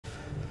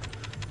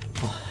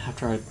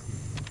After I,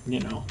 you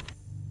know,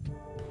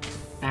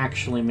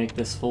 actually make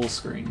this full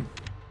screen.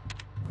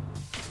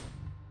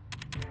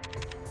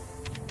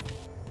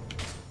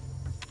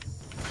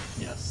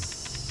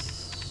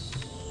 Yes.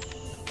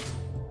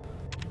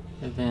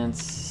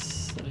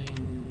 Advanced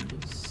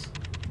settings.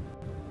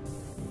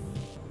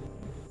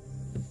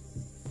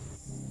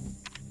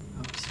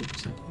 Oh, super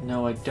sampling.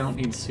 No, I don't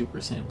need super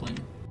sampling.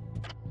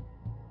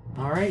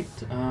 Alright,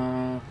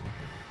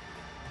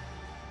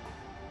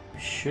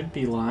 should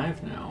be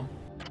live now.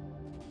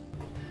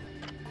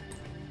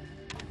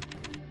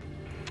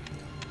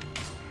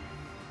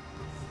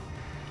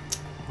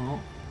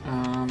 Well,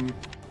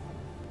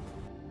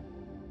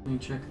 let me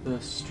check the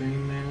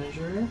stream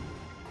manager.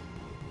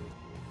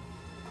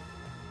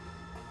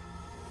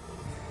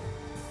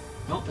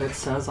 Oh, it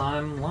says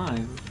I'm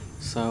live,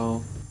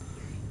 so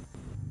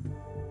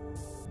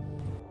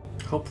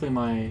hopefully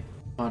my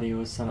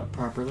audio is set up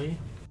properly.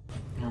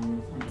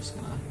 I'm just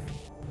gonna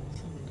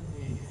send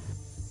a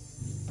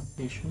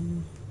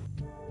notification.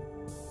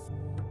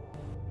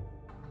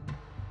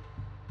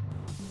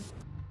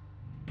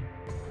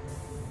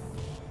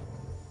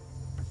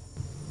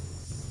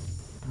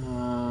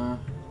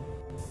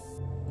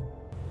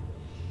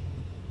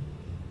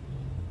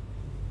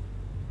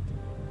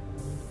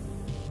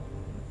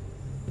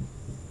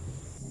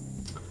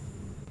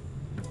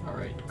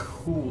 Alright,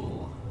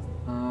 cool.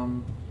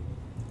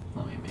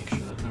 Let me make sure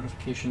that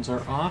notifications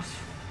are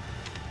off.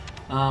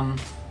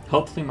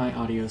 Hopefully my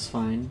audio is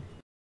fine.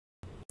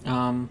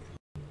 I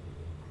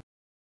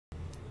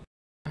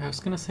was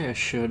gonna say I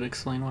should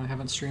explain why I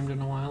haven't streamed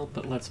in a while,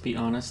 but let's be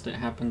honest, it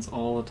happens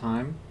all the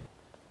time.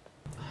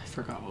 I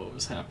forgot what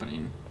was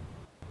happening.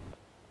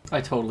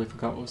 I totally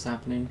forgot what was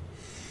happening.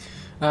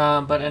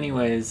 But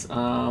anyways,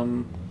 I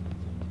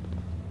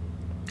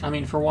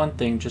mean, for one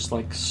thing, just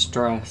like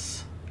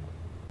stress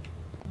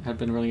had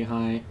been really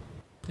high.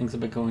 Things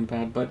have been going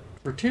bad, but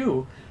for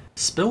two,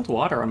 spilled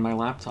water on my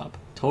laptop.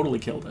 Totally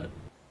killed it.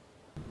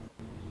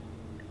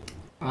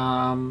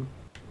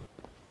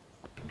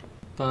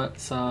 But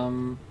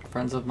some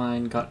friends of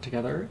mine got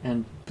together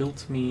and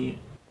built me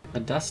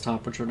a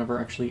desktop, which I've never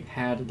actually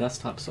had a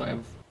desktop, so I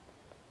have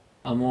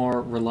a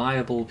more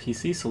reliable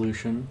PC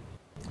solution.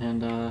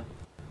 And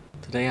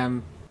today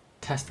I'm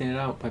testing it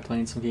out by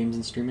playing some games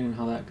and streaming and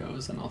how that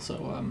goes, and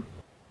also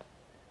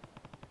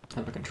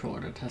have a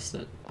controller to test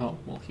it. Oh,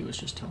 well, he was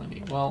just telling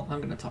me. Well,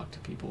 I'm gonna talk to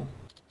people.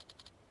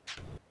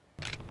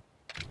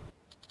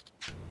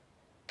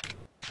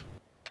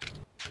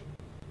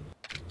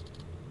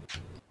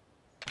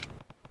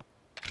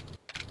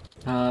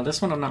 This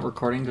one I'm not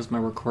recording because my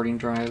recording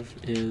drive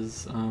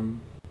is,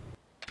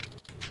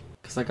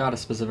 because I got a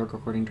specific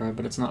recording drive,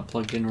 but it's not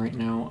plugged in right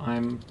now.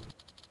 I'm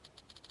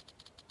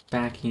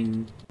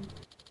backing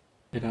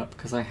it up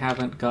because I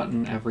haven't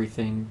gotten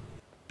everything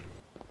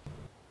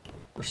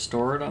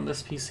restored on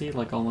this PC,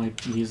 like all my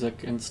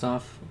music and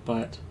stuff,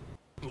 but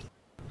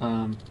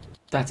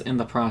that's in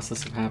the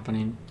process of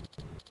happening.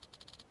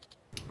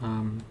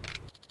 I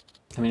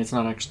mean, it's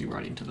not actually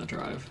writing to the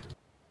drive.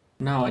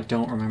 No, I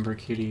don't remember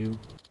QDU.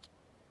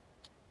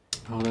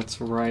 Oh,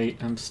 that's right.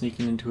 I'm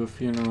sneaking into a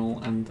funeral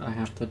and I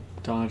have to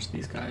dodge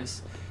these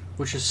guys,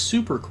 which is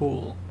super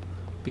cool,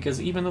 because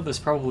even though this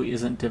probably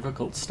isn't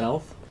difficult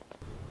stealth,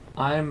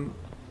 I'm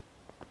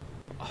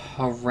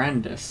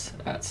horrendous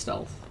at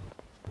stealth.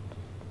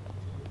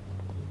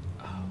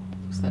 Oh,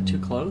 is that too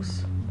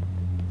close?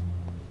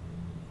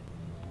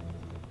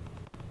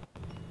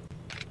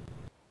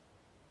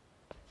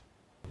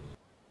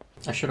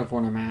 I should have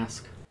worn a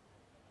mask.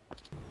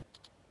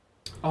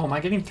 Oh, am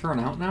I getting thrown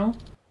out now?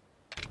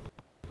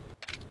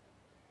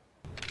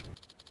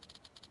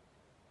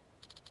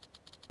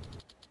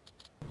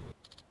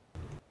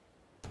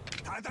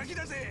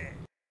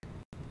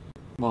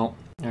 Well,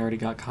 I already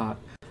got caught.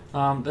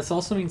 This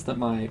also means that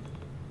my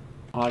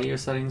audio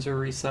settings are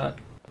reset.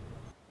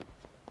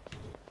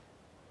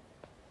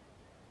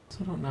 So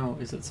I don't know,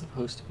 is it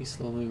supposed to be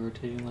slowly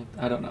rotating like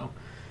that? I don't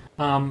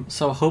know.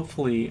 So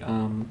hopefully,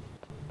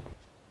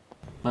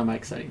 my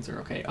mic settings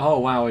are okay. Oh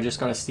wow, I just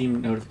got a Steam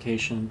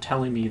notification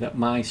telling me that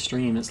my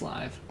stream is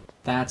live.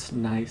 That's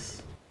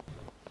nice.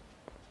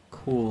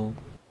 Cool.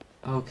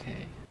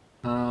 Okay.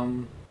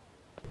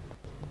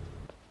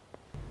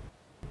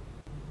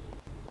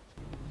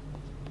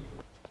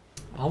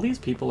 All these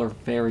people are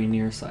very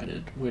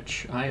nearsighted,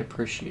 which I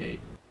appreciate.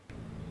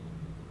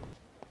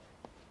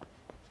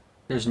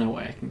 There's no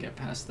way I can get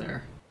past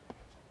there.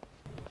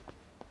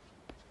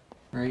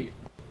 Right?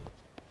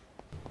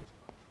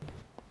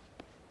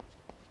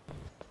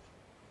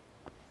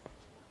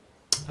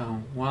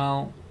 Oh,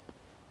 well...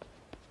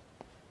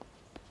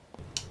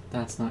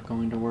 that's not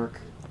going to work.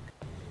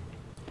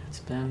 It's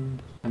been...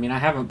 I mean, I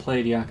haven't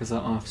played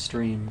Yakuza off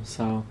stream,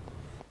 so...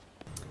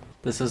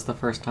 this is the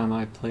first time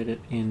I've played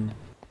it in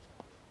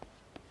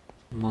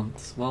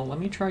months. Well, let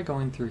me try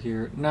going through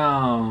here.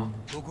 No!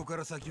 How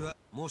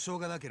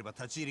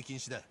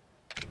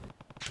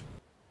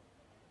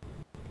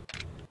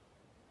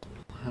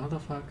the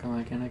fuck am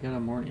I gonna get a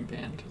morning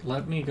band?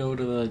 Let me go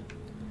to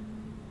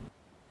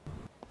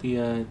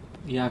the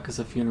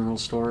Yakuza funeral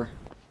store.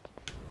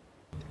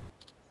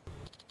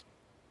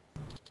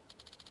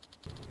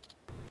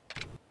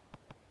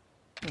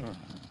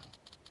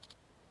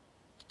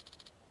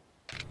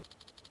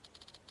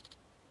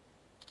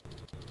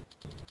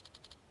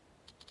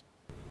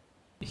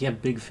 He had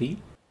big feet?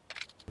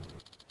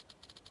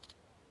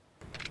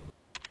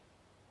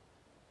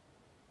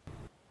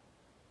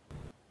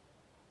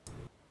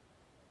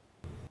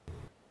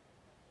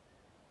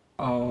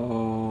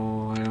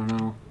 Oh, I don't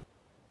know.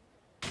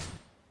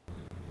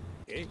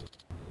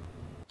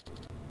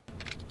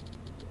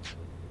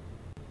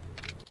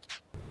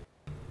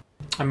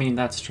 I mean,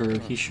 that's true.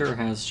 He sure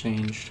has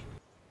changed.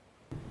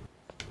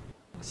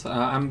 So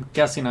I'm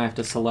guessing I have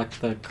to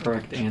select the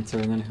correct answer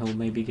and then he'll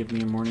maybe give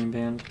me a morning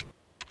band.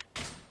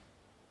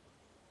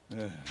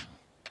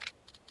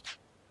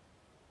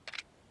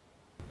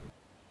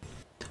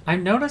 I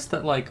noticed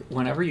that, like,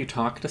 whenever you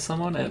talk to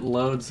someone, it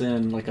loads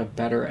in, like, a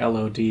better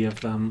LOD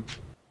of them.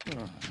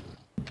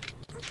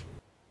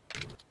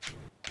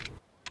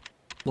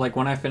 Like,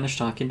 when I finish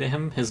talking to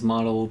him, his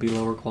model will be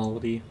lower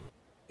quality.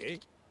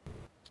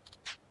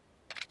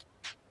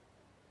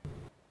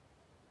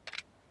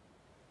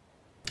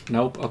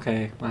 Nope,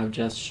 okay. I've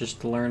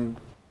just learned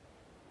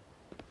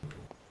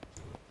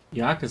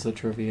Yakuza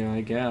trivia,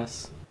 I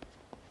guess.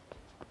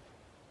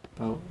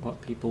 About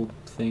what people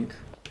think.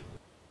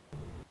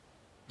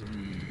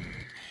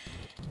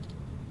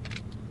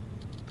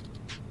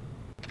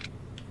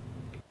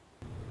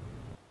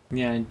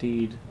 Yeah,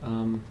 indeed.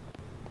 You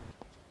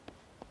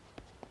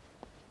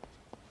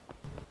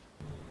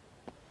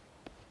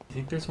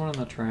think there's one in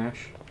the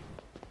trash?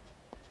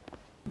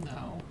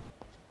 No.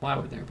 Why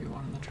would there be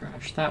one in the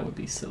trash? That would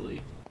be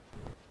silly.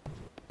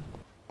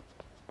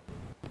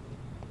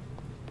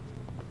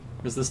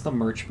 Is this the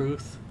merch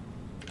booth?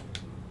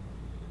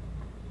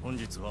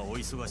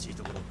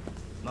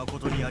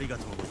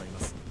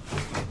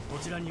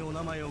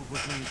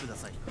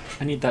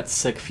 I need that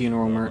sick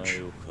funeral merch.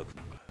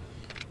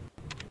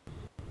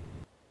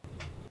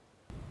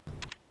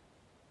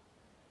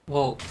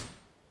 Well,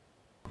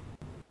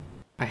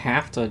 I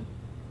have to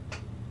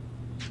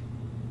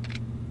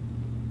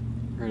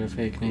write a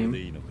fake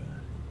name.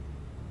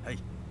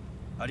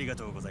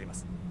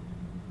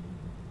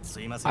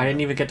 I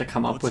didn't even get to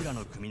come up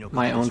with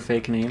my own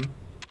fake name.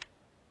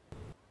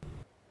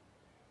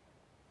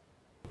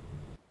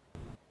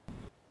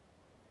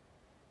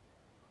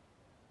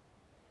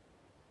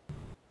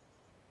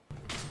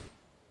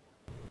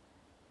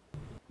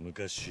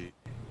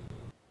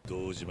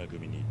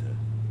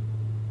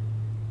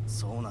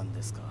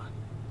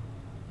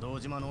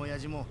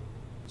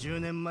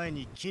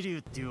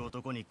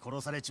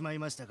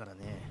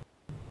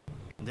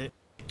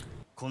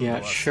 Yeah,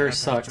 it sure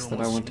sucks that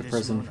I went to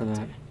prison for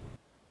that.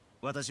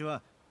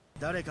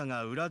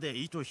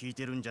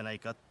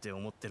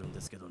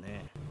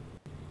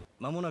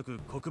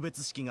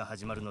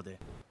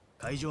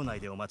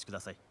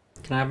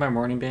 Can I have my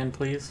morning band,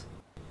 please?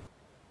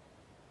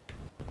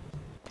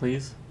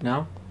 Please?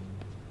 No?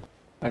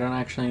 I don't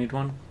actually need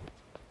one?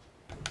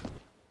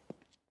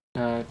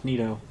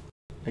 Neato,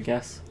 I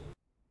guess.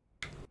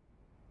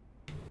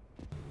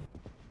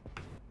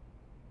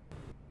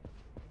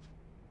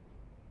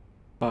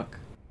 Fuck.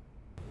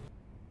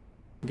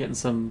 I'm getting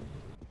some...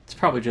 It's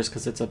probably just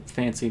because it's a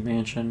fancy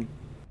mansion.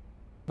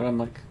 But I'm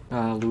like,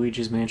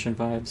 Luigi's Mansion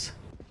vibes.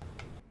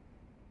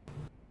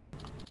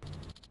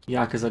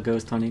 Yakuza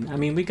Ghost Hunting. I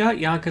mean, we got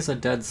Yakuza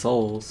Dead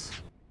Souls.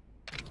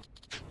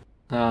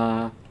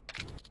 Can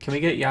we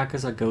get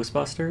Yakuza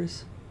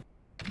Ghostbusters?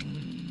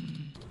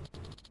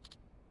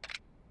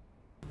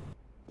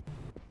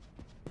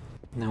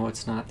 No,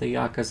 it's not. The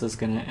Yakuza's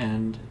gonna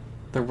end.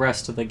 The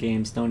rest of the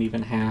games don't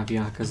even have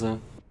Yakuza.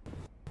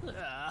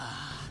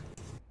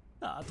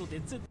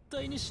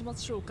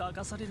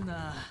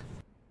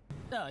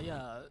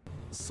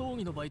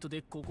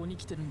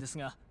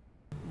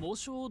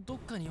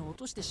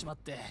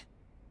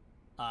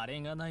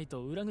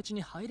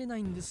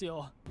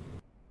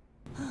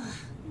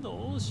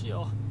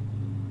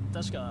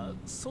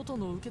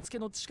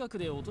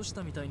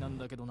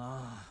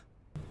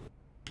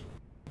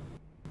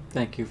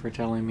 Thank you for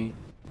telling me.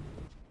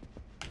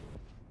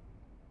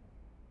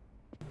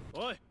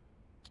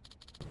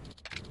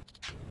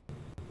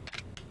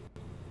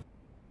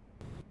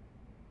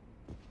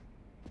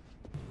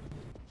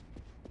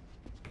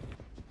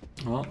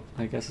 Well,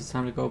 I guess it's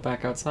time to go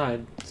back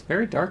outside. It's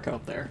very dark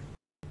out there.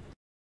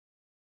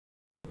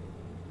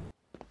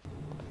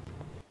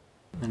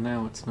 And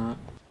now it's not.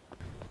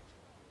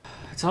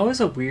 It's always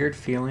a weird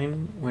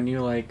feeling when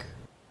you, like,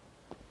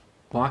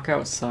 walk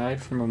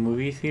outside from a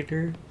movie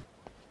theater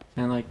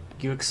and, like,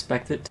 you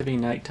expect it to be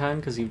nighttime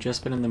because you've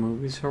just been in the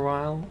movies for a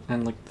while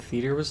and, like, the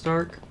theater was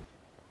dark.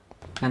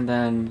 And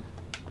then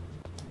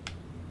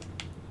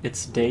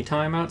it's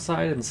daytime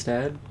outside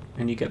instead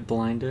and you get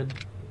blinded.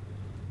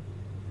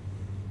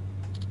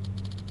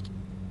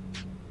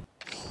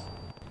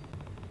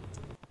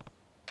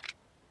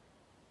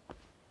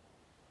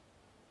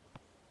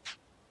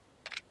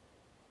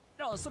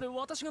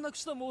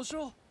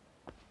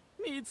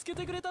 見つけ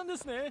てくれたんで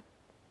すね。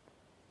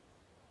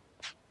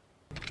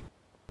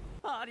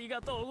あり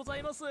がとうござ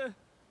います。助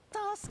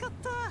かっ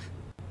た。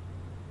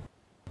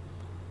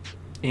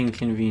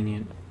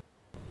Inconvenient.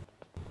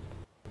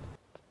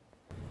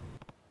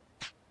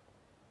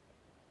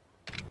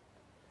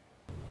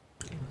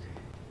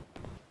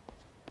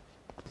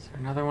 Is there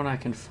another one I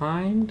can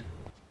find?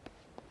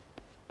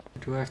 Or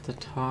do I have to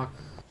talk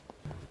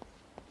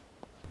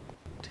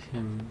to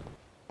him?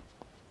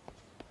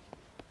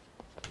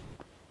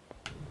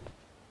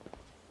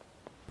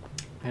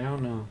 I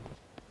don't know.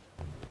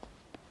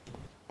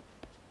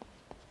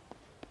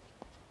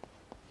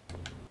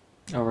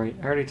 Alright,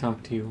 I already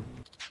talked to you.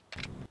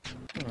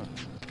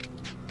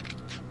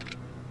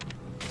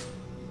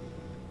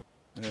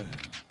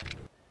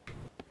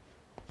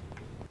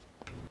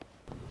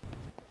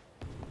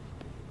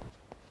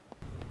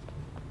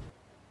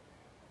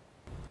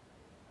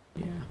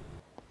 Yeah.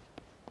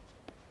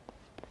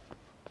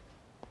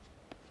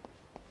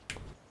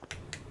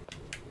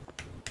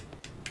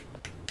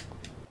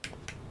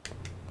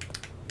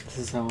 This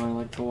is how I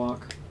like to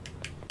walk.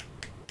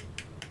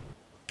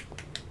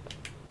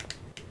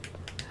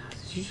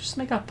 Did you just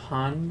make a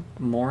pun?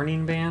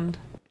 Morning band?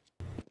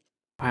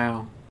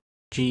 Wow.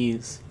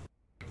 Jeez.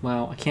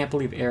 Wow, I can't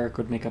believe Eric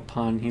would make a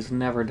pun. He's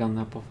never done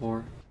that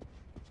before.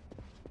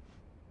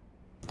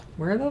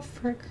 Where the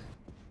frick?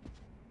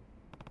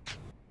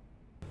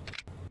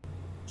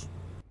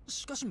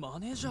 しかしマ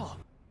ネージャー、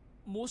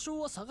模証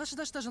は探し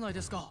出したじゃない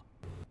ですか。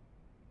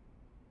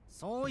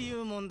そうい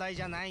う問題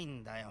じゃない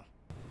んだよ。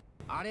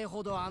あれ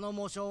ほどあの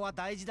模証は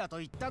大事だと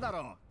言っただろ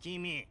う、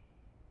君。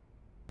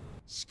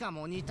しか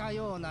も似た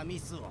ようなミ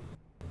スを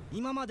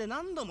今まで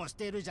何度もし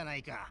ているじゃな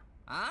いか。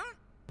あ？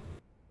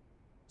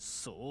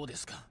そうで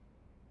すか。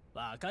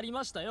わかり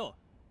ましたよ。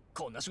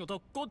こんな仕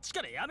事こっち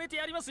からやめて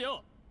やります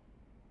よ。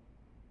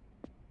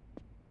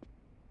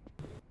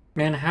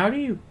Man, how do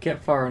you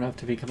get far enough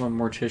to become a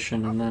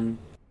mortician and then...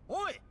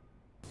 おい！っ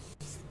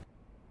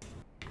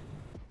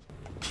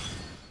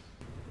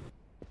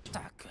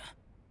たく、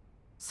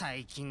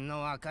最近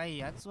の若い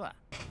やつは。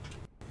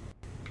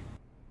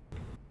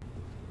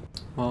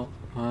Well,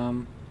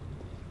 I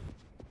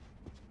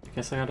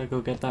guess I gotta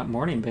go get that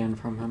morning band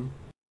from him.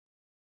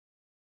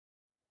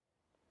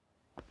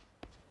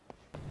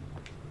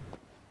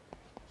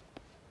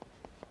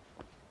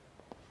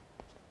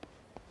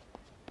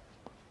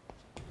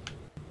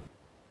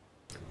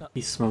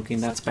 He's smoking,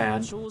 that's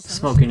bad.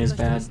 Smoking is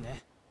bad.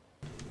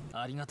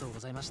 ありがとうご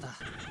ざいました。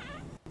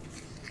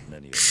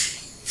何が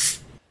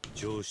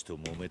上司と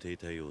揉めてい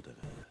たようだ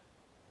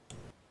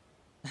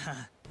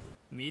が。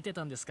見て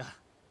たんですか。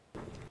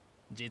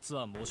実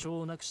は模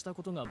証をなくした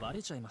ことがバ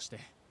レちゃいまして。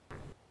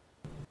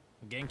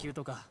減給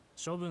とか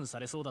処分さ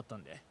れそうだった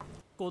んで、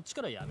こっち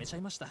からやめちゃ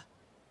いました。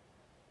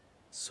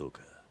そう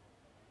か。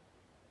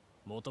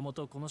もとも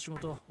とこの仕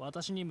事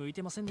私に向い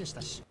てませんでし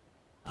たし。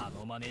So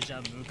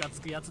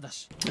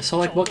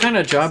like, what kind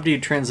of job do you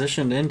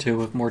transition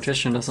into if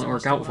mortician doesn't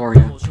work out for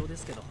you?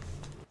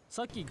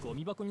 さっきゴ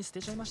ミ箱に捨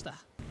てちゃいました。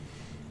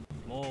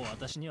もう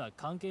私には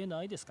関係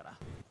ないですから。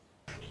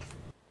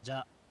じゃ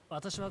あ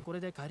私はこ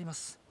れで帰りま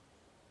す。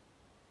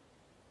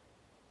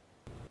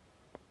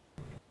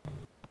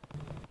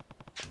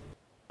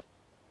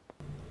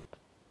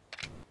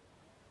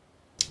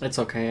It's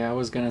okay, I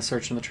was gonna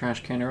search in the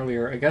trash can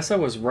earlier. I guess I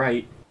was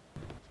right.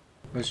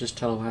 It was just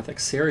telepathic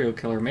serial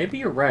killer. Maybe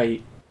you're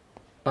right.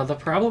 The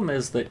problem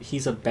is that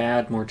he's a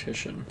bad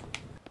mortician.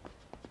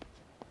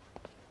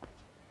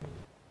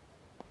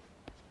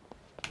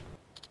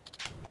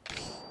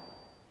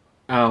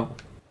 Oh.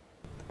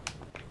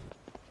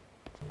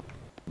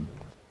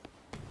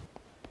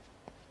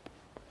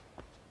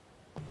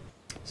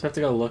 So I have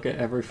to go look at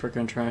every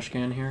freaking trash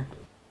can here.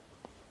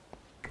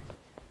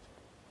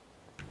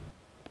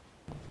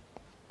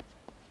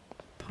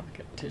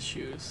 Pocket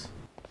tissues.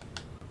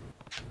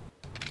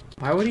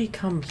 Why would he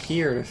come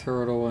here to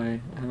throw it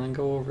away and then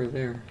go over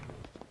there?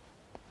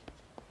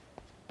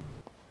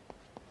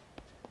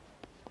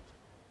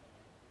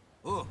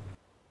 Oh,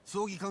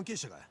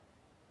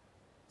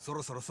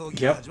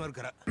 yep.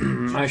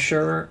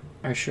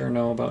 I sure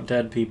know about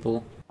dead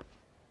people.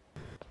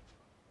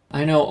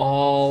 I know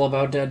all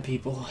about dead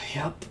people.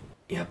 Yep,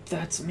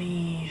 that's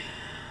me.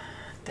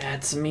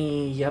 That's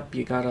me. Yep,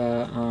 you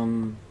gotta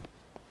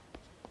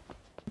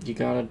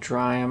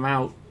dry him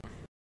out.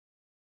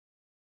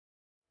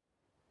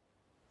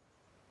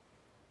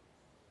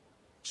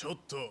 ちょっ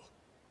と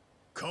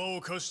顔を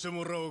貸して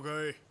もらおうかい。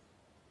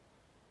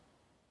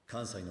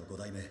関西の5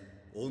代目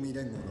近江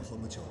連合の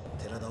本部長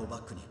寺田をバ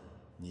ックに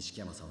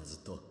錦山さんはずっ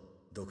と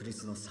独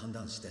立の算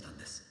段してたん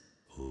です。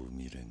近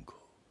江連合。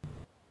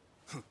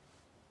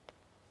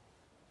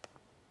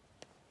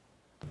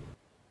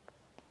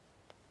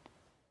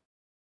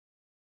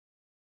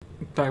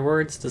By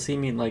words, does he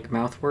mean like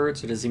mouth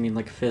words or does he mean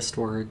like fist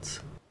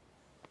words?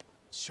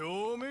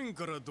 正面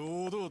から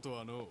堂々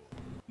と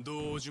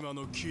堂島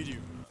の桐生。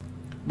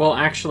 Well,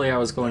 actually, I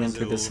was going in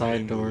through the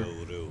side door.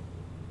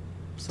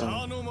 So.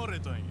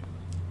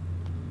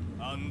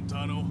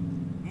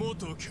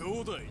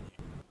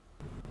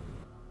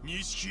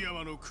 錦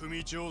山の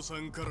組長さ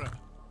んから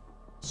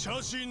写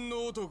真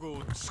の男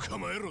を捕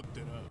まえろって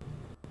な。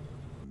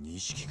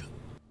錦が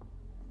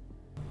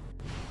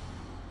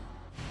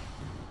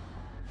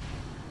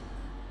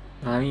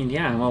I mean,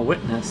 yeah, I'm a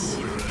witness.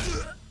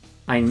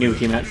 I knew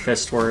he meant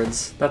fist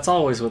words. That's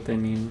always what they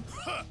mean.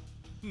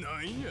 な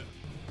んや、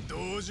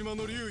堂島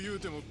の竜言う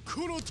ても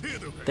この程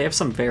度か。 They have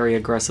some very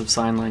aggressive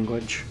sign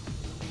language.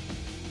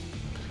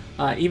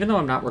 Even though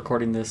I'm not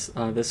recording this,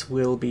 this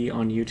will be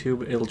on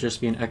YouTube. It'll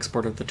just be an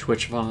export of the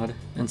Twitch VOD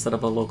instead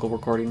of a local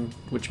recording,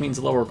 which means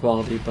lower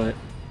quality, but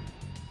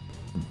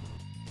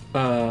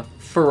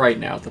for right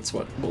now, that's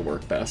what will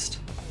work best.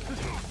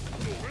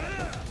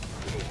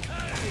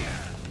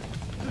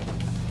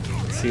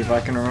 See if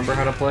I can remember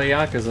how to play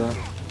Yakuza.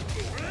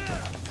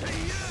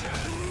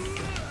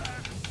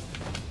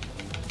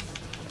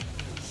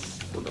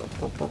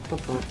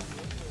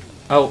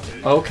 Oh,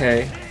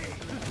 okay.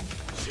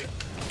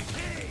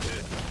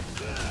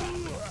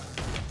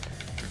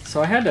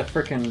 So I had to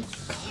frickin'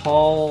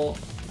 call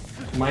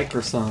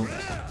Microsoft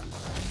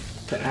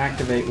to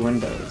activate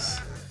Windows.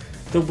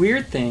 The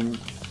weird thing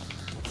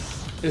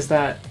is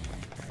that,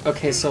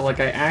 okay, so like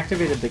I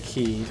activated the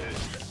key,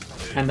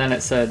 and then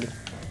it said,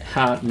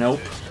 nope.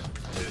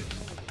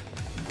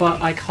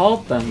 But I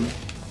called them,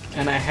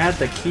 and I had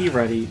the key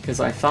ready, because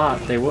I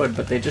thought they would,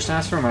 but they just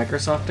asked for a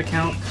Microsoft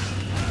account,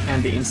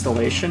 and the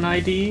installation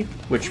ID,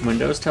 which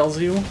Windows tells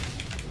you.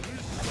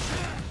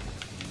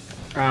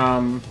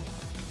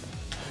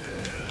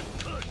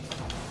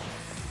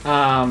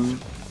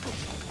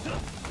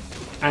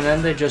 And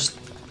then they just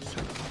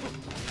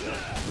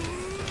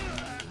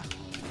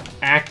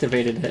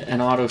activated it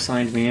and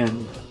auto-signed me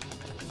in.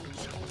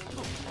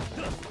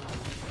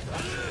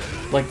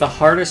 Like, the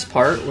hardest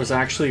part was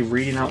actually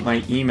reading out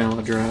my email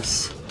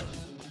address.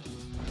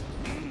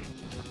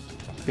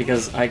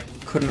 Because I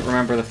couldn't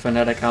remember the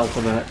phonetic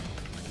alphabet.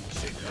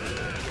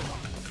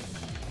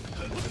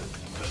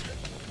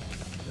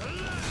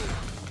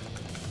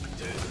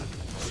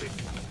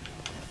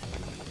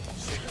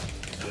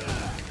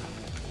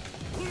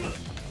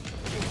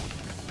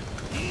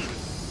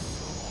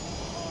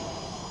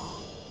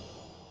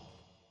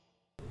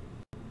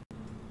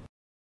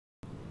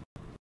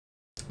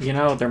 You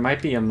know, there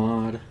might be a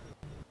mod.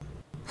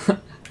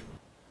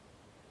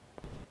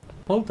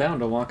 Hold down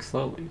to walk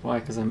slowly. Why?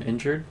 Because I'm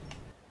injured?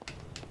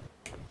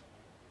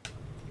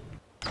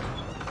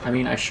 I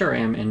mean, I sure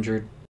am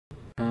injured.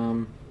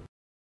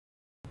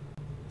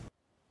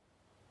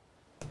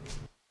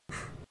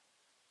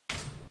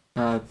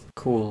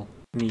 Cool.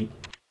 Neat.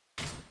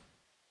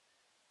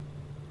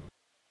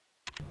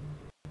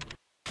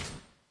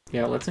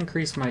 Yeah, let's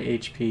increase my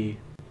HP.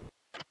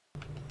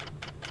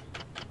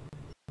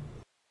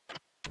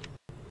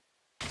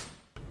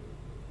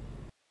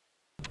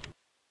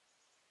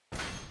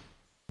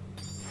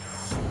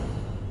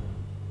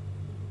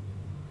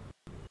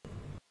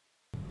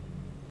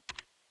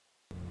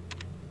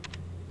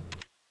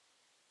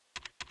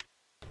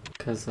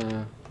 Because,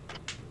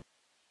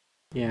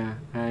 yeah,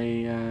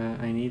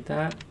 I need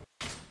that.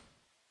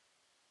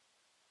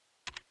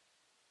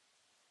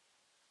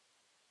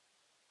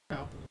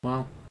 Oh,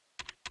 well.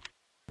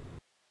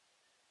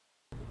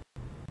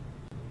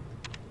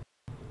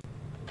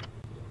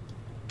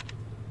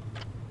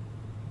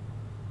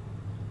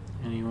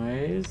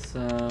 Anyways, do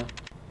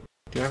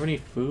you have any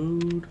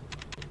food?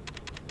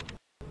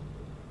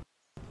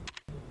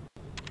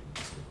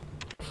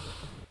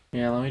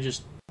 Yeah, let me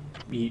just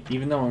eat,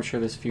 even though I'm sure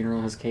this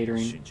funeral has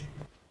catering.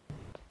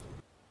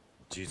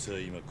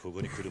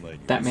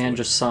 That man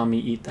just saw me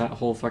eat that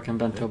whole fucking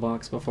bento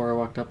box before I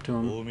walked up to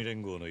him.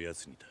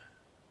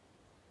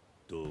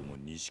 どうも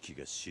錦が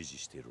指示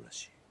しているら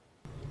しい。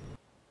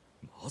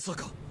まさ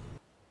か。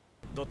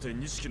だって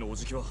錦のお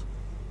じきは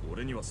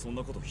俺にはそん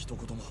なこと一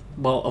言も。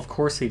Well, of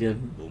course he did.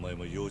 お前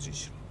も用心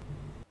し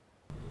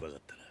ろ。わか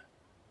ったな。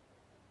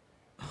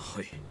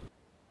はい。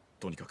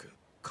とにかく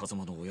風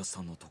間のおや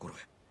さんのところへ。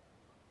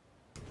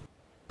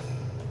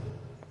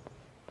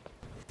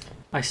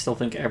I still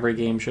think every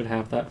game should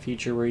have that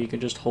feature where you can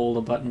just hold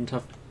a button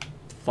to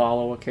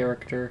follow a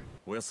character.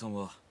 おやさん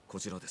はこ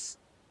ちらです。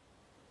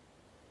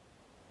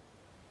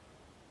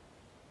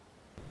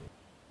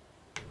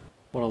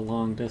 What a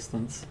long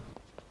distance.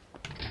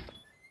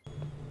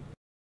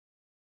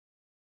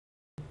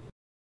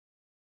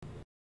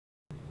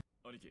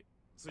 兄貴、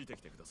ついて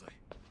きてください。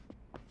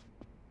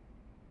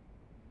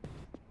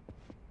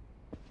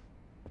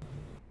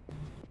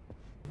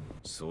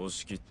葬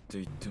式って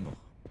言っても、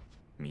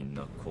みん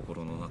な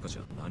心の中じ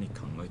ゃ何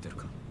考えてる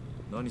か。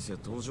何せ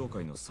登場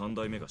界の三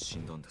代目が死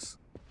んだんです。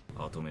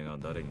跡目が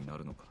誰にな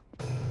るのか、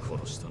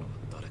殺したのは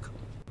誰か。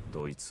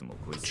どいつも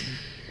こいつも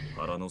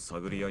腹の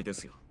探り合いで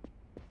すよ。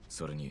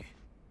 それに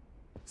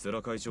世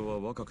良会長は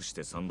若くし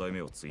て3代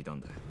目を継いだ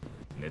んで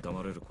妬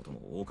まれること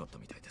も多かった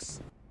みたいで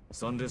す。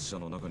参列者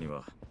の中に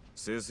は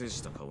清々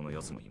した顔の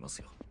やつもいます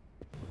よ。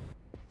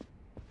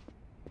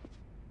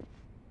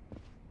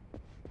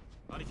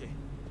兄貴、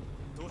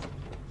どうぞ。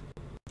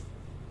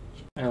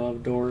 I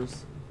love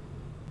doors.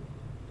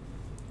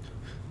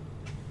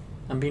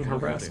 I'm being この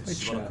部屋 harassed で by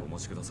しばら chat. くお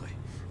待ちください。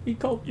 He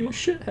called you a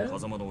shithead.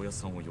 風間のおやっ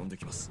さんを呼んで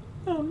きます。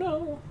 Oh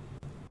no.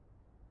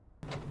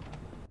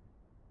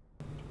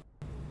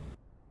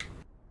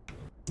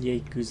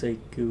 Yakuza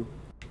Kiwami.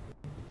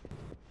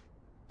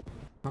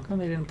 How come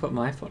they didn't put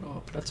my photo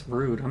up? That's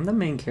rude. I'm the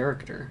main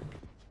character.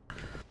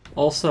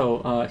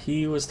 Also,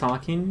 he was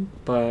talking,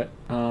 but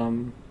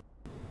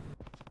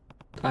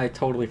I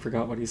totally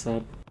forgot what he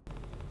said.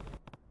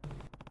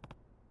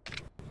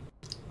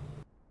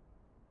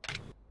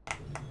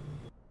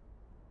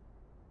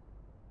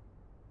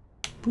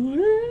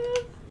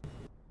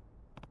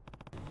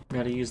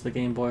 Gotta use the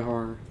Game Boy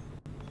Horror.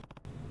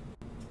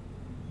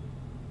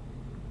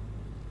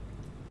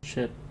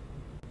 Shit.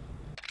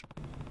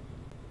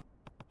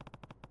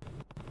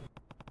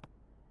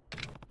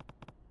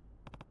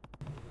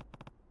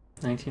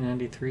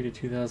 (1993 to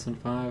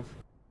 2005).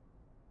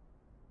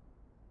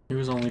 He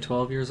was only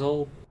 12 years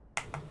old.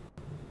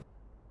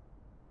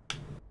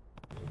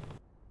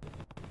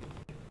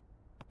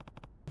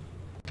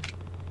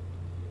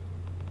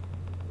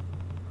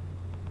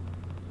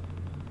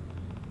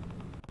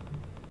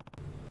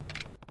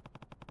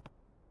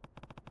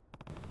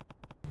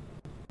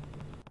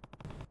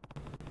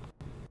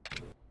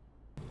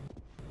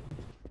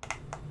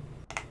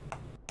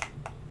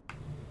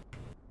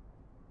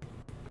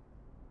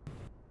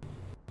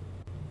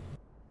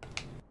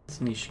 It's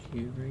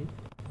Nishiki, right?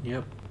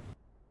 Yep.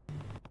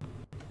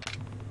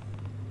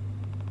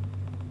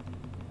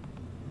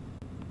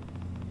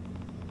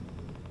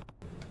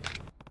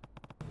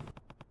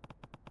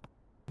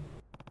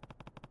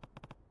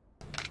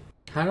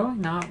 How do I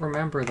not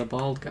remember the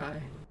bald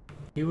guy?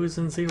 He was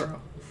in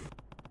Zero.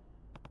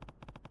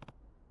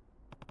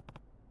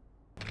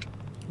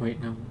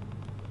 Wait, no.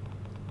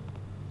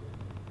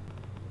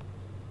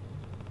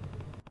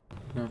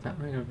 No, that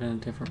might have been a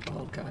different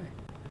bald guy.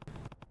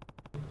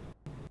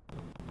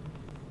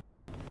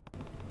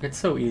 It's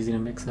so easy to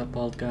mix up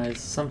bald guys.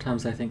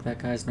 Sometimes I think that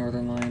guy's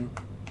Northern Lion.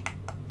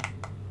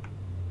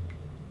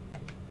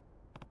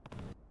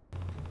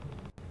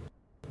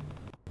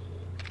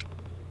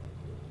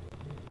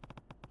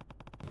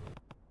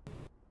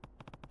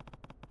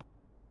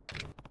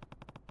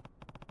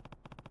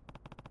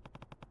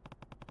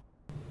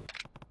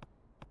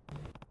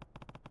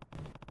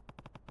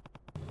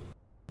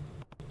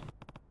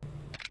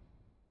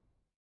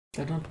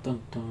 Dun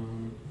dun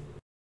dun.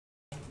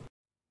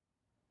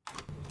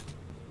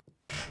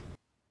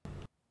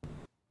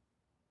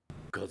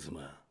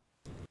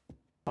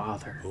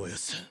 Father. おやっ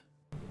さん。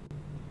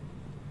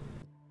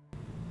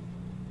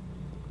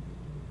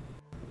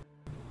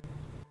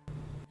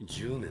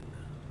10年だ。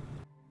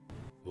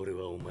俺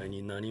はお前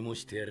に何も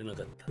してやれな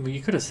かった。 Well,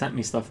 you could have sent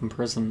me stuff in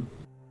prison.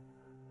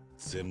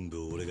 全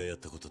部俺がやっ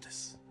たことで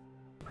す。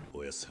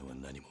おやっさんは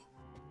何も。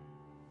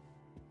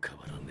変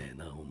わらねえ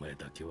な、お前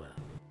だけは。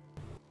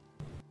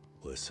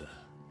おやっさん、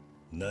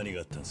何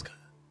があったんですか？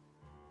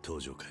登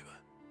場会は。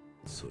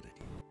それ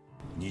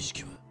に、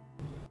錦は。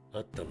あ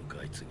ったのか、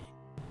あいつに。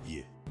い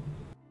え。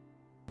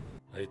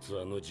あいつ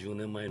はあの10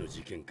年前の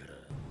事件から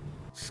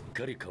すっ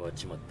かり変わっ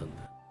ちまったん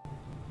だ。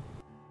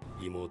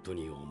妹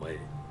にお前、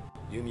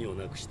弓を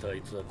なくしたあ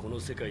いつはこの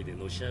世界で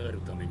のし上がる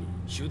ために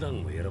手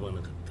段を選ば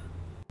なかった。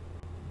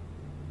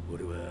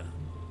俺は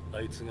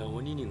あいつが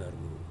鬼になる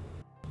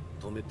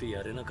のを止めて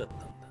やれなかったん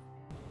だ。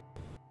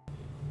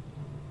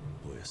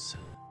おやっさ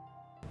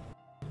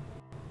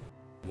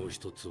ん、もう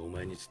一つお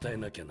前に伝え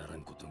なきゃなら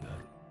んことがあ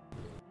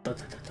る。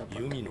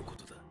弓のこ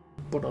とだ。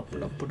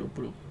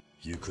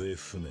行方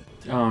不明。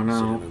Oh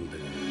no.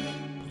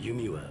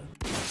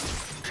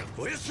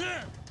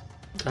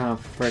 Oh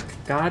frick.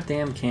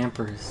 Goddamn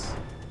campers.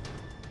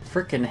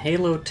 Frickin'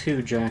 Halo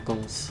 2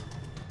 jackals.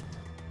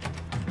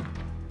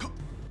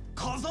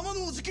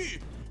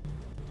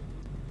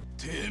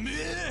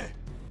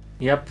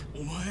 Yep.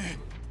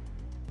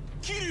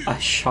 I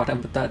shot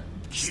him with that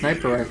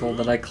sniper rifle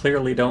that I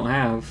clearly don't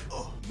have.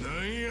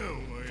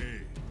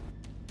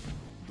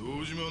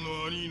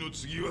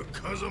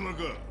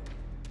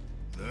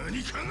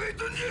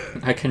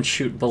 I can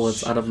shoot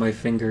bullets out of my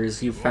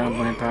fingers. You found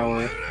my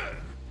power.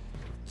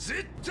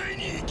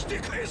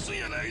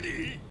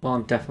 Well,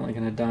 I'm definitely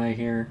gonna die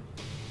here.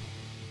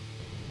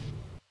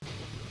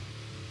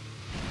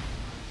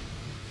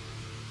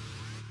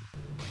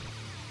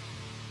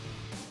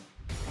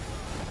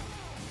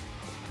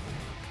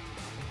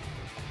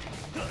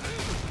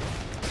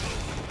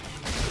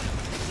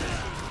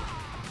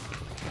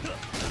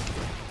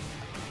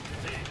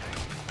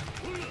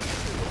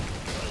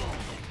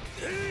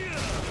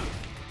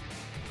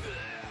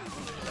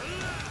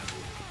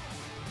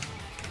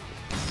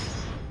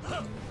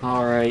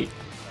 Alright.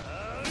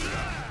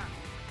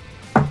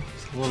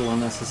 It's a little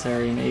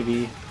unnecessary,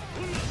 maybe.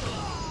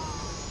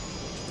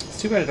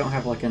 It's too bad I don't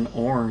have like an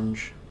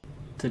orange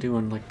to do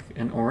like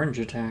an orange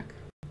attack.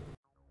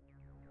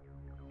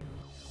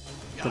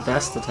 The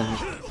best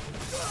attack.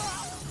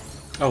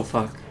 Oh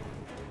fuck.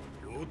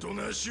 I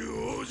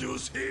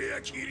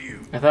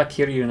thought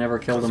Kiryu never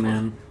killed a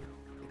man.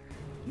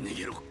 逃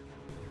げろ、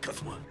カ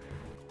ズマ。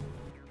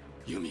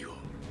弓を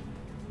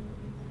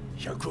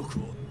100億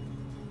を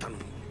頼む。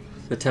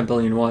 The 10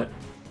 billion what?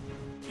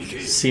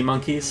 Sea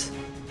monkeys?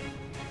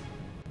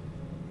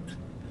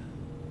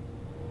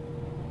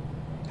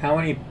 How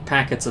many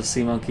packets of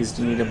sea monkeys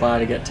do you need to buy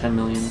to get 10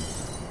 million?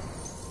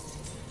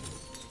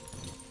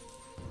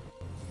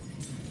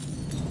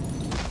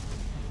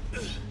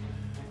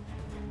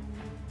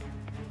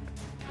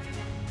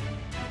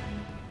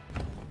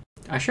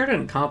 I sure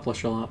didn't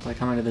accomplish a lot by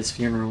coming to this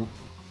funeral.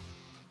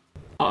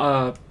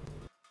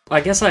 I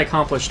guess I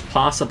accomplished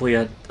possibly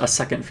a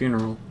second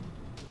funeral.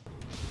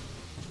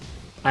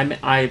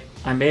 I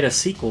made a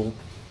sequel.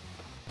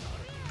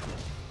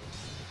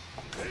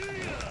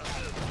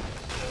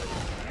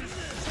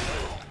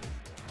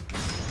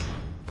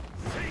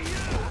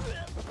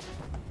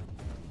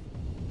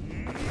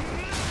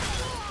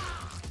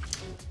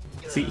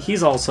 See, he's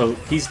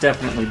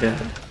definitely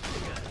dead.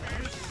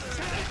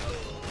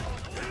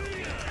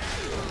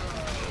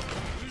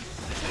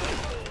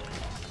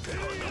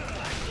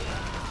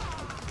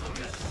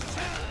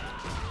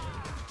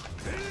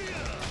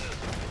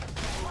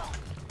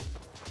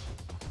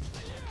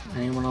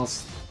 Anyone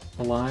else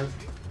alive?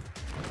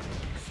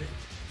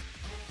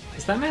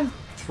 Is that man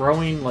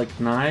throwing, like,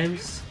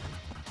 knives?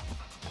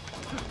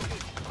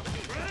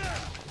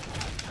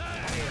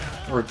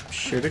 Or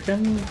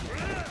shuriken?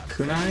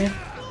 Kunai?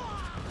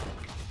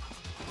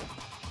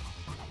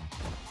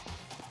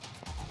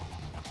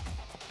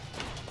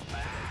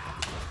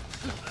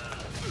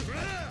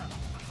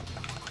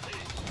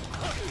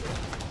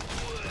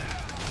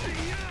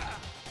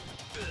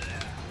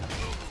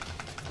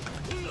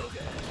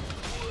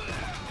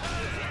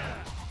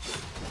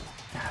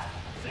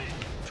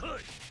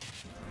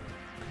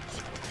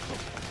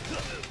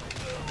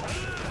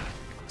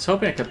 I was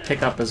hoping I could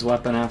pick up his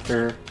weapon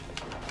after.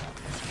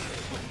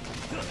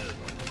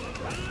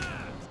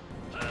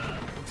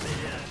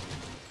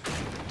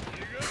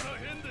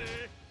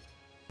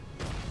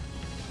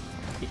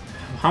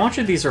 How much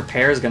are these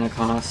repairs gonna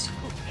cost?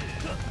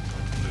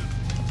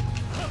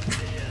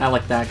 I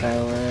like that guy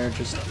over there,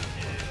 just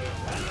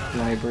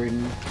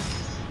vibrating.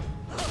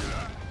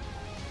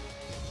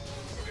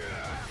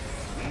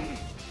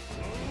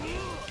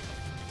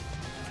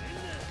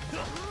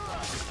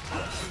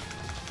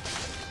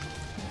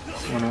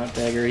 One out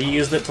dagger. He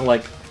used it to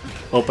like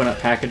open up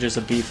packages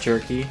of beef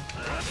jerky.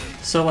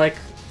 So like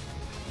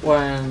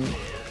when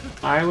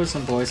I was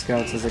in Boy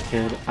Scouts as a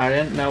kid, I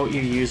didn't know what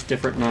you used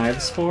different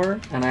knives for,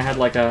 and I had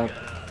like a,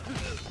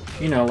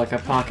 you know, like a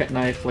pocket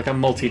knife, like a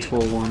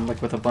multi-tool one, like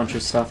with a bunch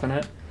of stuff in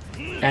it.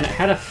 And it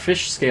had a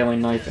fish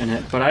scaling knife in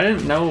it, but I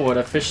didn't know what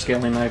a fish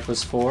scaling knife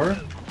was for.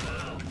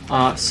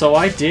 So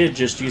I did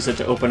just use it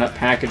to open up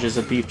packages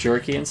of beef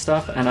jerky and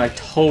stuff, and I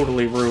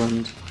totally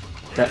ruined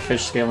that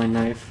fish scaling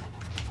knife.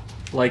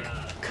 Like,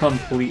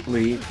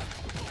 completely.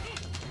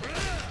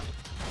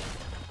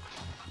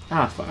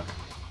 Ah, fuck.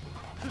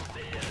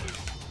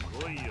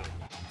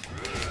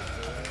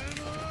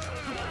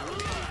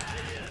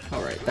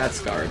 Alright,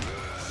 that's guard.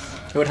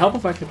 It would help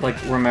if I could, like,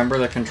 remember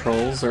the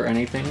controls or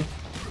anything.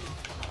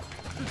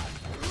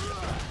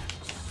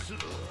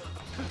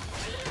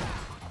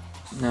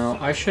 No,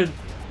 I should...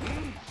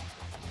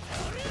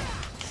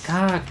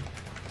 God.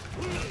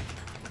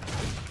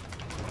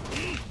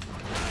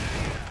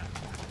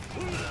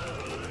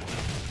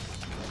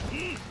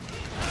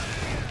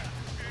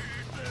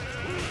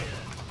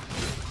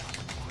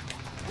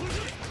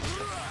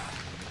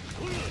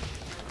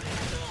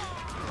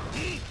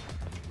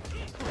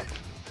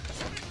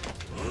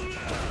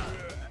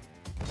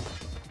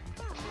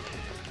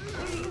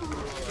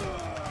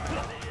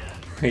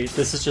 Wait,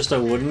 this is just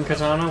a wooden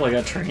katana, like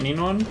a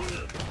training one?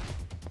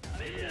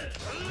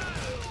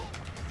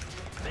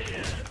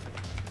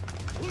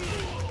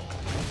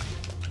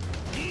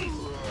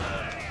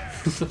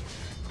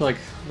 Like,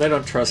 they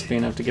don't trust me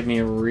enough to give me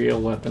a real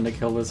weapon to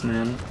kill this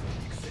man.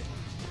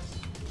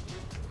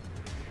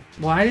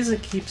 Why does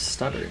it keep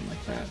stuttering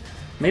like that?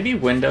 Maybe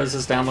Windows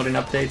is downloading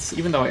updates,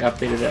 even though I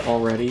updated it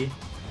already.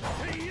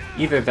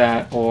 Either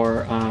that,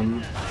 or,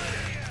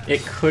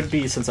 it could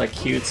be, since I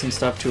queued some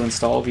stuff to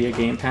install via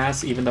Game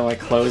Pass, even though I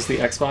closed the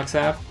Xbox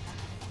app,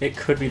 it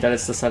could be that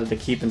it's decided to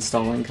keep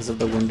installing because of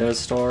the Windows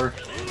Store.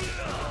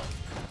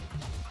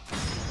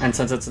 And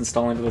since it's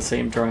installing to the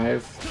same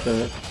drive,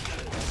 the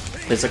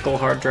physical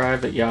hard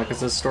drive that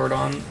Yakuza is stored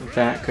on,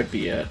 that could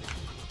be it.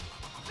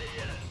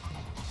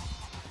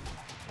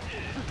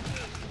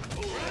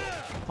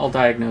 I'll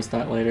diagnose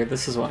that later.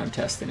 This is why I'm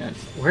testing it.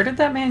 Where did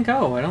that man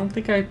go? I don't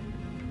think I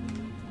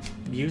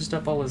used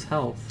up all his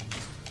health.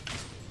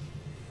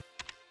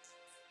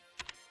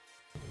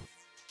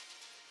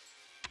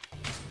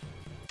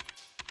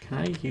 Can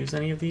I use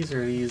any of these,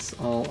 or are these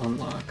all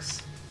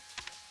unlocks?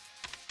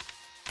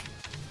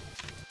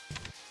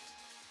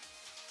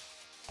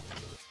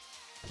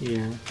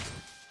 Yeah.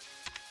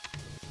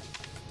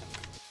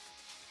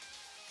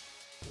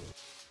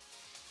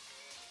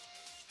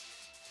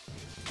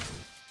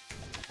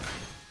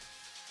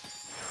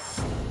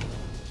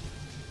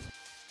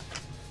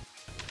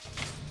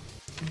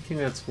 I think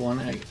that's 1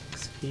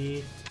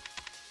 XP.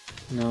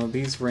 No,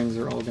 these rings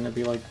are all gonna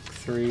be like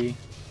 3.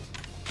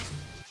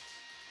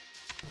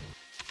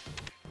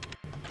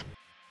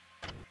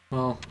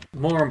 Well,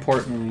 more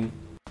importantly...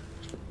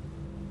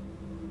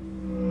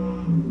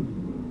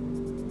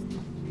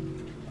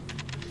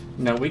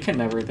 No, we can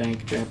never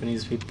thank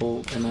Japanese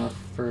people enough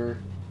for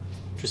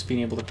just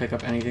being able to pick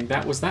up anything.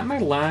 Was that my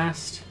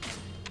last?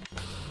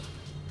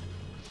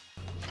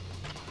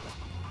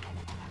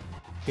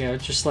 Yeah,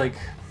 just like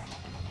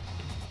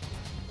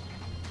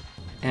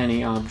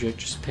any object,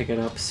 just pick it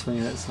up, swing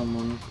it at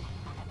someone.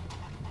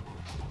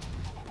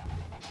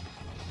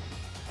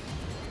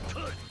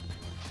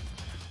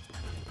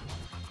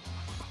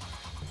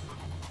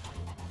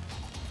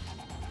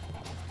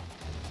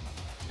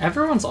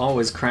 Everyone's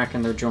always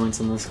cracking their joints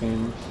in this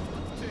game.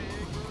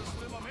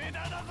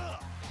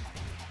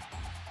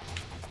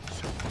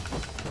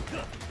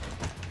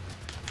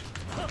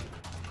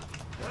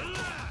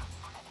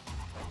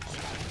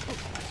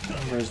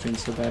 I was doing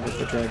so bad with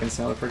the Dragon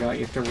Style, I forgot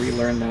you have to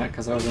relearn that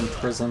because I was in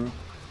prison.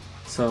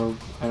 So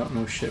I don't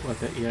know shit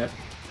with it yet.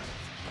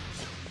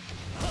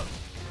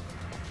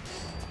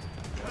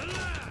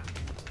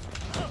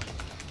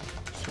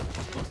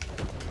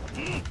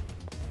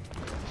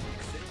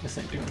 This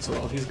ain't doing so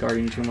well. He's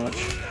guarding too much.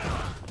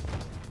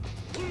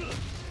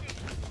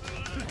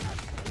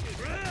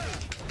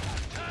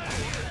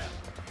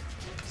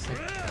 I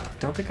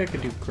don't think I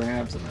could do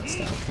grabs in that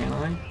style, can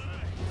I?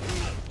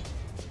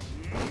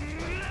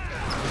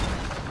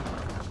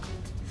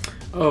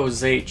 Oh,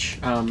 Zach,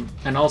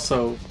 and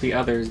also the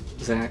other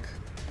Zach,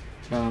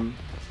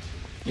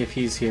 if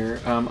he's here.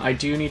 I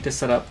do need to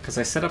set up, because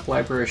I set up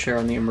library share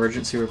on the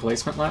emergency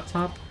replacement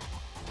laptop,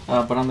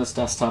 but on this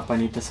desktop I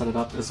need to set it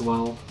up as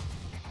well.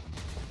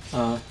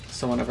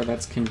 So whenever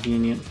that's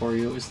convenient for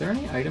you. Is there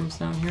any items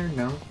down here?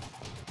 No.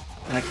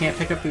 And I can't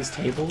pick up these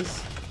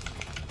tables?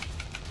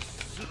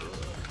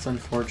 It's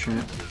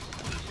unfortunate.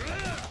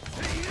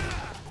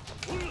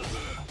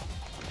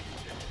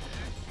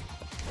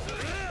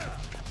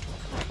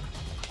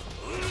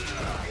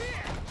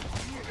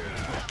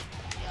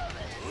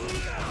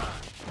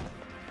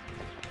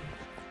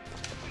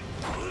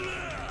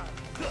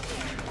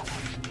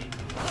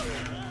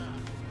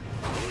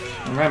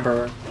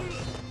 Remember,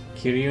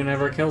 Kiryu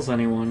never kills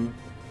anyone.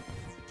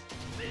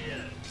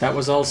 That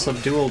was all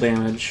subdual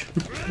damage.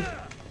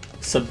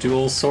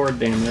 Subdual sword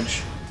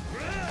damage.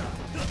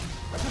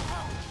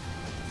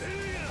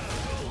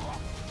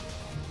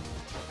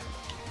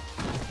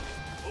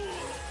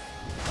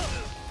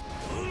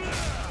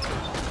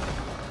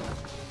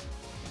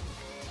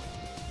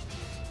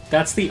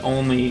 That's the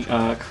only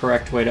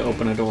correct way to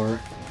open a door.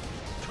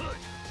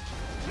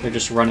 They're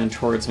just running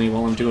towards me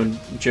while I'm doing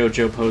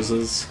JoJo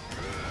poses.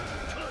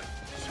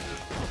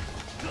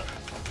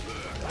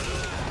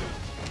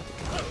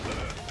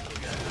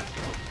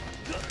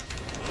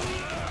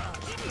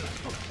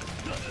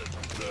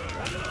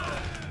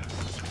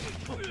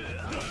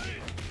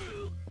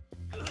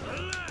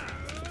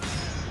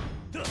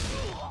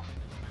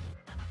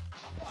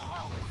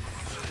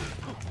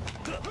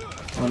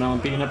 Oh no, I'm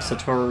beating up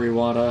Satoru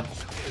Iwata.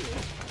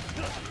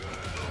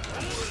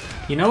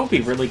 You know what would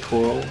be really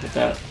cool with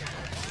that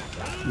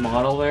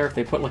model there? If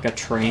they put like a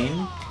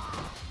train?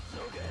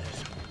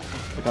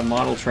 Like a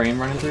model train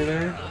running through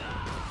there?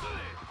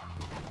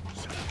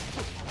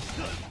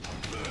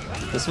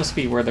 This must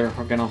be where they're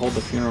gonna hold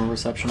the funeral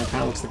reception. It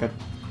kinda looks like a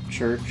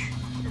church.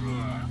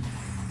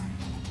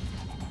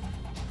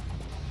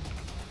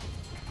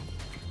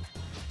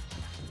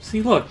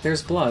 See, look,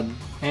 there's blood.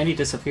 And he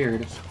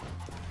disappeared.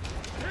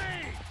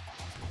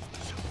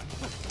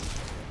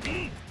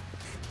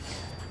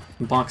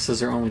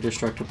 Boxes are only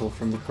destructible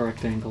from the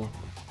correct angle.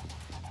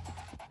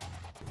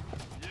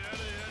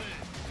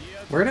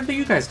 Where did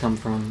you guys come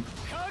from?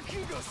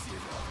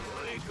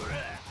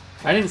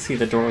 I didn't see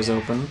the doors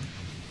open.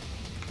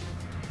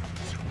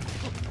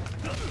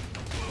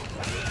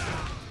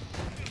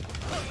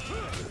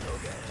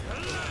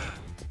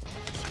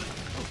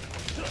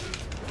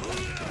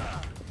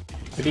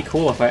 It'd be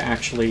cool if I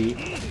actually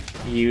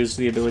used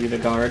the ability to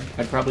guard.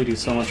 I'd probably do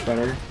so much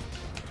better.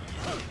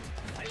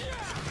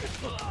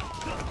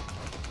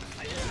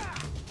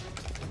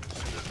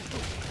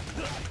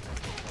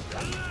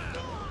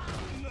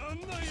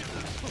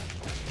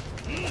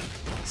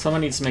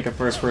 Someone needs to make a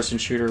first-person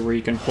shooter where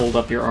you can hold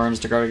up your arms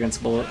to guard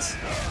against bullets.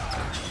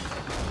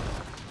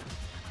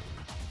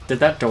 Did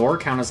that door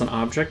count as an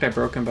object I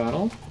broke in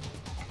battle?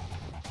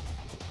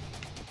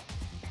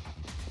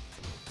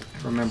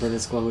 I remember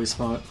this glowy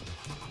spot.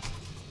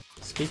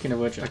 Speaking of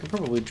which, I could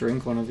probably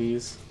drink one of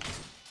these.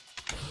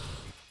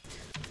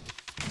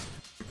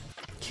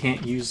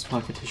 Can't use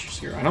pocket tissues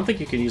here. I don't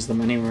think you can use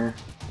them anywhere.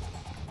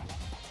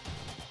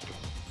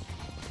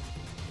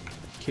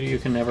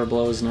 Kiryu can never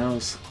blow his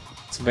nose.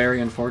 It's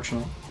very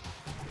unfortunate.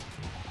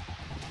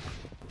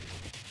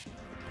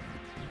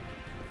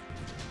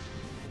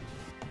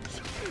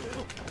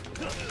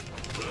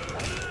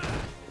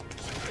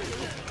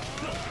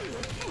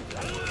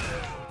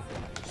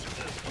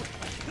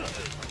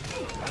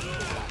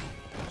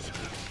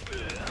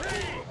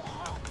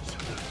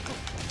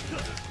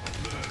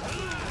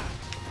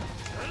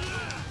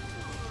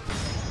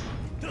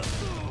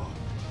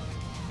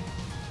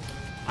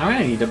 I'm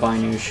gonna need to buy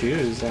new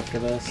shoes after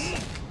this.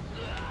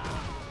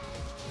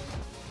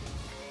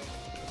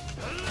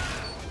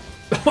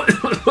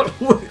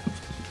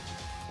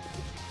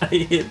 I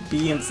hit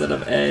B instead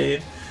of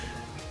A.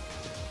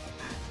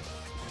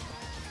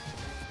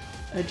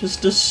 I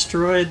just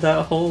destroyed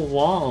that whole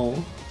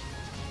wall.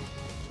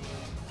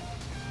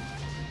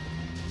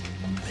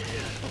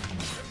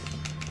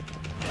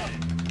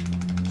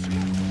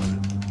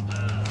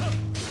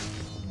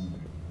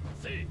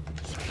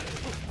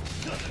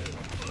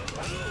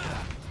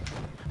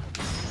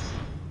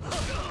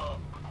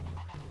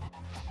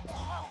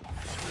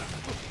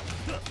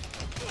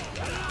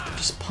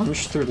 Just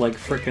punched through like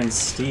frickin'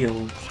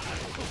 steel.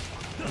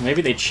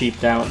 Maybe they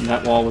cheaped out and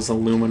that wall was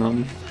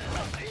aluminum.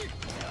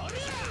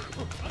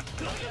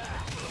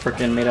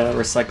 Frickin' made out of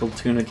recycled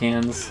tuna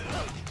cans.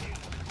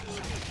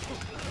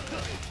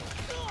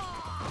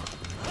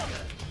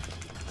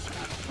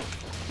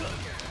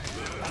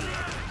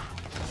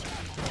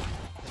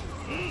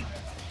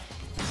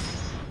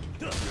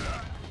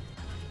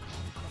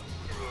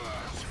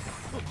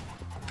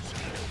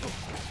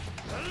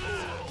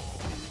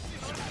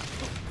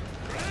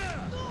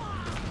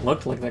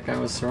 Looked like that guy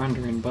was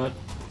surrendering, but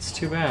it's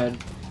too bad.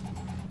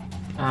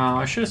 Oh,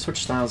 I should have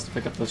switched styles to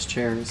pick up those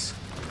chairs.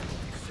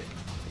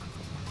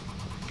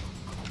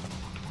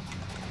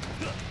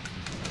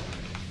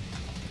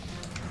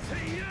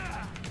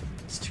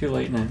 It's too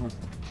late now.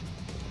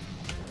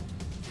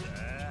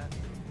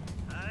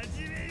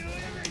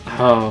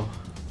 Oh.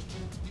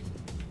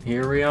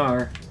 Here we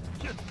are.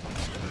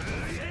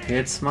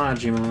 It's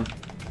Majima.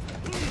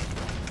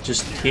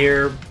 Just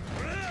here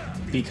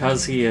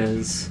because he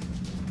is.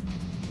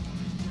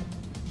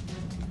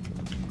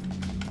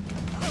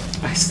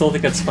 I still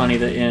think it's funny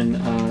that in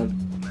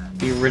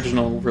the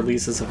original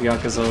releases of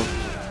Yakuza,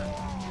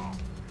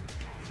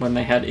 when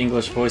they had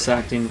English voice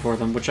acting for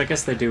them, which I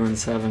guess they do in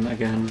 7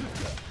 again,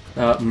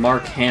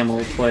 Mark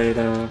Hamill played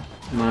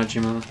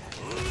Majima.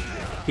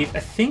 I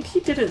think he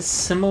did it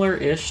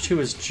similar-ish to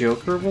his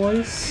Joker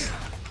voice.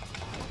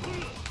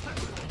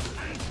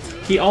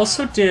 He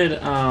also did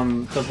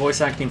the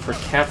voice acting for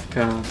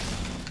Kefka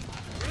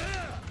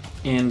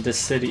in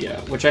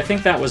Dissidia, which I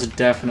think that was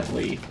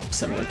definitely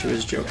similar to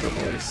his Joker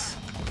voice.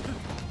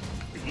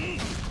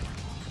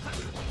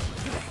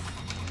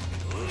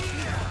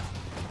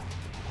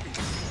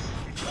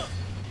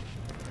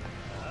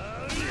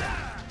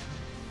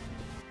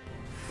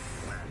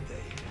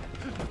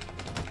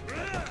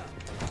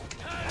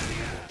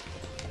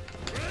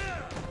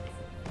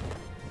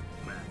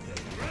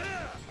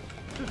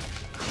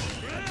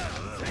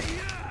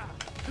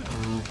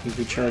 He'd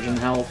be charging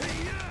health.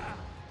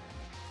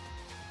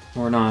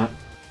 Or not.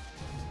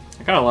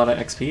 I got a lot of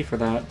XP for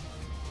that.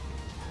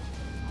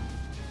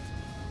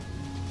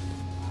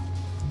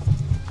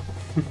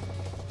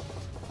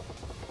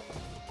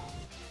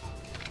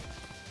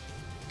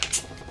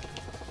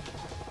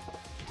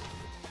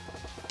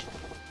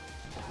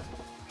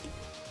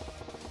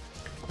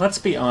 Let's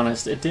be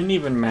honest, it didn't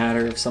even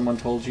matter if someone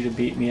told you to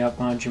beat me up,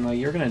 Majima,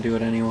 you're gonna do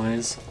it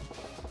anyways.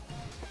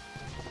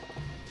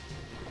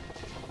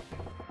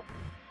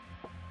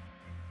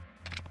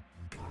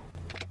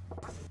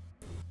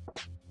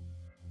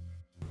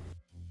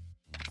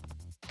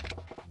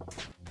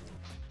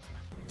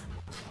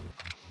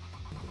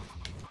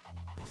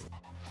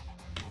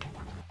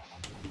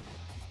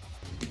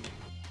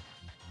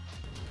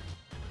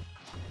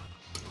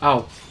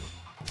 Oh.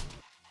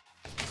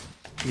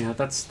 Yeah,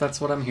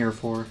 that's what I'm here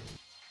for.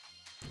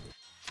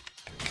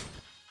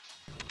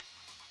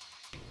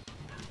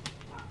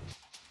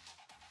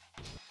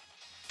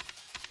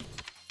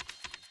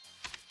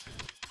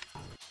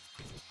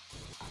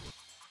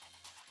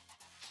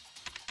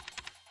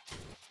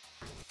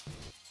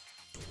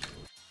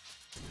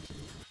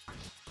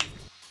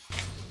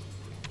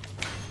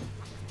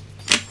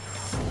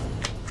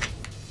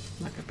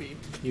 That could be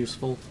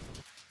useful.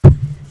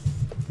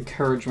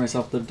 Encourage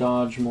myself to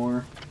dodge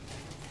more.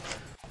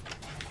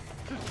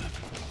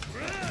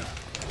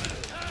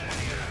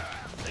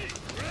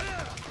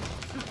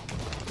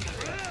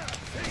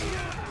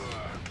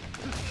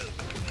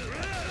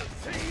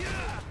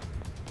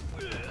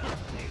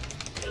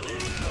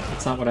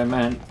 That's not what I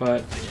meant,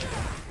 but...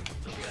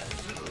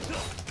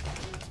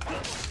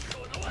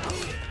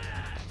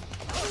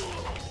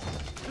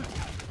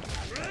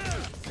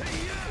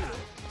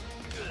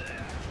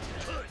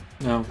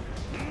 No.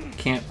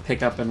 Can't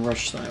pick up and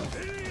rush style.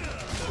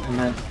 I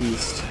meant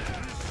beast.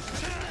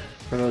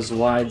 For those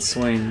wide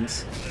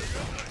swings.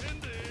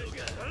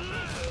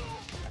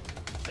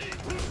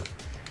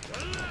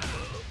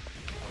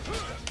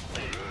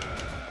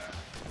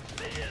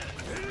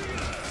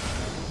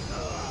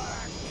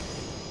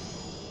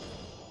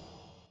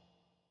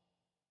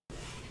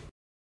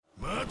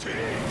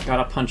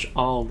 Gotta punch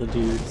all the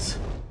dudes.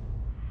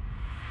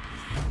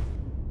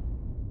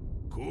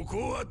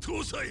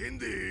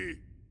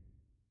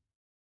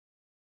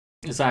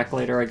 Zach,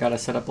 later I gotta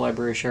set up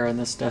library share on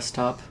this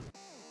desktop.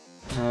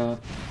 Because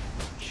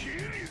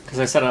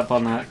I set it up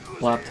on that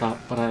laptop,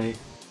 but I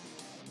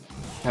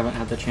haven't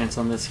had the chance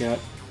on this yet.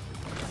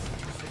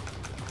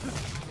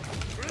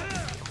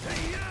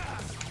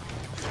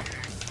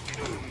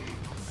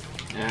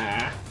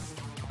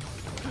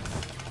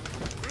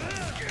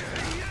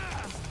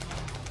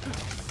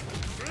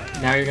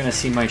 Now you're gonna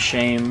see my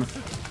shame.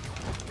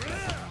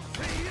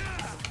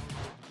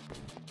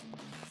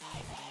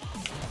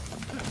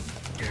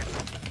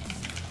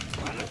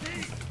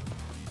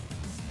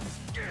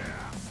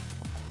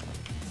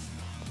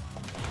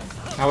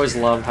 I always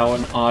love how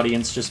an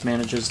audience just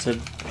manages to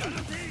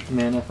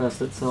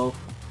manifest itself.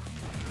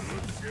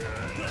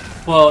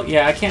 Well,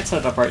 yeah, I can't set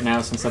it up right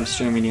now since I'm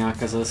streaming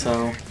Yakuza,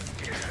 so...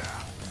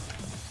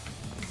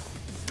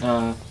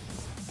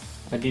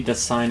 I need to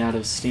sign out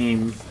of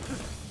Steam,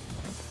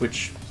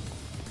 which...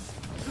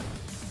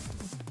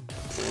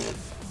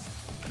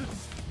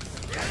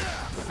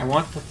 I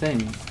want the thing.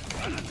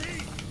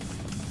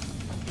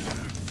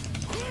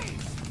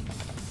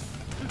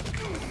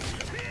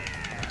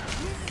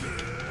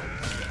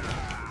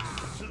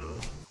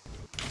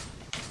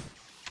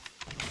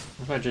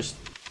 What if I just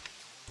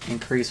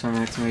increase my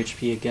maximum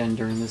HP again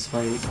during this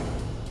fight?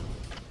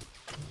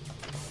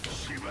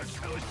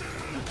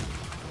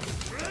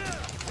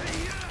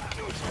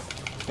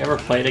 You ever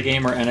played a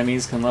game where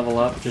enemies can level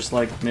up just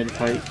like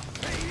mid-fight?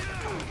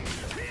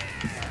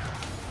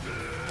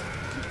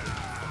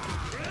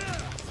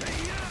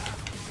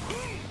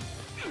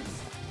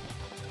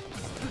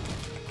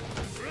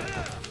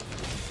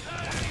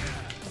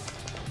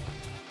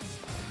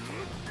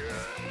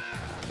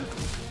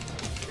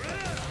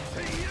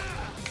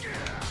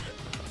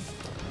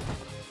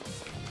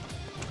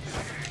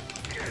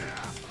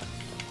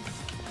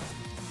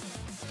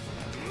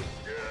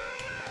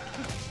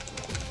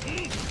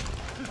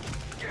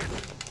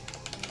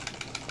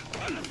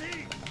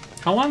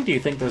 How long do you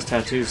think those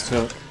tattoos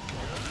took?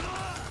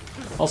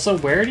 Also,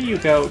 where do you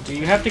go? Do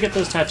you have to get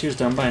those tattoos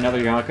done by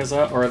another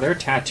Yakuza, or are there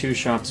tattoo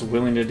shops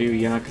willing to do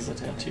Yakuza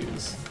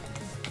tattoos?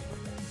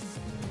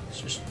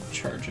 It's just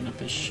charging up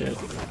his shit.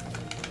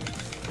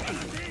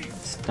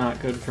 It's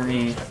not good for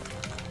me.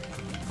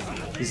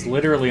 He's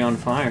literally on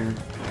fire.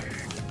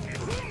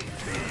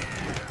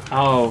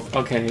 Oh,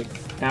 okay.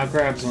 Now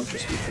grabs won't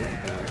just be thrown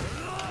back.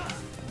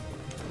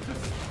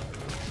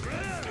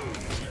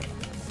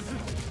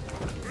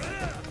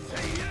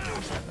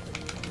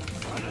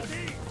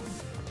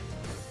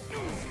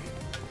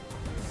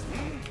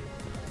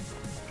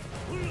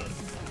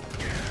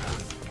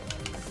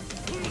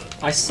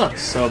 I suck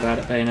so bad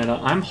at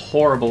Bayonetta. I'm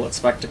horrible at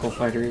spectacle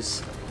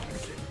fighters.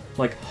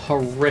 Like,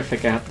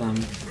 horrific at them.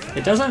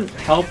 It doesn't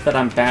help that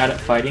I'm bad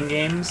at fighting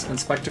games, and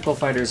spectacle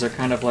fighters are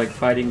kind of like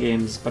fighting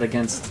games, but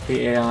against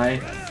the AI.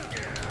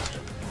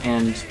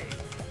 And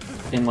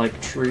in, like,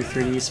 true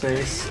 3D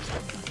space.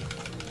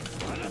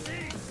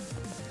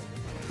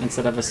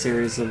 Instead of a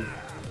series of...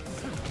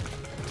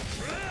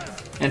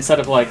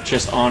 Instead of, like,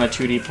 just on a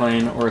 2D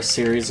plane or a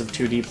series of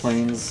 2D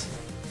planes.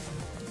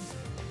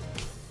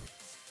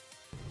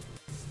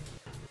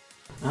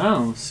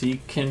 Oh, so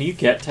can you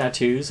get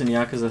tattoos in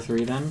Yakuza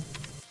 3 then?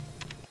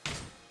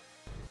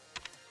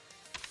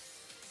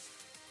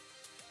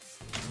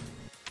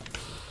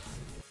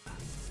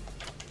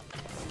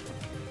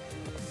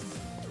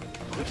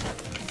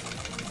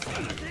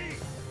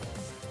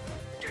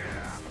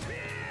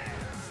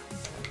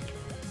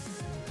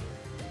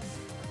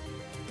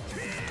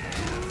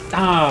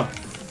 Ah!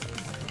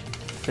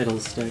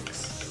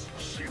 Fiddlesticks.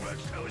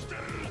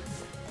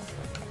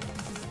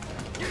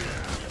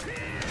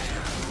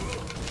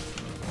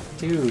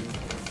 Dude,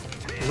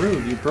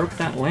 rude, you broke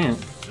that lamp.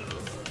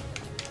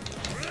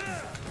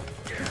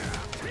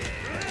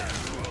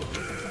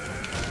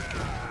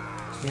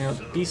 You know,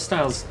 Beast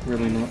Style's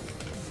really not...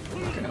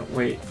 Okay,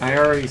 wait, I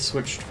already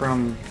switched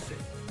from...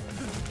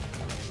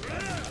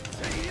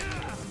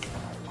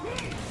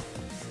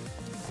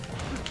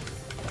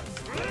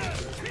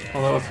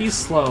 Although if he's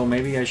slow,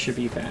 maybe I should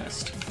be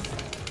fast.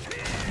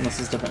 Unless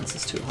his defense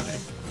is too high.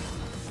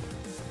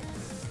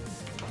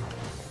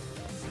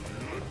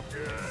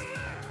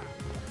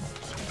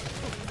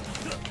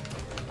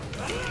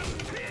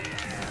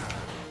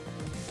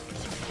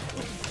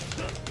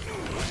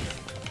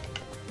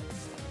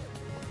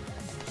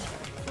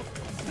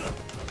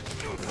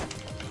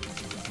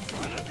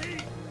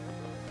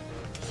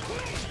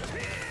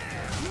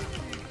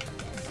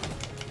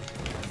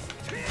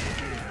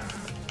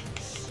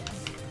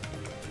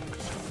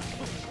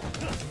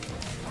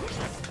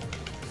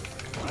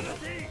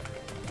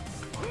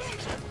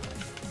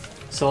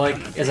 So,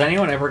 like, is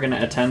anyone ever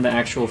gonna attend the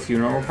actual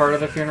funeral part of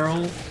the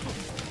funeral?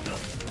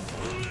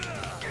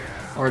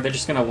 Or are they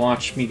just gonna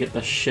watch me get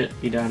the shit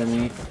beat out of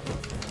me?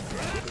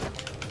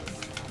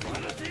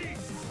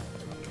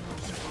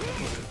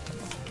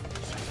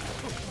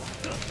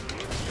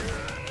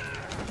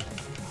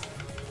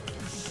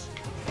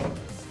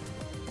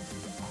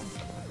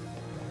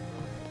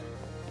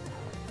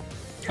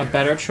 A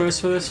better choice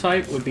for this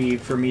fight would be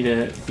for me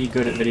to be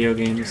good at video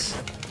games.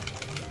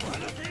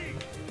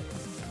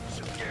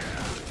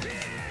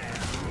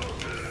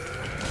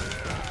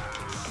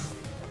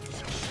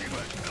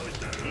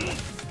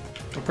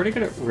 I'm pretty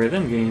good at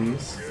rhythm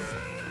games.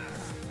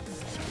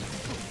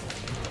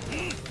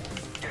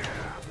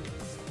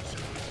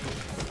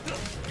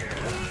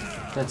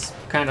 That's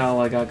kind of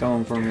all I got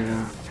going for me,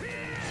 though.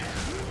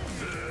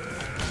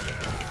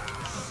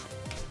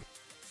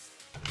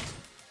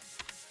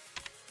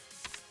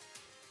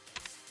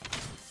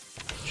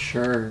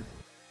 Sure.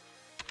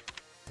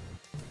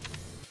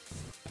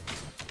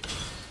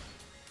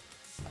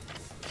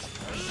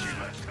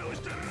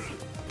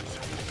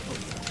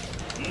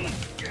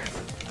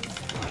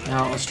 No,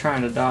 I was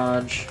trying to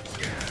dodge.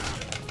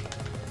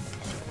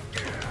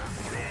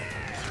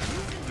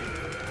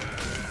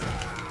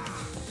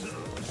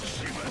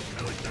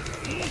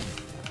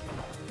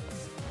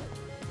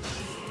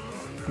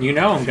 You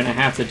know I'm gonna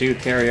have to do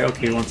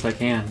karaoke once I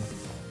can.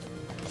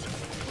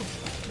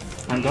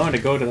 I'm going to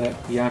go to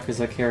that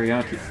Yakuza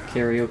karaoke.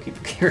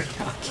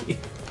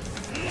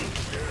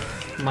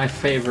 My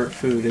favorite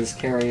food is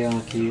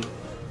karaoke.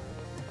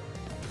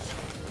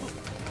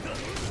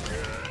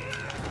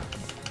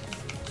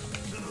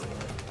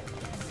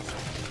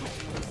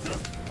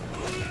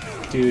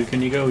 Dude,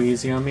 can you go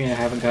easy on me? I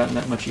haven't gotten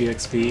that much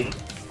EXP.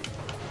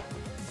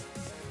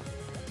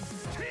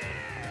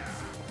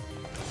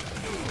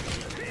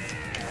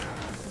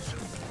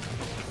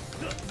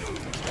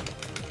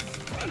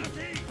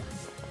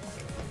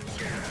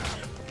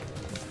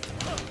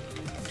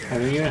 I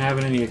don't even have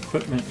any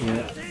equipment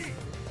yet.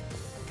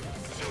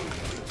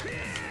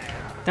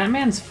 That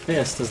man's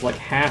fist is like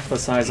half the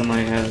size of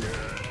my head.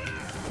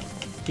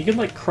 He could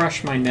like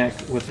crush my neck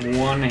with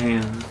one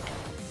hand.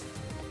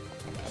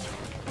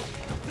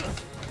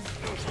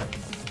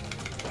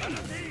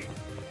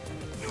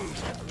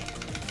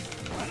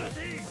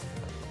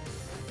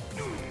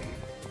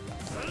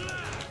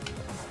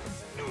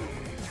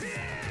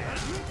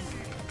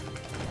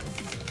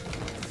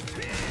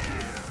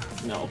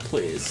 No,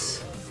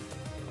 please.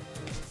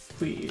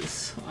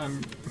 Please.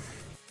 I'm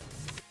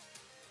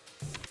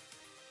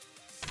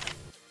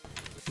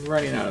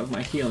running out of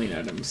my healing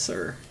items,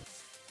 sir.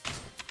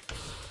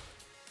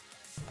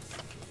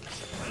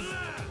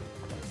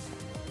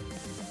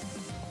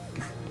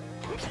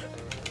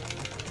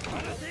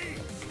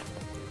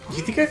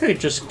 You think I could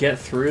just get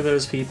through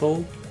those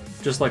people?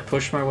 Just like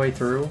push my way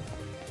through?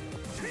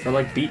 Or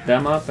like beat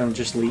them up and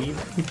just leave?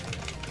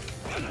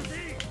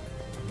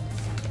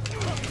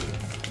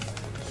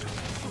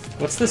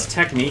 What's this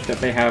technique that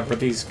they have where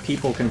these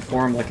people can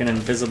form like an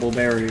invisible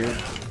barrier?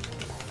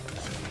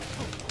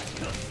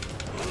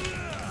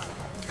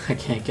 I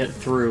can't get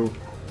through.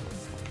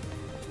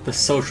 The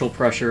social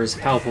pressure is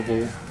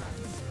palpable.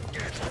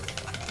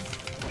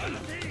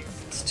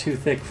 It's too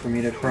thick for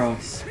me to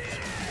cross.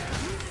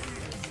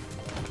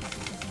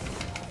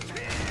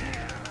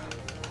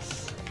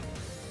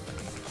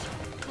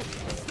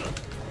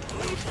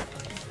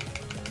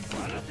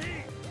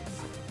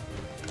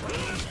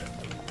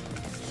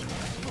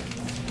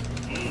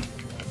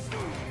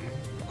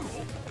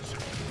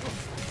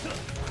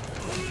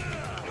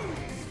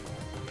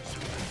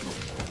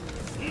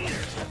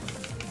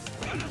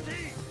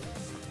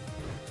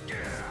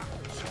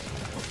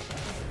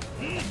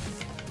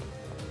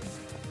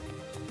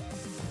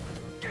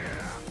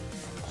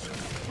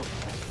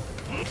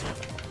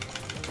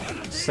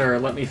 Sir,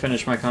 let me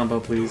finish my combo,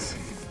 please.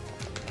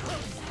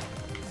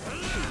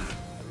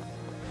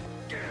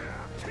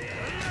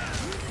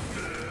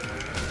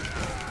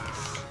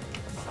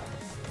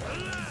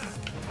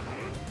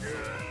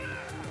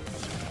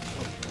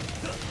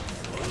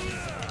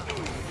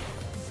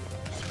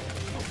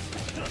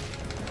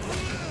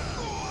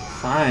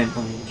 Fine,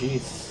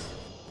 jeez.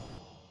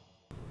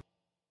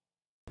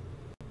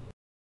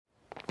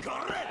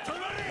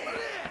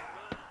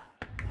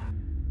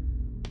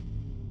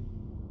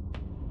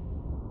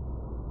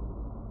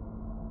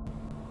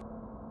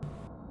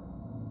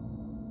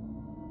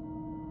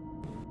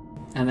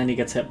 And then he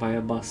gets hit by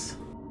a bus.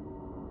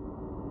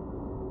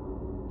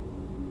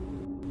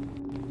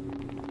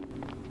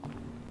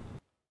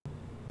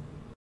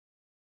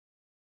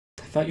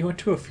 I thought you went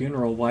to a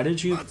funeral. Why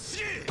did you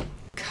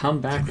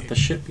come back with the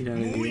shit beat out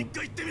of you?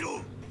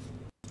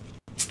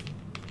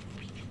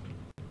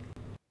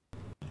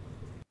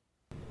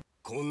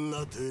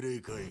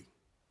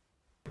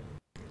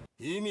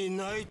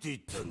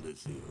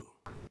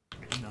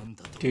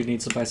 Dude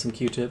needs to buy some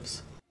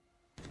Q-tips.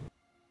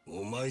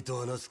 お前と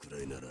話すく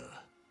らいなら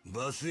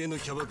バスへの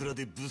キャバクラ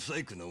でブサ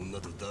イクな女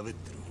と食べっ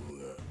てる方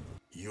が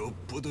よっ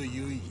ぽど有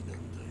意義なんだよ。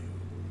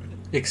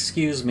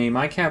 Excuse me,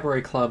 my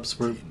cabaret clubs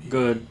were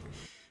good.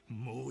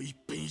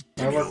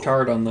 I worked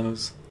hard on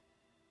those.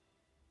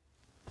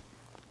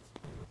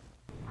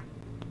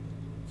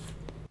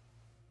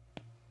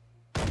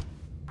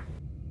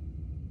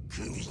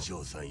 組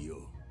長さんよ。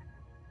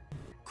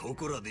こ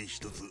こらで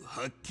一つ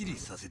はっきり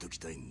させとき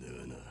たいんだ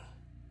がな。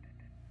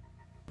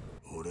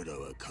 俺ら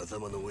は風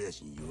間の親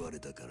父に言われ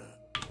たから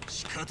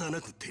仕方な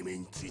くてめえ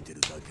について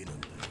るだけなん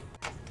だよ。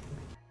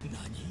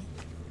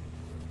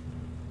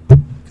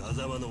何？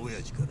風間の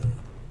親父から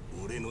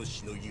俺の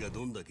しのぎが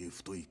どんだけ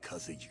太い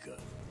稼ぎか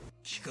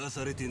聞か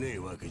されてねえ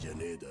わけじゃ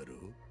ねえだろ。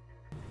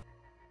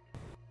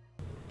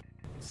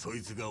そ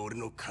いつが俺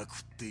の核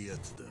ってや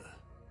つだ。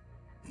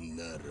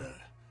なら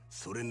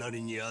それな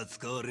りに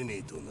扱われね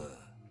えとな。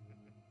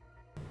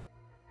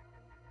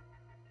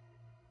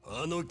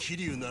あの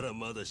桐生なら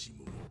まだし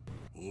も。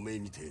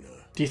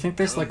 Do you think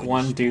there's like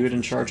one dude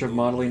in charge of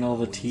modeling all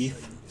the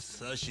teeth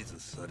指図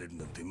される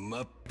なんて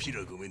まっぴ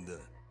らごめんだ。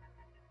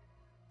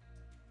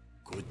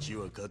こっち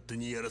は勝手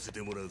にやらせて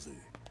もらうぜ。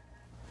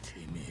て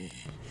めえ、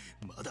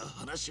まだ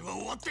話は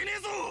終わってね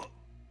えぞ。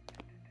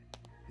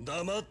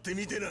黙って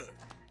みてな。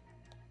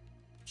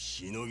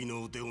しのぎ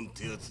のお手本っ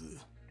てやつ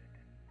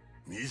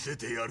見せ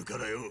てやるか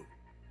らよ。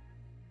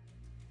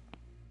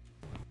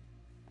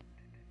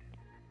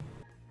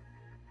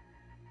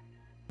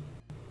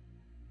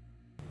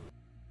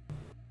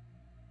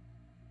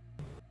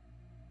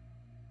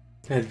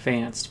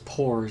Advanced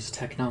pores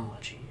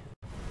technology.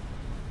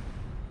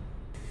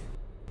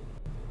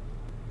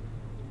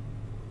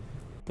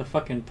 The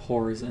fucking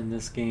pores in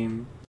this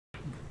game.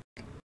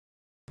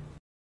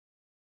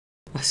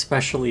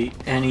 Especially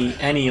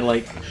any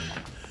like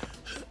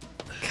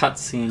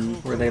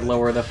cutscene where they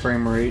lower the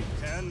frame rate.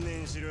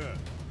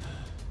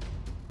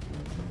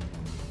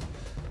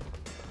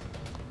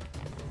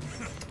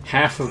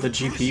 Half of the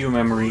GPU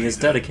memory is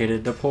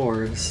dedicated to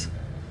pores.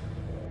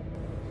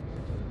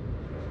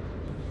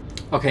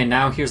 Okay,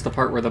 now here's the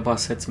part where the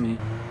bus hits me.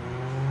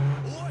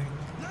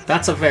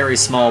 That's a very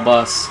small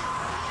bus.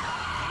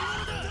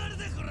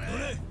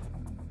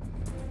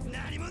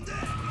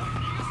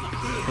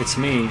 It's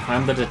me,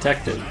 I'm the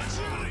detective.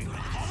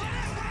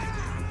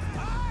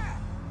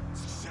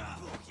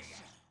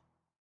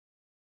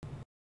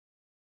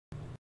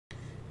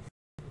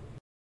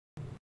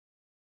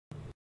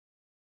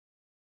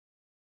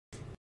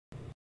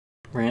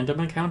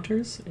 Random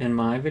encounters in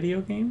my video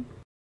game?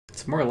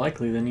 It's more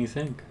likely than you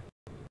think.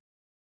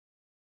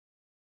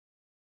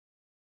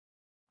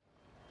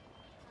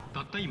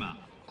 Oh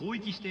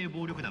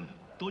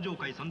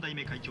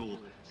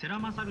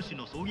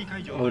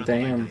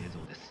damn.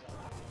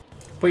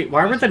 Wait,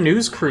 why were the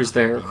news crews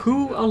there?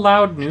 Who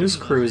allowed news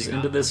crews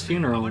into this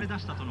funeral? Into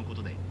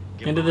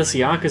this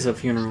Yakuza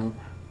funeral?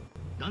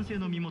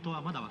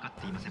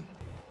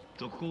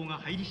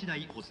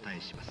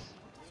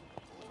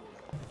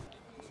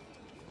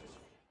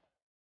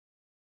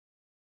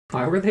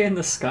 Why were they in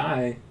the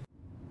sky?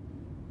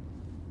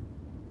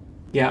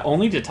 Yeah,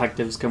 only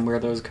detectives can wear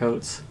those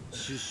coats.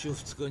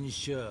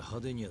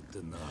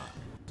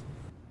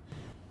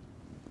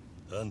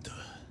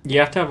 You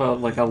have to have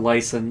a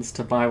license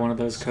to buy one of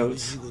those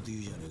coats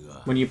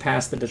when you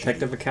pass the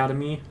detective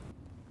academy.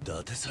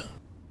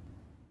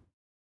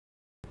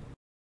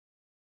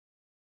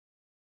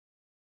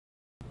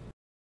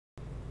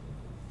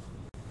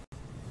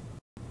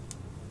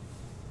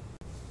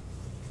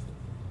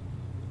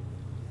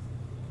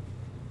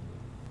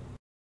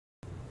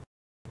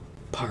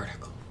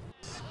 Particles.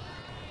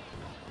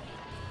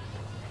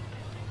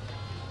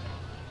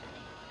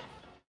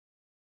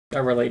 I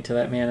relate to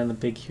that man in the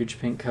big, huge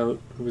pink coat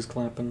who was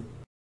clapping.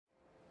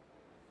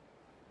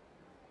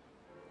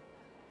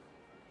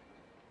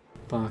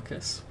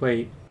 Bacchus.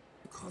 Wait.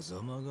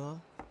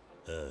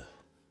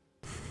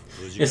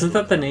 Isn't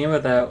that the name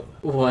of that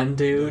one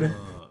dude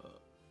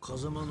from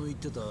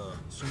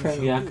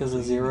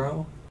Yakuza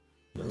 0?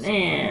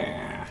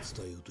 Yeah.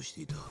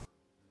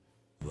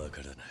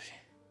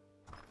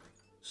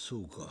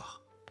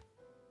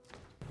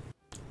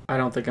 I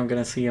don't think I'm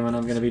gonna see him and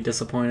I'm gonna be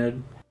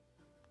disappointed.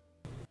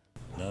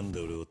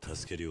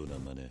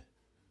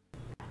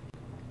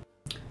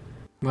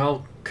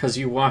 Well, 'cause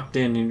you walked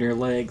in and your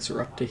legs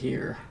were up to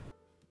here.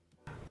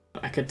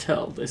 I could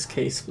tell this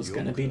case was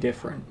gonna be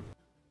different.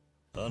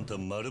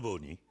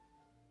 10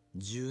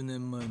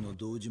年前の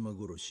堂島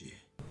殺し。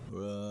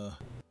俺は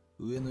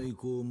上の意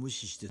向を無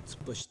視して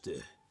突っ走っ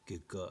て、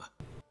結果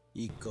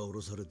一家降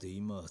ろされて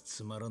今は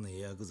つまらねえ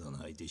ヤクザの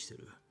相手して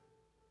る。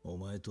お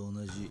前と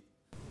同じ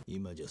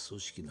今じゃ組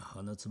織の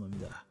鼻つまみ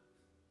だ。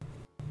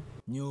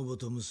女房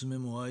と娘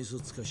も愛想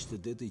つかして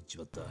出て行っち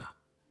まった。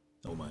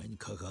お前に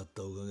関わっ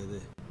たおかげで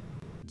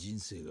人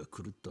生が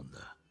狂ったん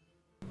だ。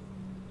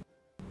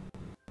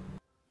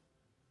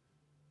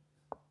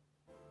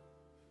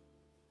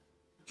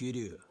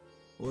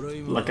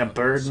Like a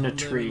bird in a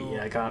tree,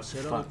 I got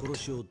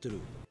fucked.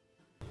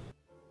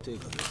 あ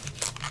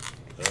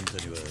ん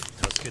たには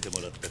助けても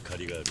らった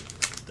借りがある。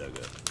だが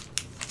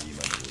今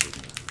の俺に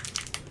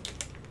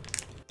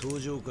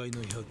東上界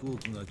の100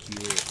億が消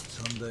え、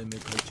3代目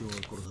会長が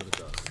殺され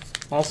た。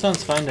All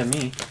sounds fine to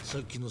me. さ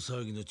っきの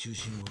騒ぎの中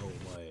心はお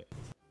前。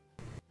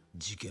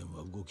事件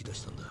は動き出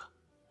したんだ。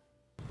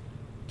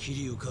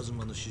桐生一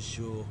馬の出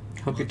生。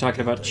Hope you're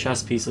talking about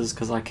chess pieces,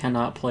 because I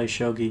cannot play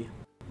shogi.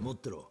 持っ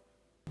てろ。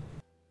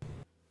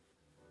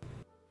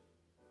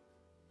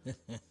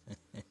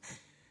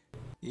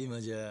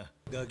今じゃ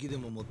ガキで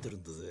も持ってる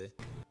んだぜ。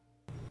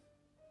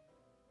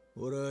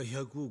俺は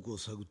100億を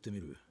探ってみ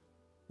る。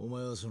お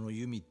前はその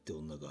ユミって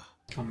女か。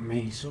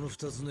Amazing. その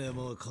2つの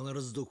山は必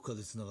ずどこか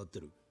で繋がって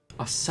る。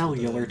A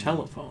cellular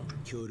telephone.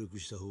 協力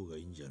した方が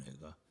いいんじゃねえ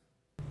か。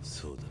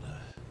そうだな。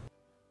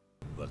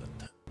わかっ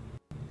た。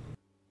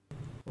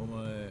お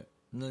前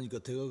何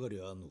か手がかり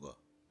はあんのか。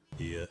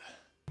いや、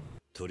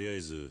とりあえ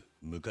ず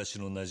昔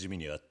の馴染み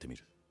に会ってみ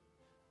る。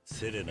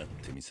セレナっ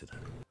て店だ。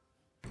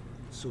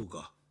そう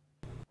か。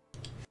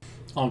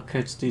All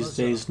kids these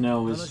days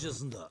know is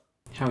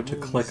how to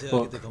click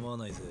book.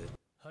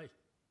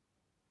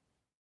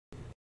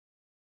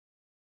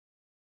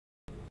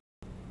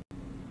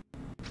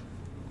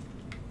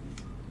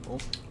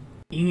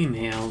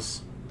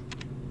 Emails.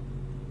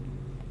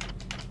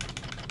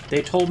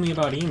 They told me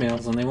about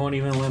emails and they won't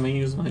even let me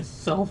use my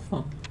cell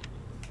phone.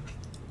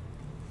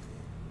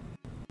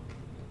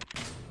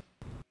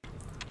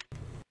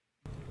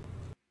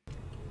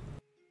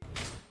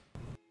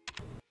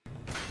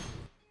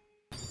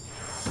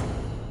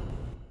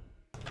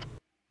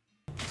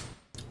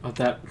 Oh,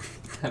 that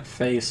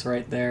face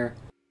right there.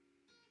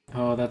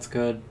 Oh, that's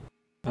good.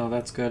 Oh,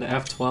 that's good.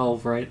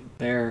 F12 right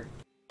there.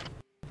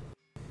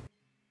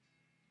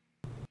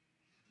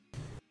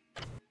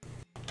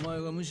 お前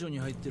が無所に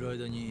入ってる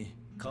間に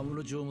カム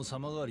ロ町も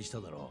様変わりし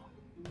ただろ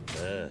う。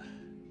ああ。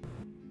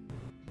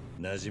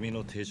馴染み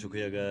の定食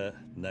屋が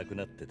なく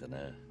なってたな。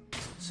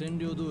占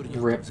領通りに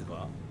あったせ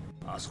か。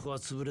あそこは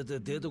潰れて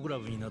デートクラ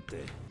ブになっ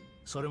て、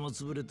それも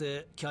潰れ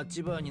てキャッ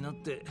チバーになっ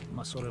て、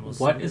まあそれも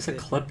潰れて。What is a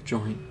clip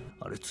joint?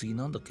 あれ次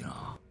なんだっけ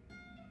な。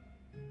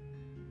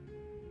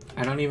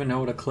I don't even know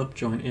what a clip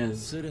joint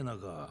is. セレナ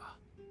か。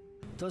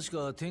確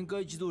か天下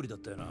一通りだっ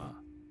たよな。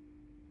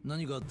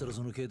何かあったら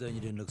その携帯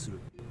に連絡する。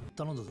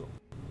頼んだぞ。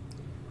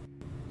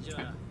じゃ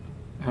あ。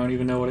I don't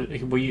even know what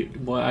it.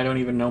 Well, I don't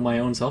even know my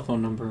own cell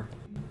phone number.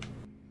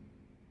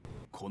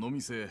 この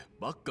店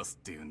バッカス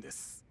って言うんで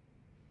す。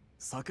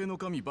酒の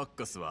神バッ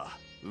カスは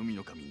海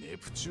の神ネ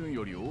プチューン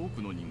より多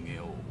くの人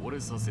間を溺れ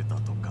させた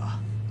とか。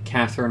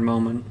Catherine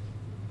moment.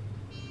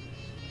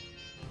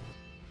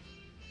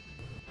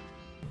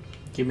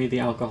 Give me the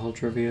alcohol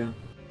trivia.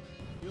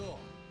 よ。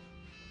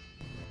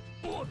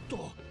おっと。お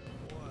い、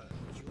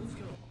気をつ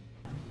けろ。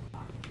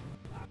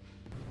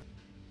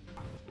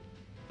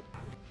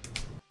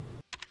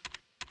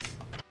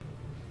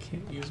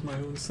Can't use my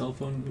own cell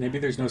phone. Maybe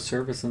there's no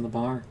service in the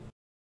bar.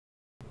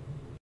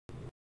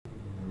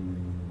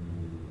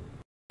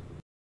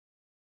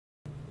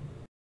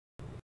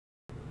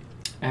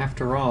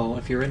 After all,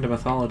 if you're into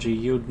mythology,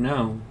 you'd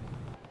know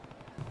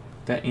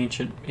that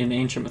in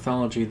ancient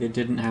mythology they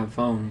didn't have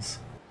phones.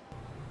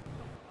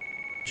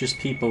 Just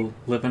people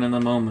living in the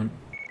moment.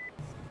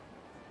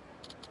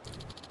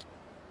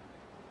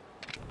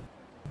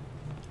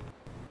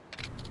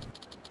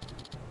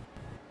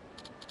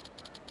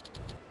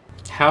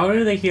 How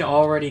did they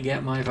already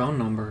get my phone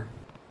number?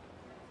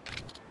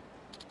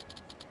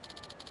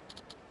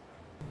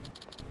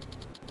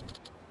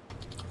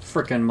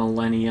 Frickin'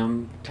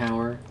 Millennium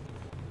Tower.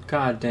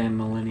 Goddamn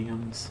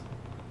millenniums.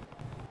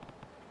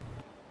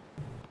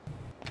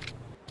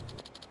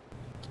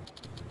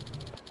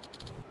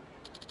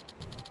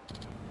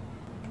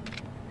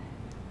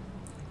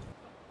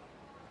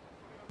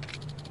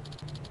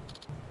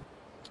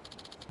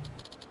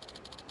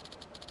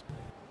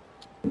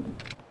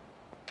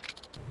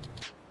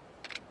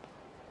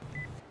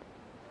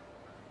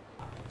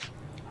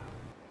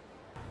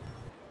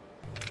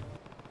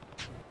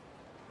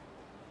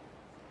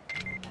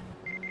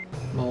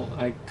 Well,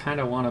 I kind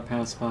of want to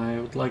pass by. I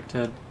would like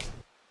to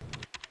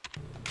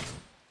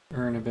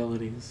earn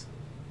abilities.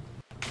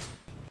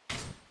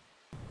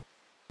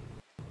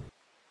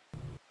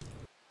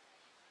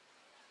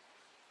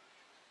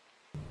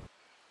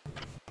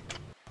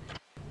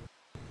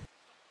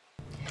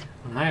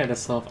 When I had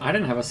I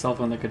didn't have a cell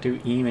phone that could do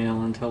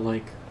email until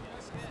like,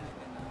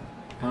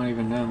 I don't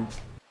even know.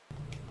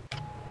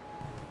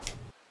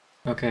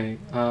 Okay,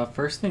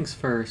 first things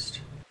first.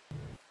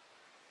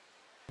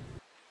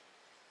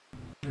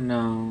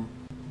 No.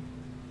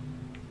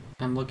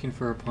 I'm looking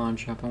for a pawn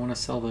shop. I want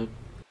to sell the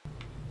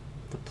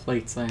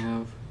plates I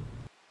have.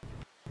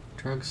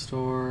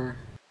 Drugstore.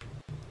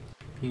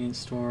 Convenience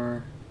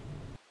store.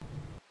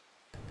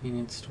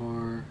 Convenience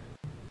store.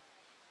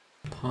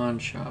 Pawn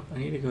shop. I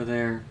need to go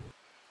there.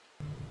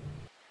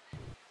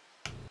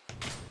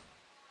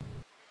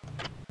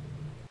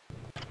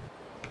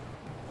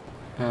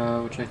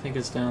 Which I think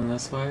is down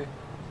this way.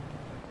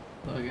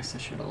 Well, I guess I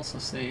should also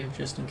save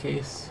just in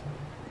case.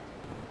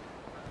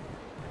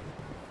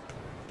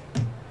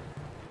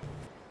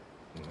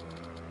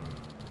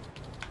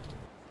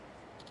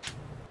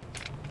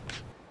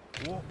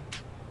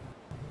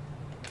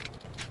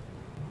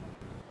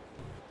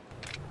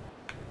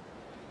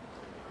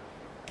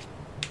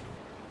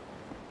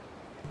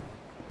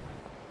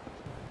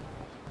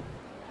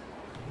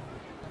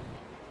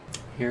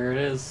 Here it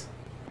is.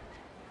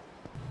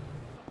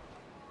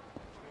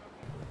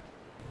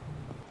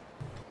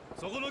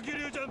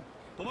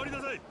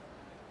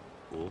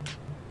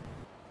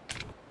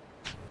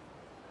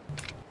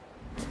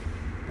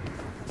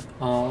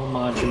 All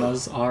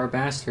Majimas are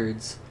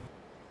bastards.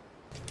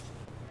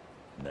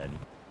 Nani?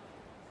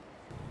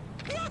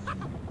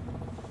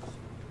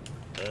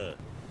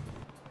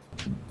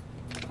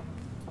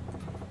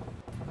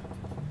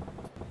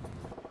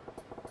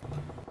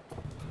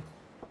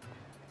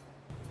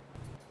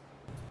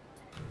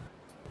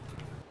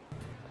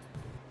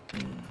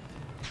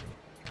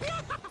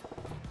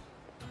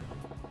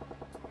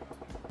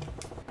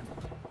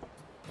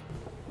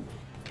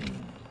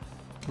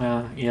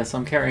 Yes,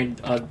 I'm carrying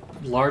a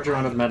large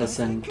amount of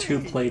medicine, 2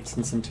 plates,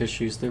 and some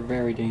tissues. They're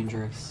very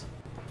dangerous.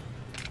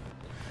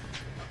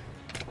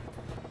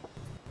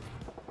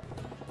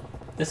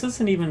 This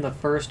isn't even the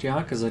first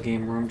Yakuza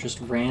game where I'm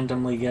just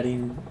randomly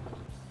getting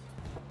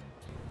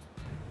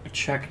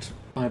checked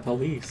by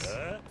police.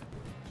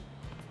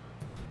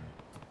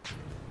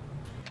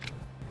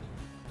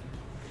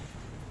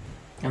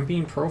 I'm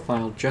being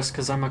profiled just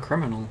because I'm a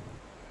criminal.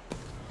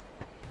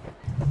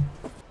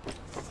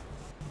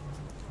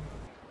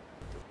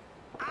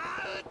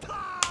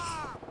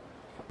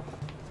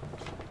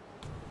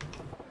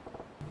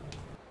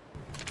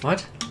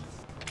 What?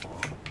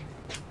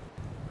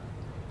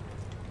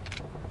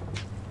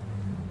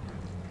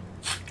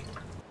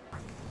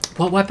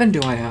 What weapon do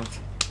I have?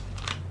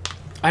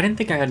 I didn't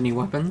think I had any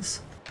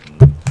weapons.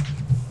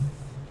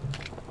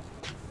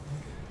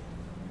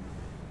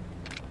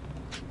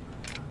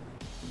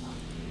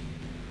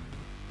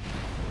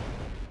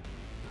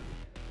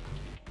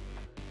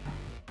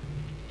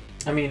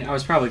 I mean, I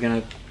was probably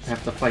gonna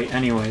have to fight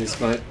anyways,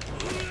 but...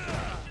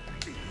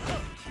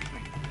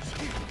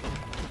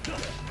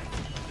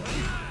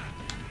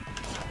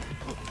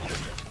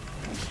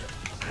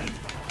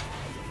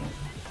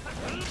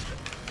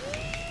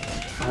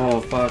 Oh,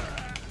 fuck.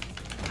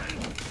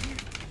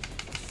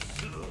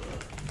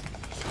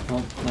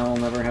 Well, now I'll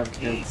never have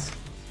kids.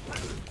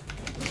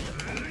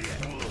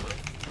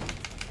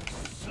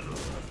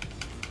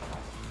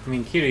 I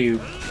mean, Kiryu,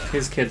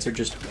 his kids are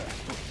just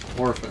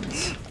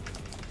orphans.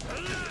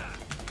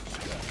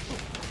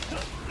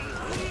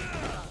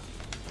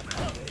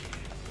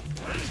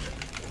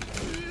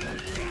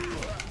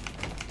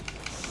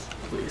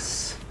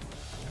 Please.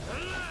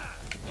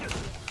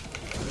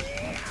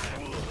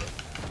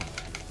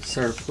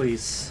 Sir,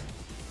 please.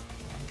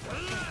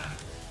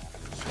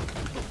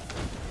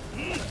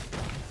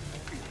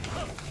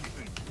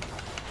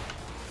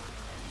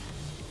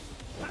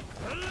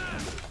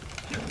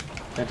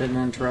 That didn't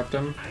interrupt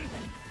him.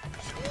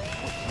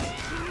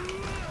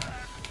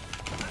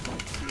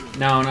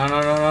 No, no,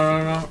 no, no, no,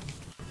 no, no.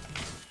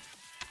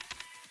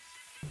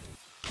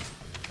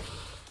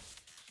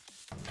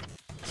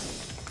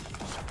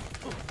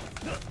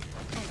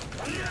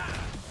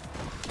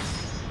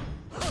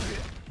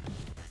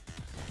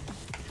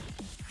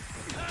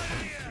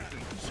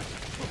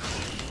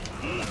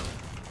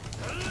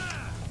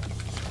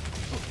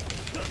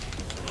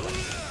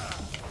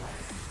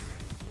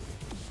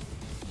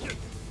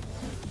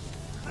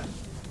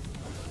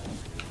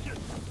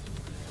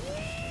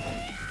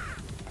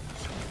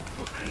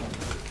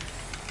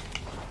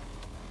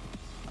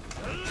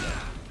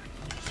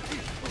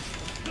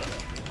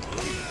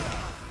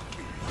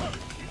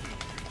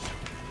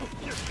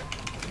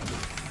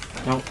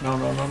 No, no,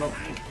 no, no, no.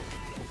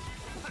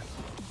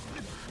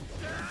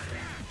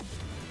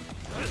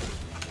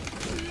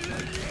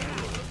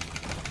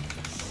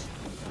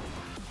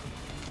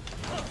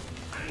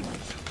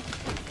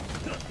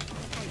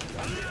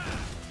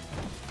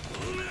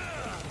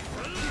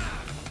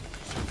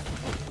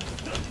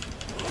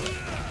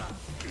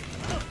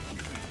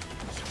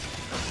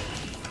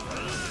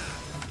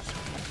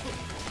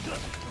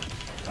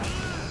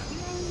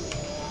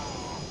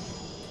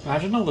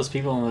 Imagine all those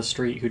people on the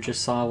street who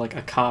just saw, like,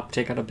 a cop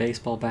take out a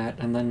baseball bat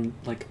and then,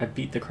 like, I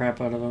beat the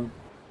crap out of him.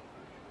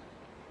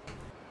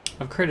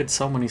 I've created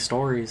so many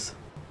stories.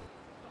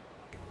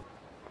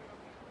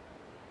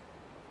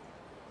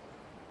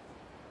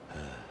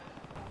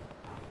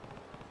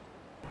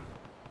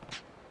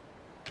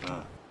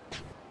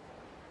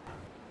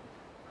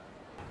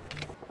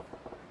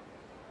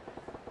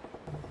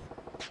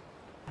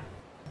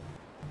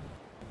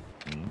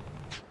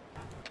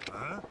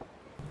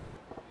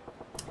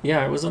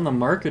 Yeah, it was in the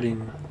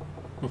marketing.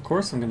 Of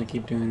course I'm gonna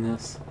keep doing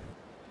this.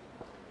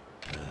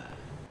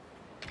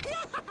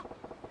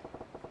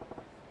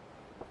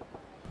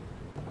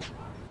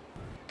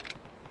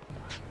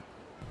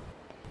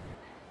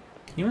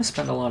 You must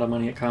spend a lot of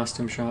money at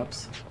costume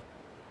shops.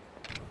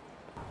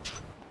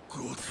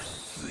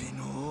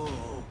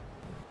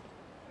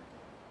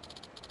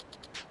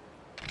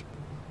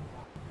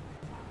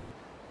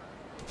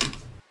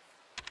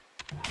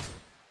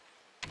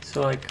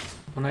 So, like,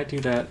 when I do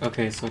that,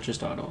 okay, so it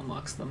just auto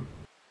unlocks them.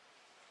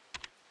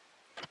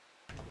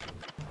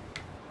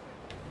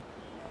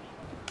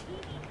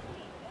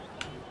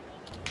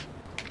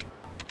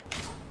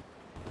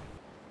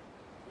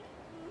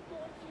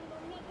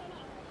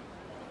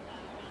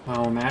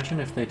 Wow, imagine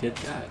if they did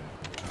that.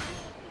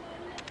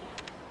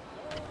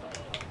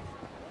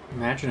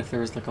 Imagine if there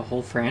was like a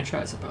whole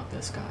franchise about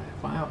this guy.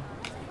 Wow.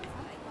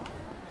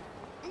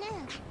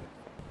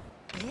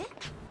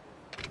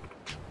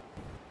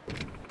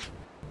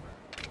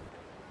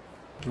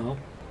 Well,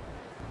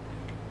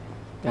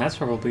 that's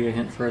probably a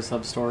hint for a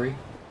sub-story.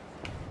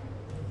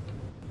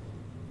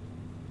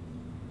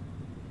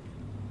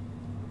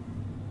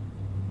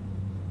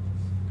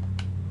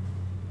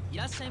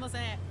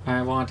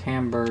 I want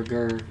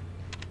hamburger.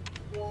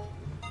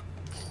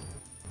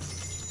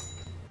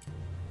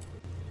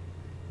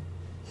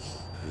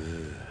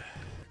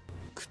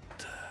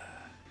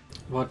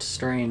 What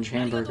strange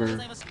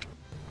hamburger.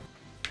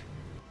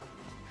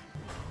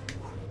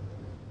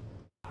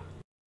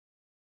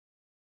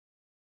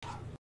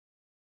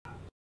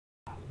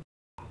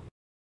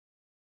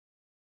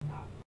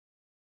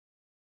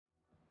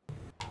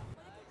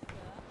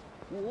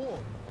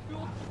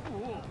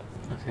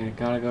 Okay,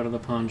 gotta go to the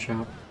pawn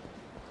shop.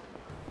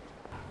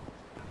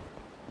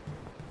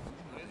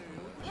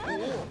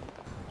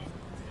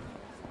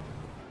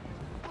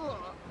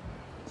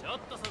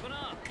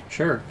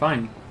 Sure,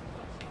 fine.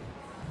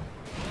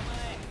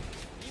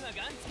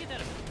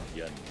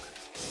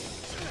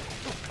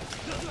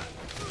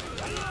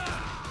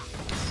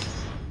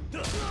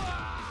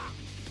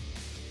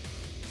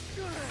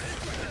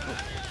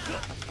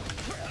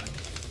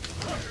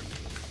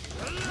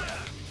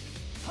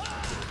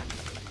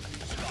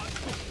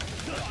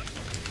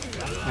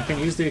 I can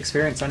use the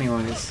experience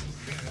anyways.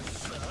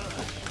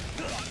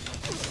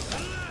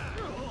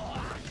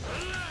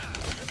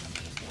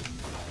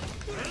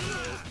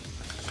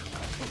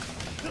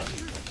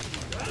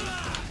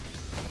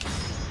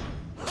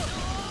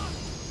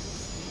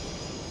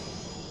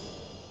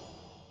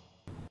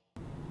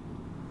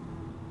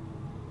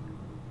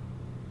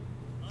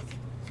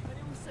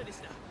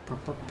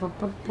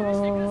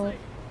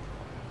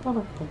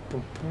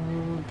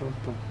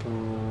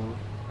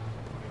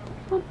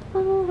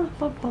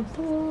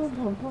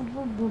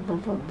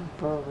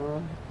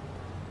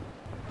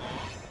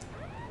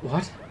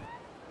 What?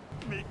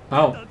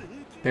 Oh,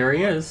 there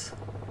he is.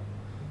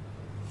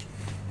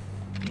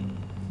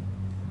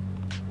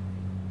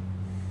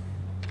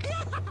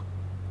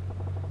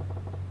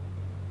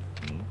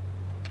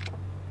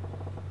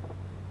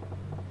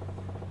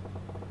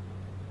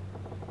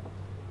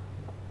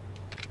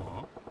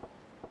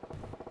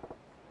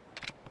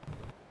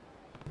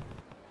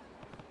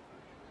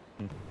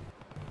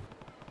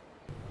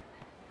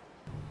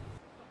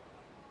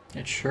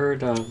 It sure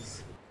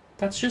does.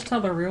 That's just how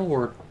the real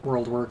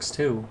world works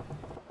too.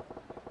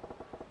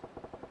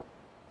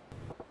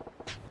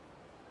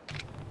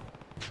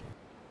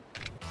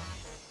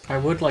 I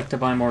would like to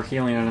buy more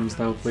healing items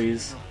though,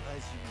 please.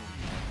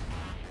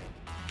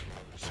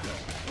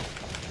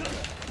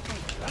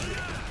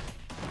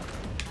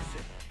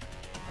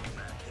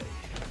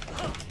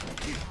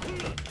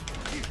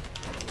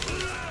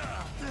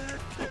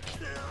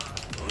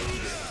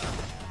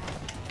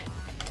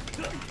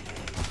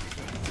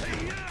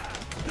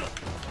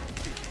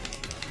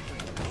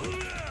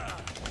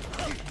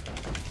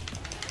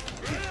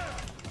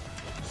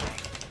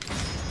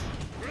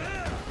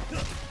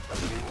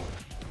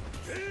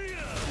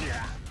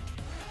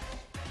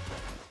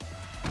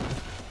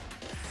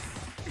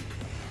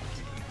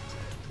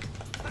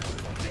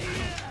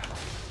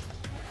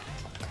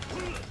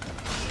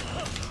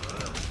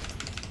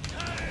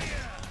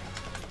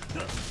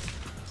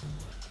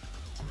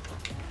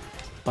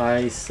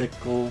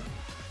 Bicycle.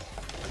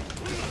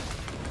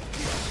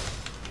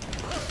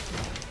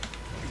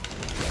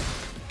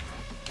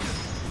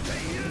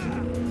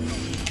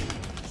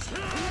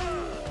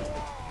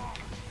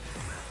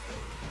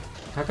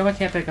 How come I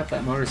can't pick up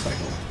that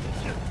motorcycle?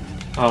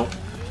 Oh.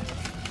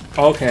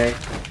 Okay.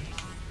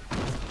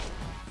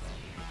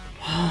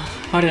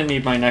 I didn't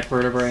need my neck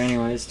vertebrae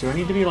anyways. Do I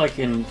need to be like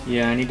in...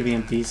 Yeah, I need to be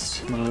in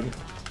beast mode.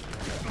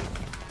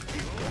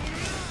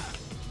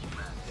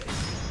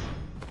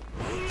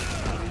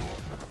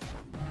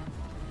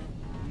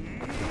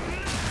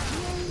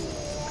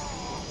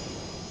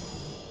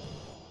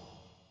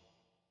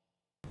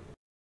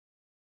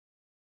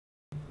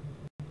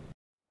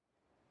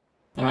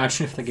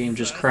 Imagine if the game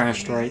just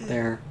crashed right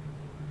there.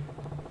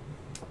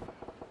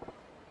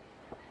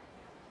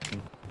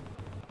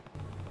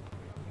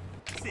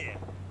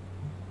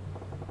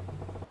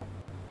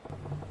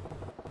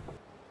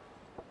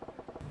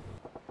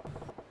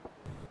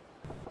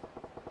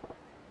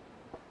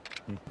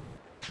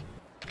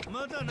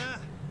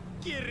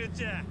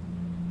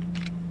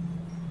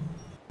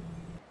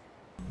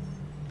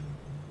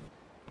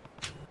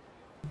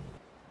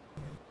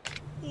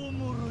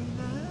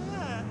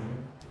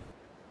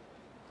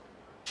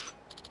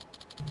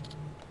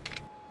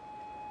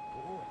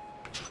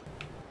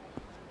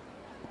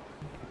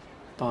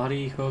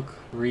 Body Hook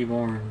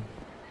Reborn.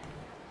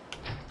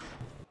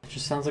 It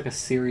just sounds like a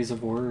series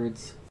of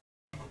words.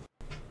 I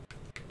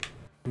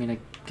mean, I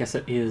guess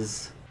it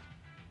is.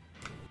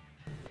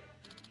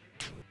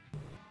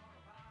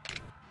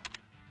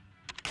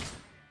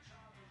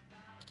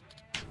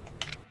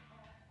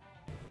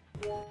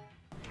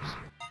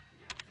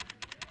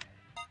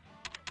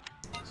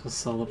 So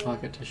sell the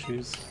pocket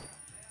tissues.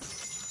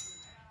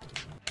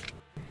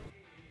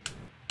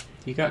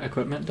 You got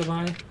equipment to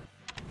buy?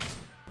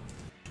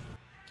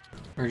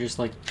 Or just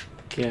like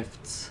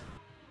gifts?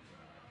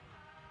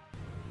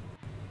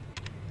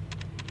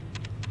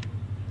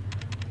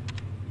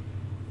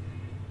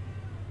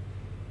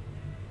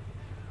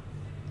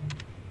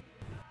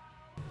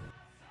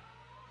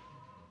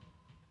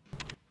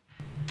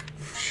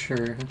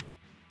 Sure.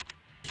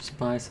 Just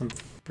buy some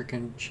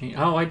freaking chain.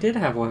 Oh, I did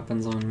have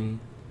weapons on me.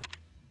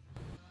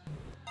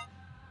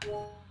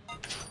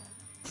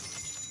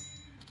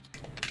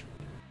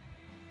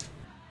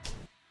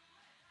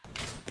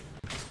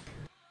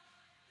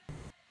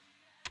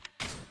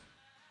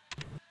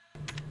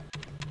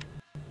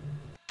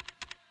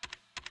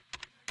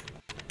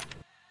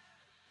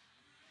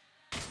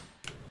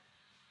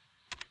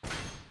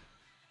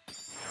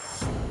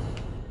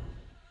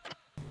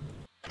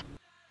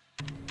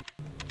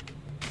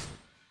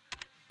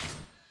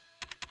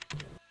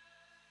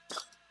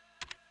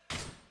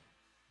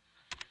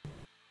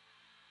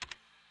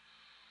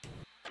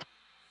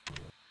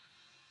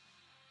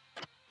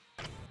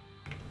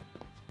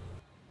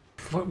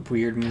 What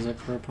weird music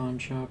for a pawn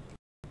shop.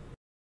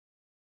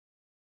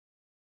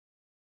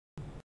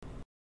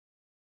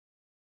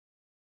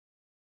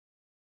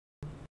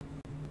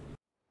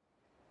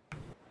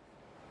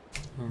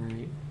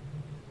 Alright.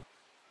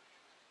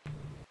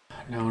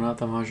 No, not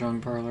the Mahjong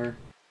parlor.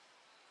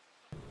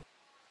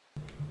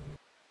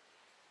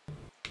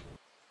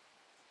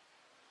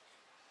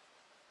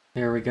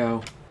 There we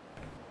go.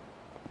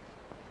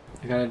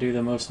 I gotta do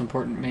the most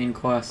important main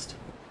quest.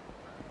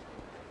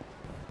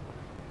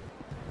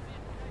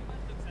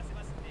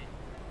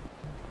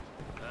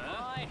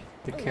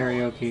 The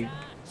karaoke.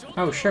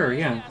 Oh, sure,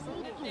 yeah.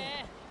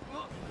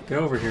 Get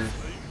over here.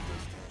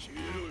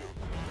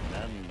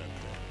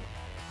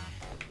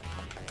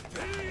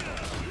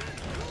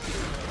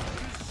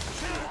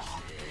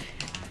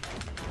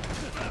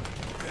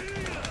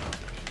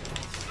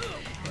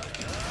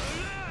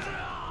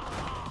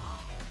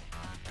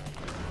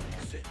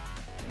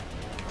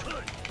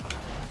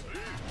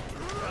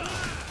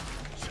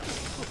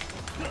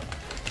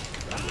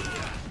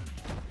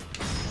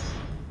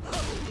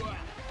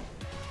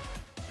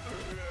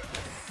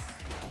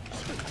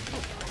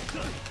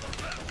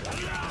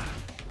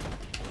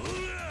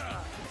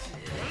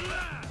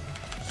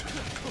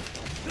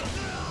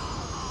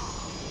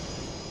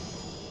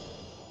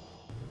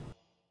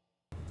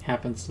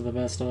 Happens to the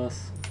best of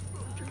us.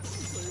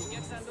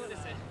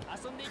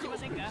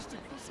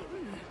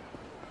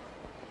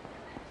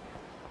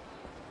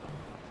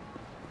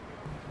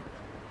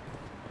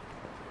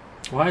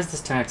 Why is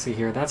this taxi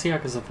here? That's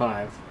Yakuza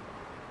 5.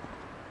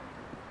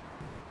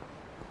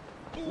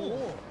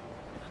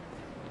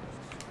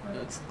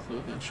 That's a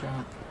clothing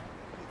shop.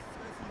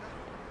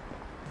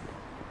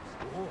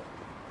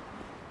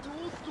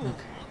 Okay.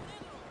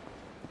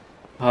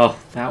 Oh,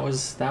 that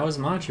was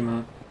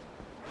Majima.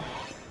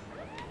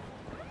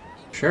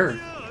 Sure.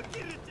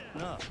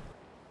 Well,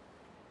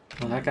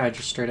 that guy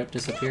just straight up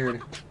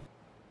disappeared.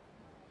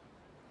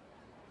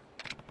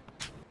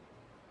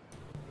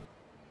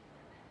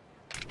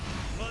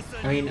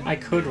 I mean, I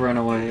could run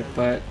away,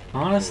 but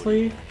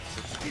honestly,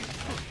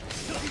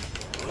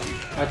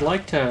 I'd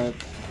like to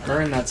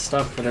earn that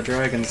stuff for the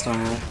dragon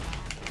style.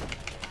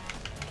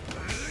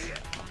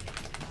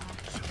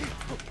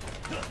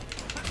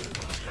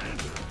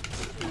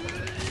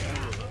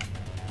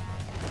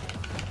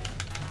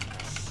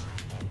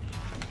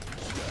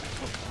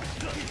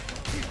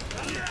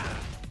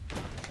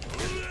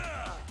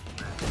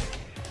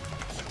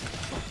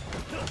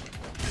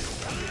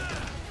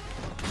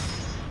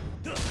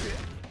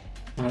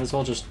 Might as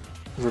well just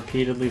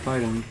repeatedly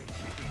fight him.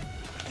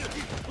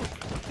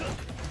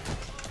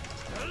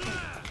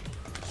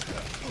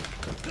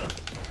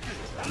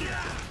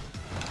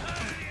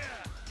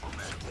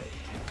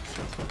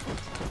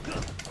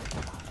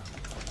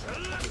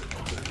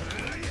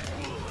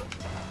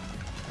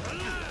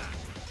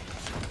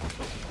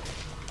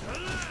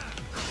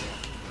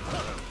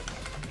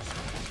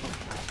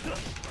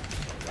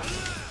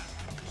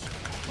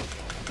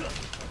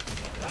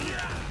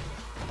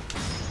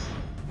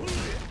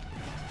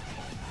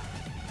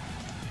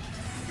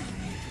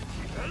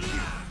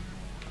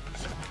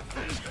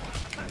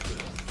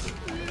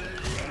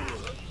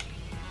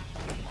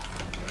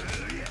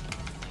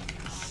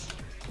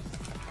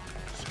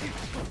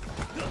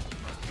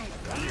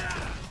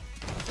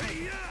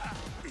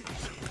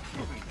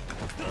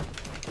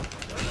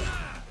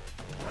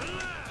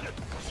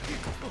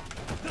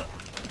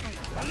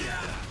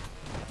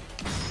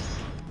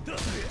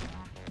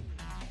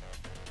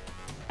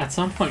 At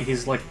some point,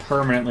 he's like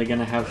permanently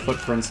gonna have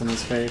footprints in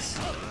his face.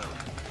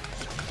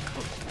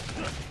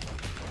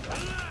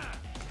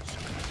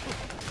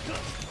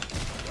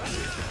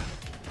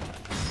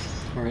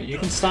 Alright, you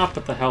can stop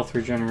at the health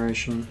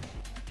regeneration.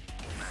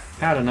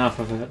 Had enough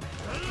of it.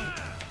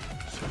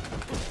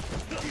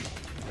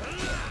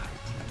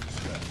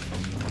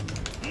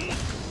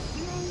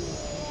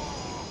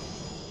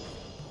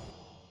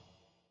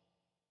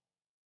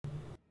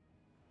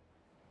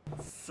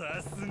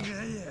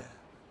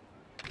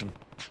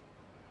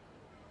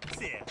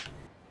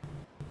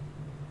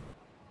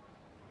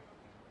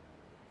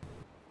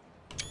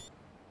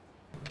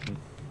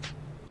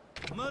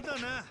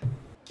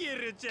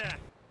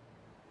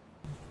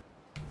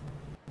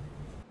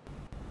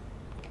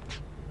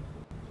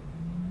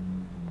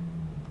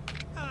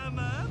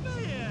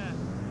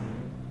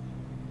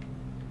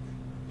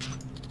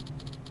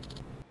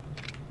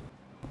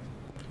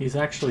 He's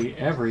actually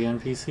every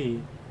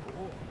NPC.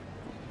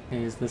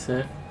 Hey, is this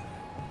it?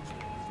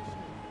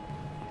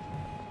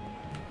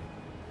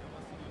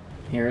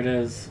 Here it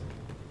is.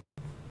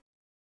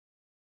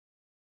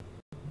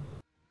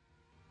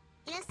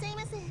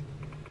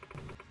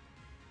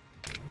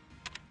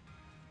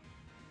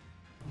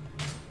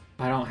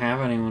 I don't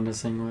have anyone to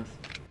sing with.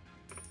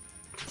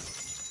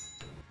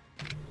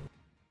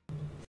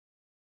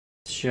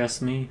 It's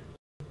just me.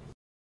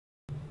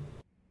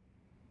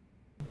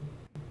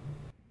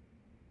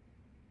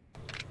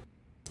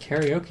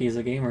 Karaoke is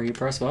a game where you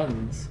press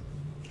buttons.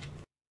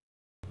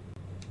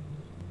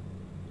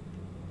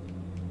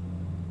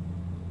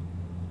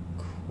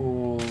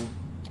 Cool.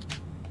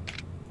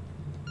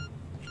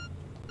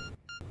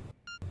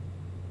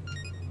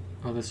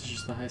 Oh, this is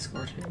just the high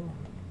score table.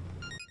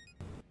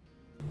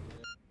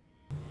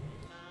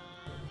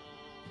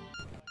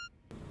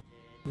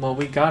 Well,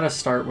 we gotta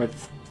start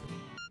with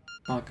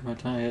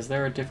Akamatai. Is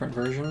there a different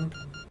version?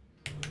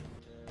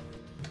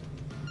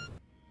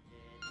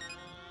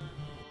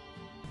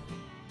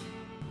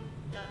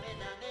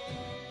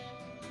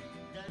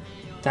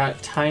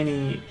 That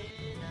tiny...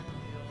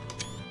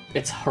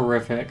 It's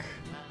horrific.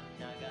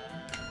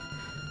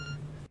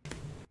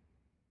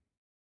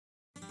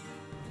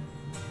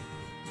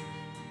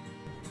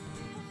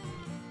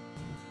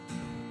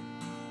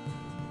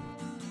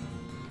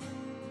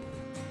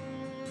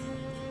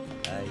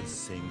 I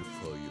sing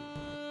for you.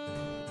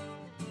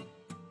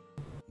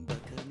 バ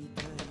カみ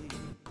たい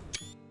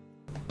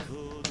子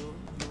供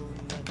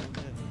なの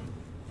ね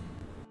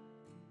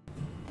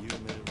夢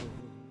を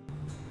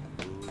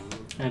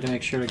I had to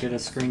make sure to get a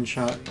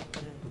screenshot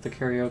of the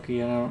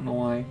karaoke, and I don't know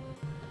why.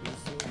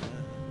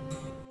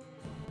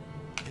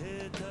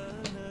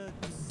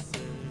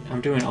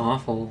 I'm doing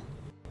awful.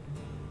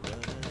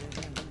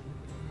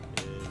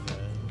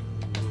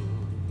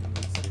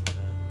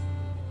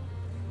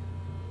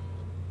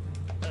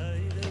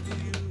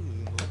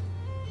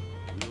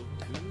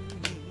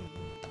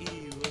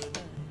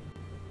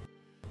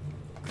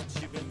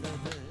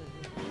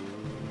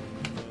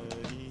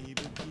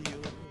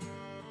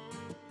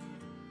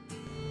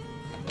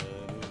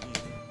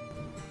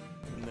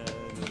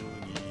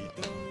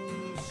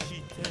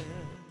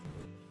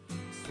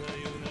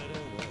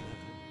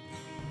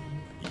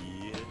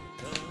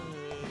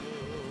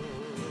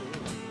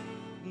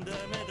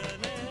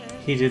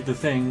 He did the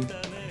thing.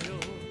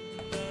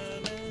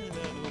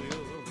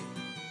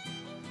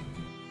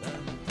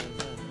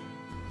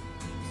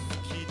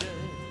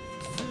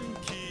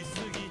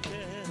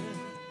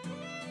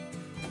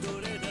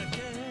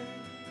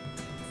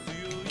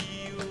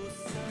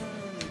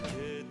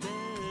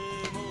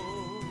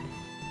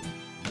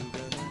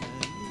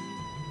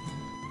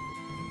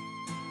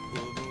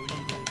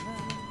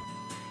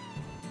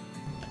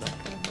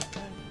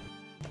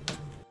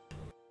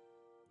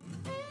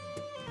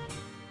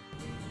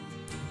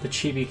 The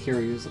chibi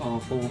Kiryu is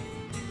awful.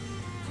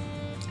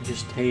 I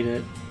just hate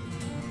it.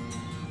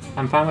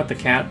 I'm fine with the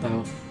cat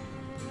though.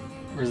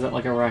 Or is that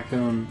like a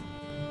raccoon?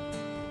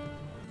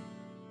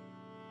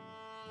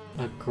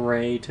 A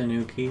gray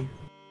tanuki.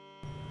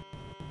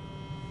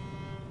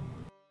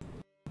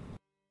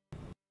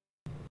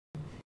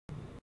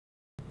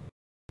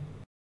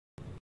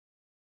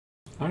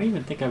 I don't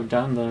even think I've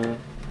done the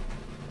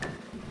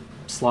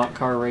slot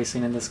car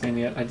racing in this game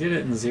yet. I did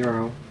it in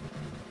 0.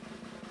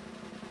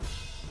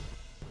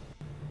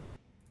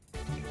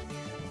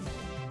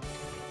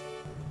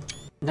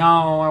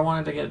 No, I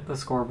wanted to get the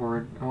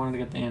scoreboard. I wanted to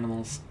get the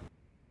animals.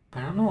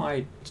 I don't know why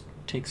I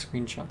take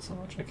screenshots so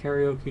much. A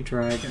karaoke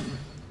dragon.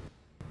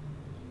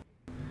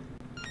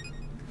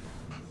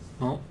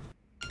 Oh.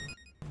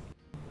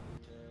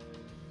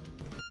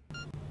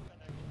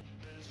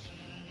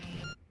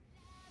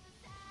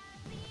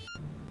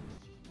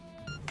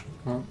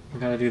 Well, we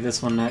gotta do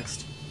this one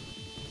next.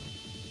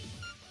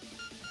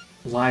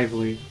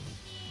 Lively.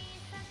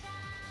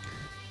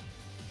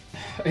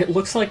 It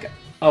looks like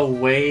a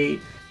way...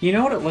 You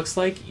know what it looks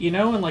like? You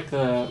know in like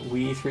the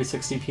Wii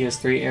 360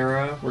 PS3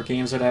 era where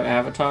games would have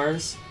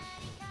avatars?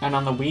 And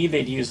on the Wii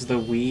they'd use the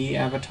Wii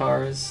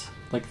avatars,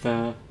 like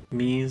the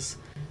Mii's.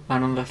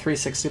 And on the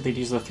 360 they'd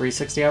use the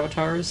 360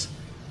 avatars.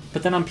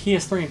 But then on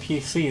PS3 and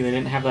PC they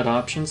didn't have that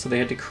option, so they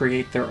had to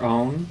create their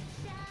own.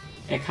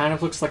 It kind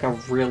of looks like a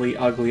really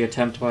ugly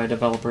attempt by a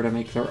developer to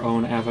make their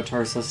own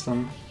avatar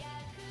system.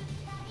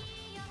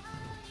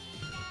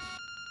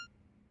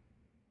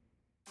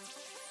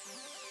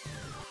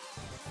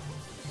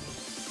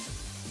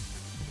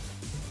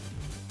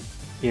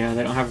 Yeah,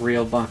 they don't have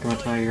real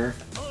Bakumatai here.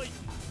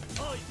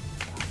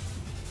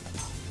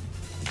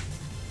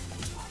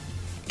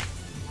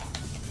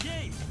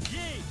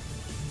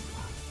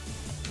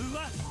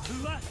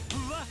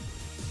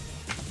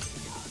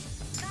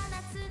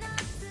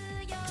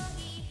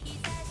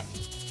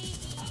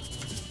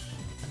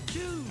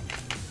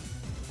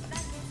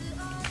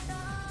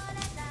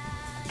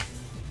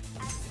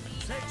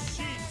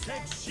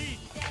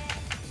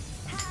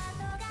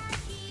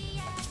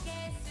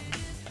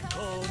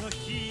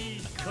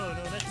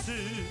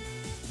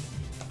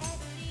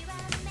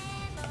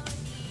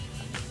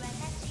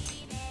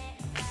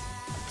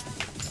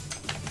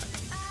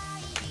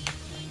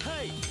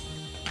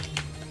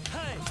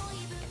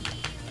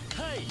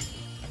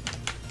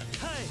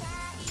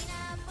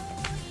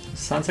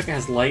 Sounds like it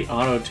has light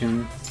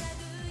auto-tune.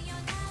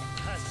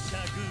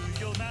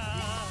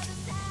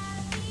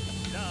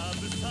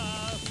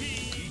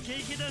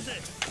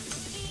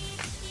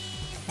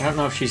 I don't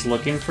know if she's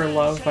looking for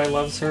love by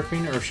love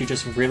surfing or if she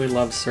just really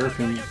loves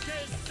surfing.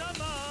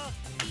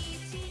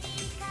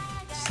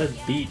 It said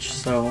beach,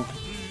 so...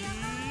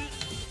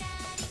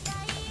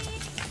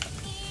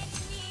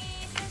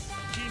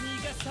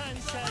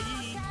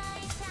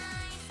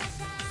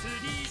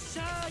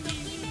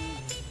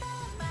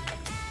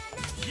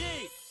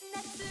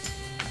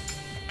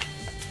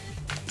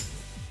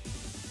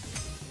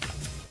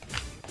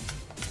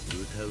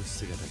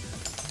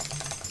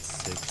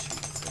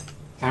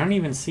 I don't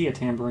even see a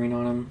tambourine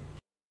on him.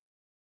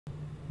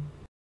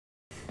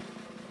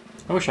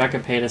 I wish I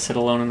could pay to sit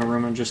alone in a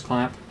room and just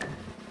clap.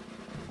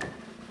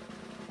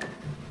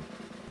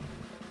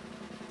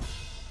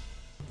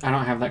 I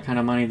don't have that kind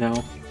of money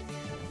though.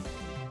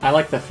 I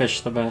like the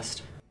fish the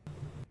best.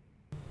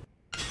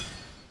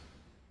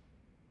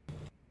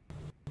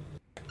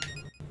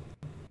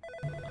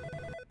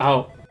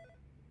 Oh.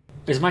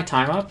 Is my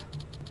time up?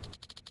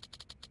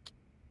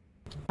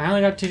 I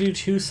only got to do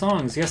 2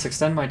 songs. Yes,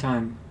 extend my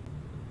time.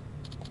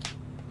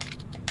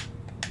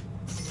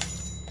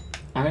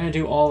 I'm gonna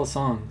do all the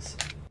songs.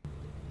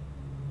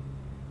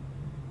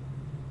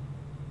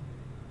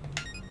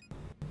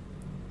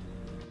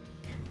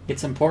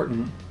 It's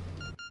important.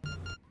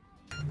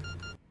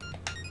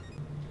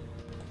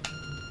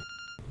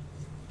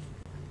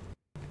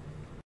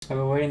 I've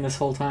been waiting this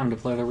whole time to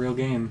play the real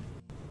game.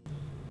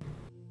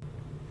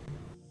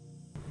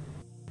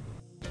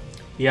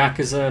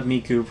 Yakuza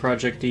Miku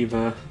Project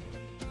Diva.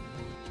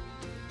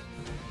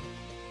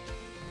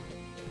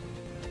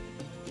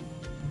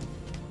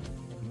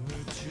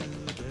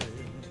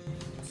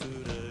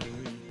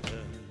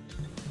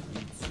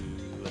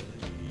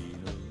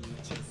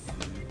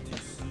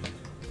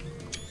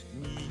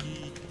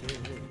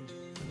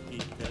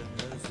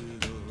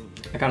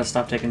 I gotta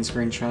stop taking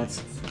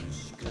screenshots.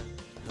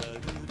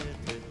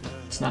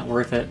 It's not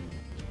worth it.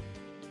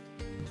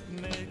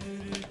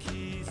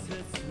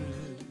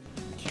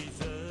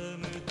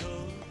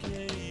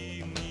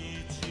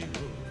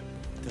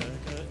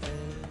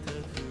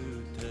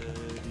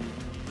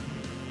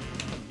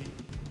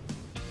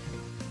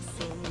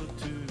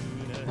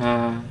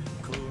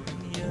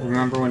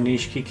 Remember when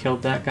Nishiki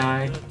killed that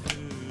guy?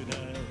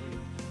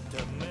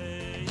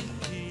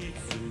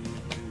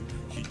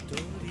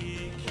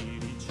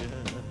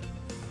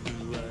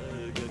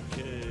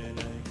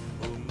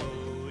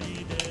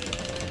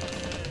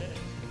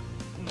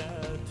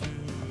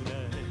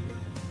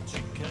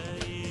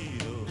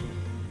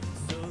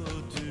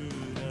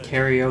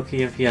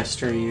 Karaoke of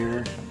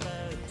yesteryear.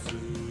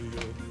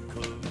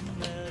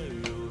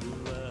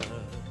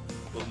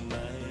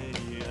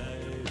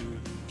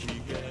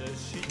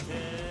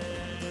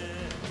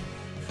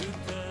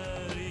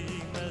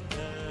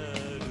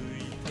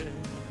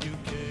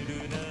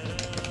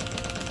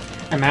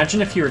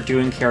 Imagine if you were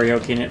doing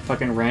karaoke and it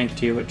fucking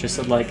ranked you, it just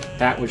said like,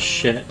 that was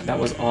shit, that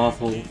was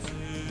awful.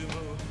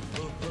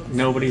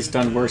 Nobody's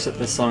done worse at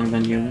this song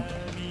than you.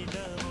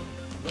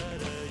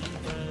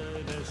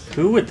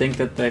 Who would think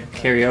that the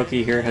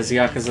karaoke here has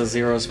Yakuza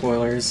 0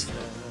 spoilers?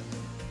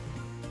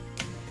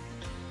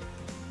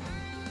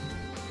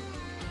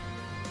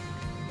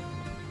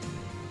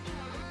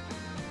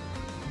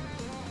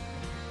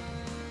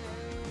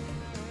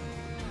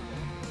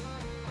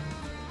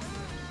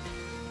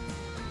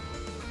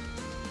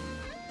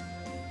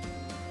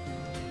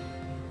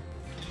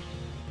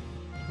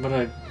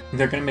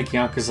 They're gonna make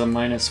Yakuza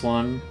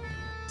 -1.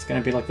 It's gonna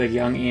be like the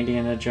young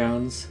Indiana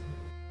Jones.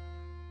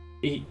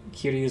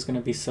 Kiryu's gonna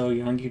be so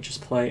young, you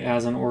just play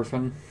as an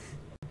orphan.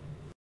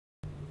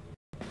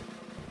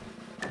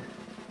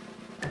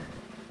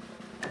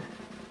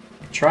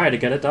 Try to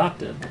get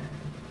adopted.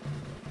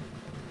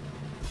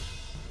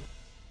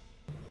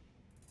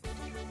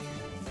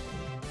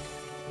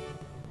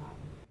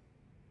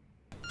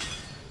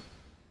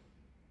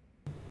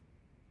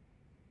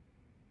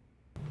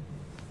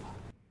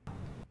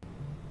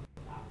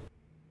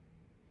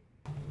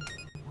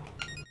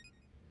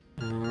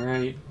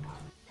 Alright.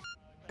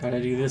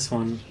 Gotta do this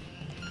one.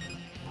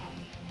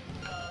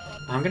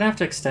 I'm gonna have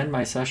to extend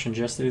my session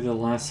just to do the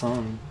last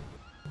song.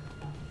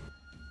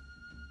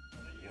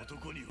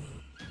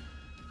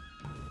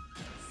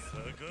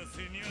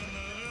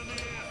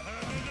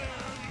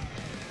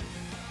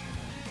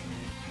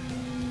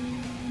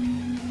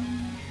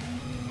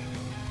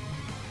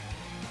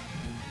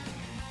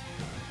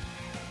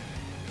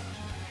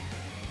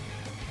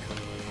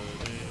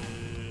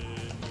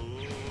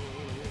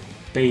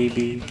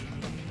 Baby.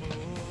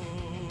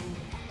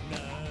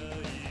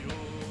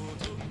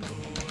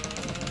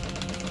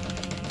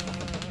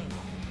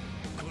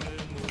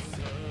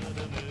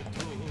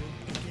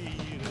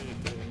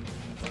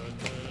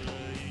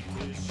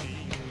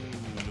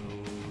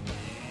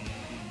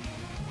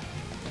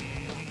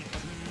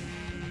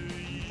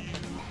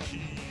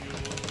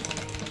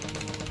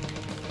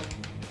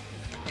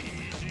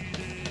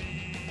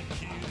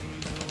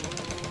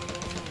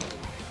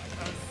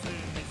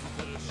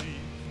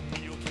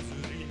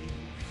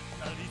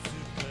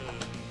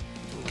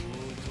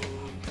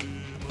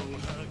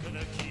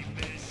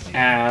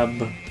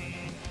 Ab.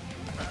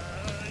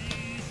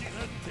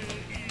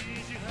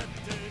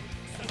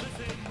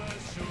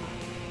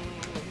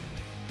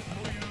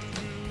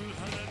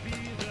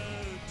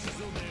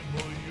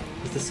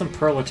 Is this some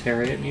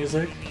proletariat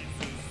music?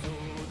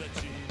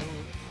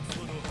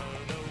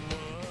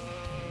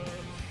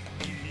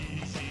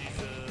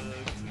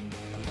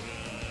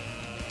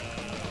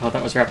 Oh,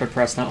 that was rapid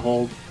press, not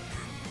hold.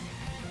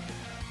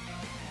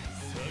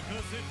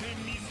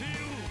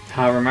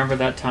 Remember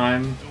that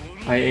time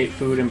I ate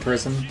food in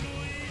prison.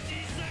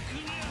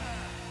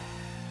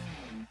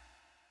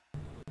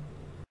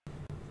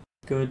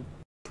 Good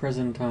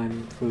prison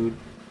time food.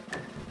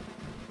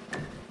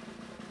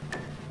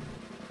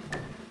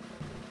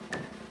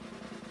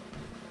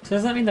 So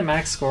does that mean the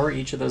max score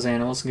each of those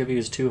animals can give you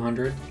is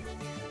 200?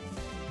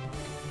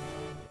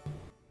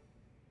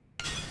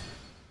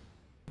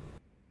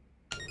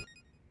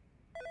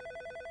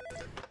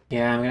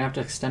 Yeah, I'm gonna have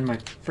to extend my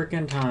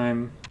frickin'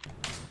 time.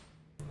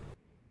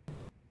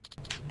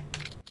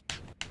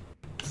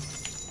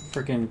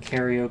 Frickin'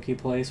 karaoke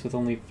place with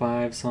only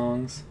 5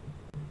 songs.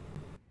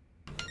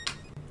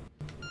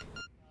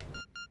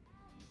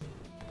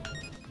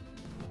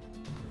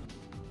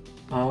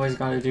 Always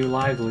gotta do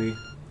lively.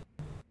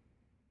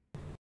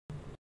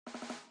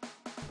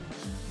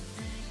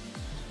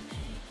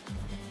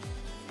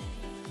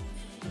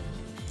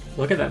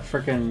 Look at that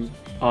frickin'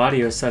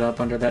 audio setup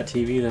under that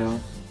TV though.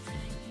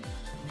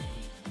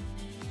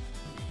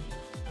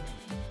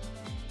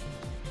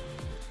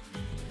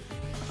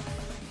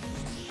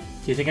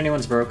 Do you think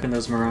anyone's broken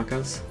those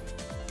maracas?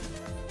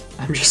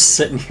 I'm just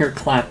sitting here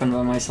clapping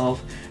by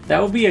myself.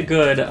 That would be a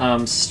good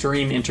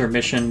stream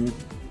intermission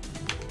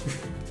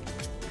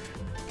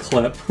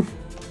clip.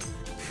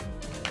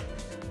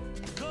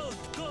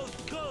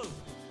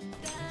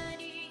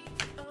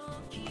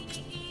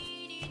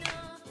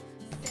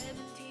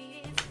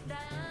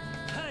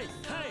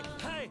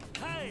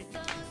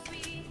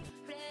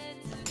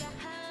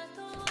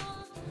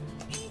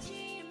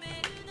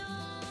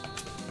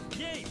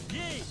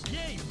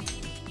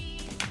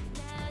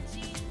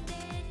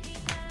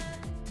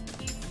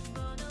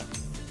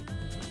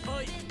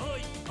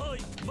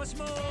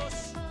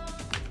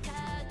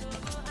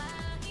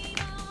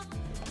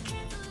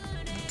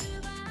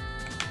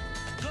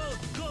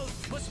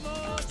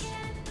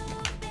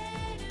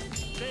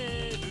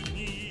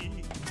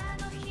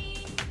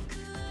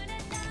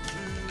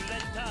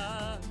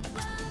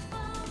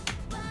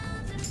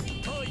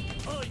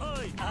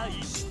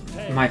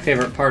 My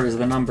favorite part is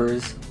the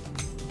numbers.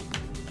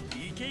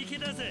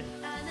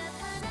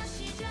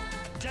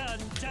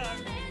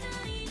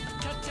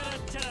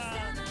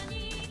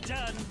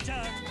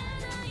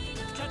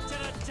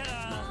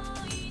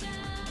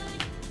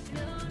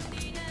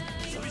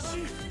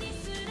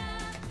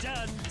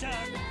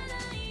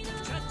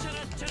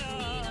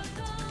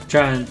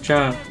 Cha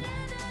cha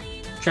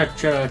cha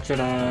cha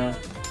cha.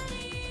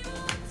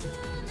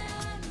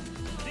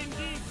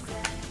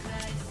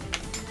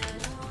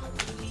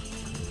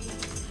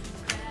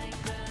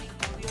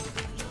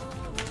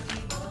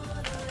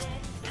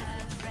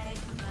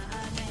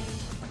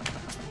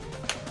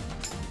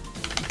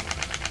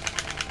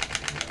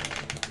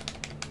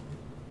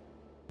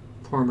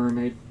 Poor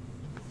mermaid.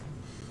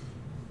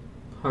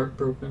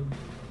 Heartbroken.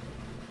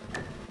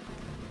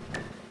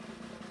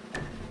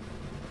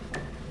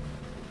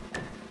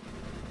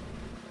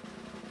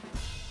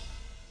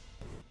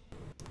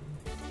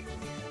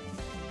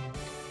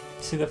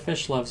 See, the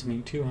fish loves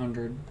me.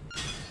 200.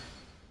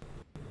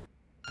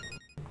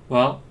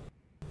 Well.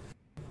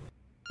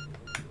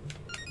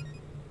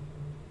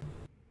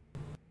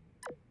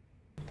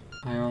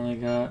 I only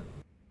got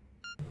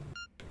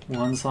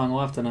 1 song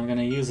left and I'm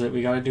gonna use it.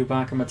 We gotta do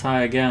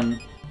Bakamatai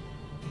again.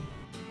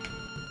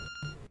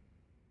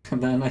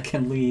 And then I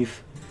can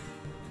leave.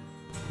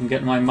 I'm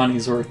getting my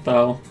money's worth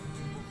though.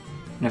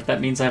 And if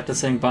that means I have to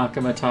sing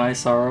Bakamatai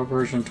Sorrow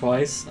version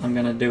twice, I'm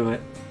gonna do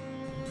it.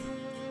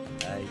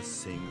 I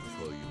sing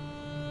for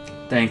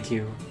you. Thank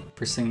you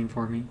for singing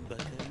for me.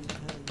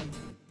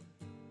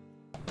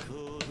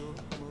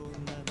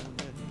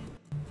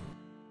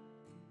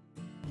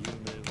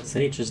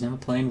 Sage is now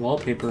playing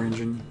Wallpaper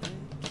Engine.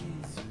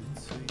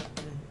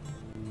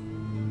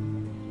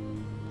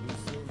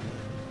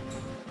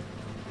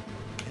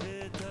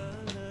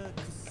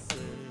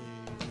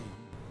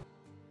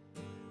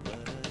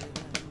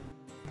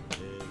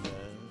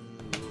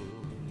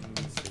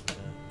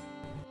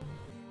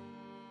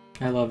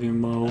 I love you,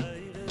 Mo.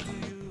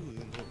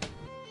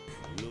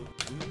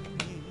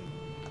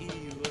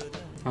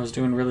 I was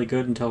doing really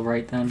good until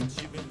right then.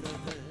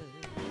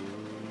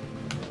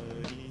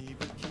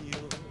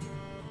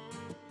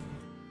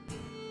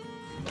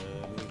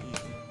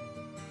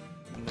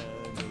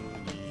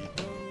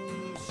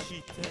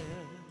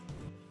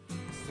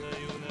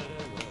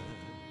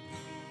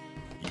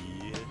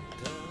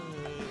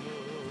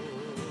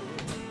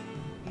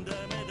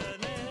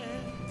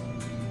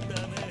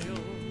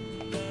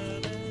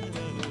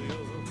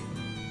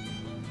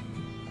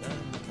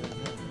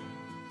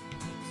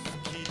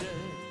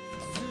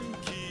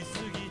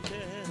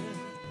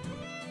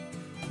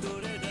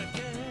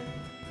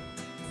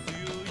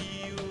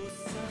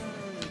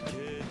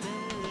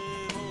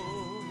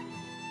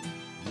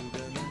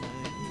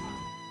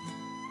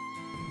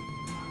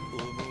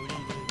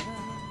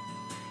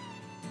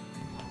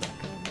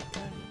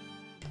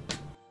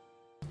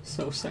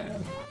 So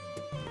sad.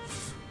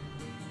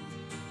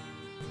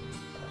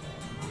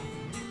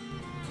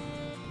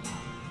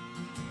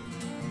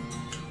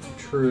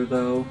 True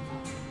though.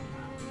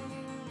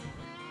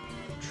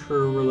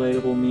 True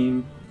relatable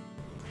meme.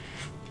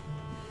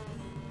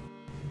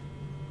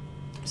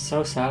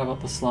 so sad about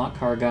the slot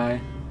car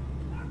guy.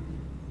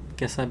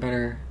 Guess I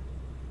better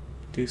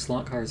do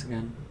slot cars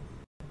again.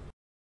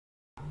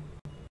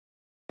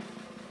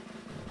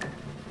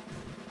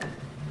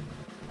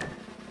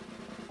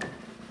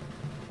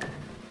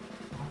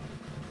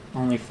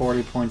 Only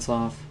 40 points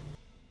off.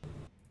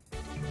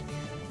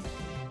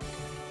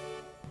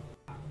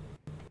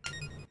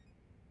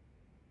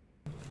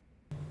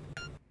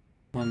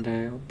 One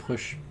day I'll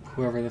push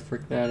whoever the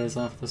frick that is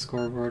off the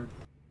scoreboard.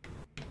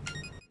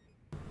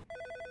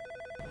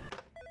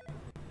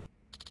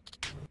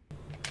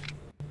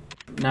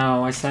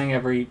 No, I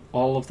sang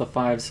all of the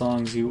 5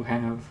 songs you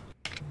have.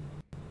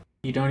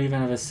 You don't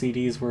even have a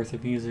CD's worth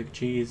of music,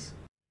 jeez.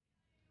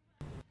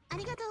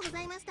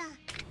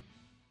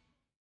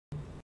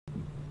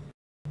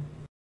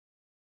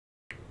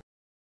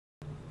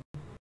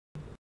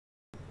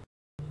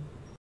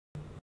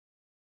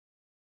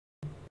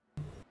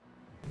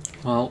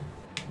 Well,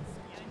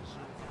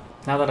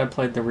 now that I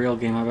played the real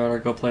game, I better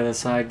go play the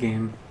side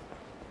game.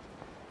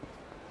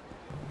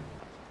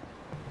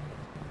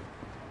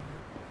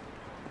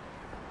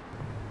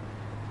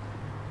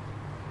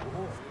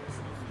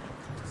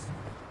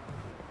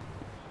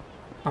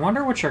 I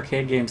wonder which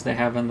arcade games they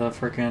have in the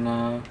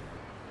frickin'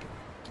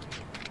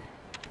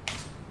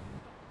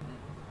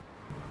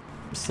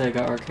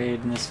 Sega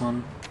arcade in this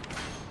one.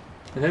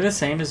 Are they the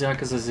same as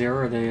Yakuza 0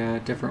 or are they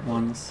different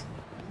ones?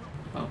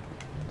 Oh,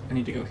 I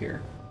need to go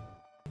here.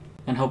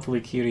 And hopefully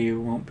Kiryu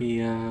won't be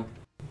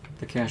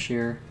the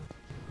cashier.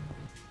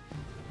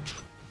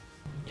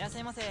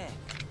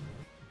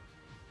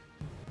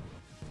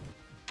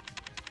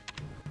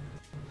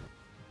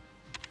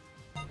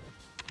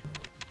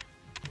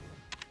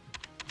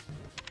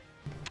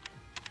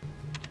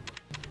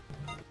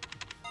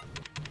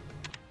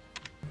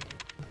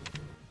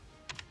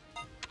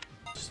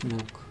 Just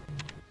milk.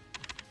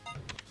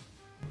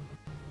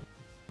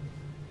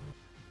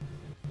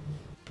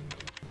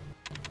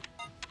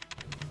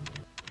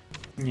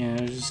 Yeah,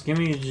 just give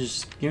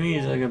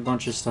me like a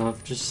bunch of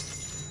stuff.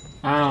 Just,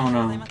 I don't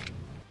know.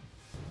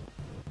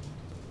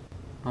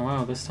 Oh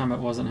wow, this time it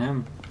wasn't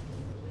him.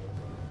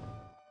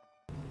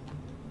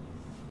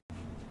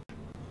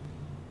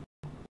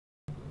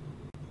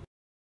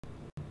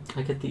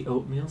 I get the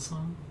oatmeal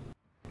song?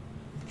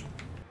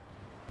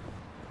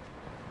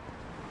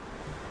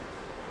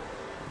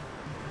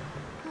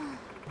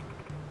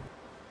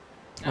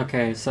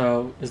 Okay,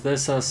 so is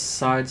this a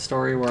side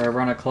story where I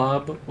run a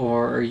club,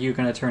 or are you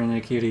gonna turn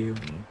into Kiryu?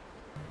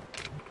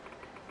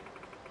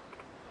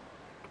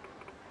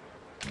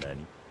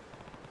 Nani?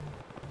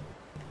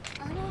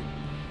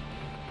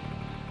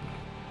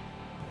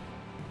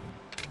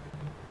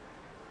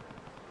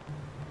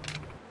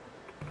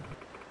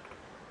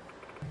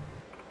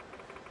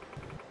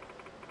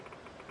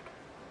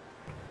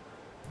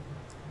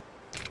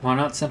 Why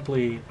not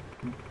simply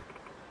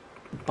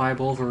buy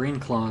Wolverine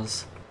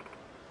claws?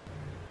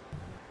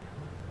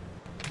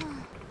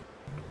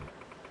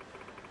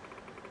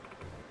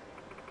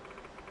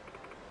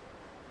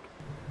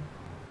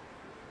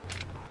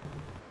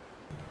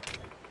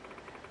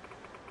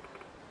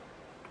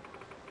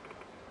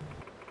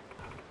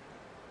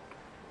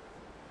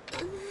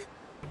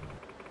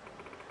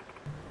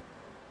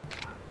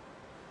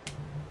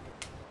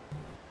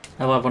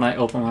 I love when I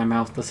open my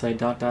mouth to say ...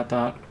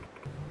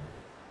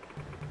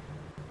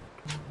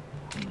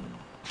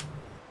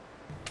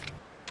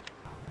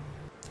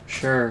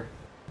 Sure.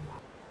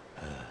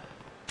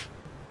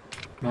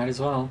 Might as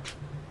well.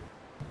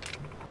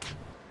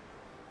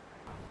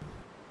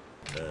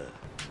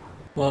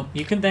 Well,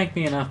 you can thank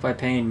me enough by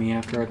paying me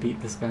after I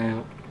beat this guy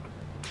out.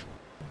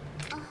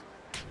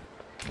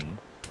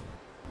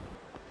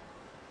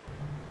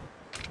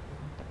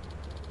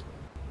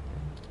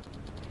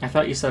 I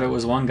thought you said it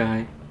was one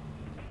guy.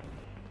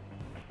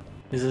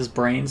 Is his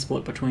brain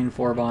split between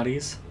 4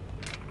 bodies?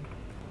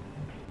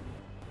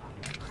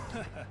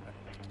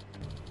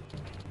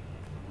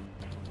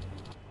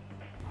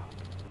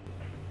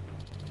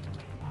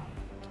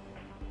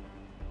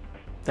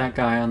 That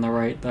guy on the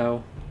right,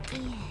 though.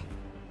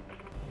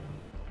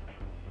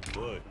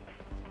 What?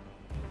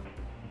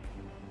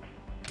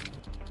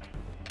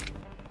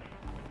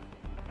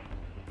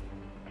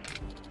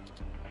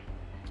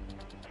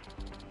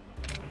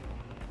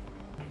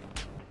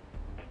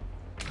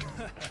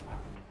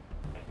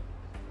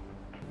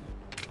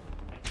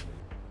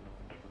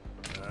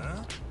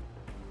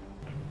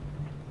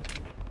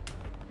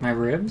 My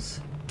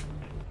ribs?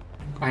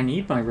 I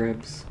need my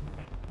ribs.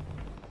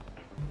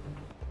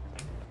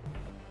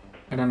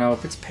 I don't know,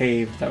 if it's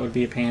paved, that would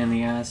be a pain in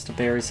the ass to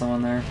bury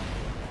someone there.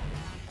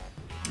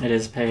 It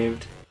is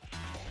paved.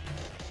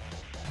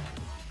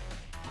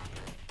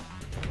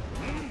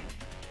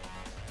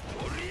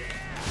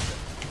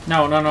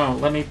 No, no, no,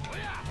 let me...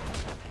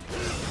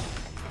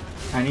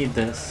 I need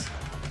this.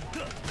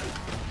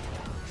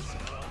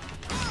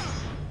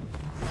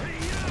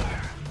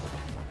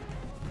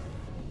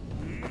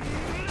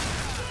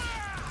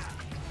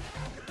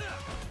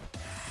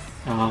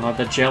 Oh,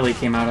 the jelly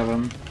came out of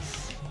him.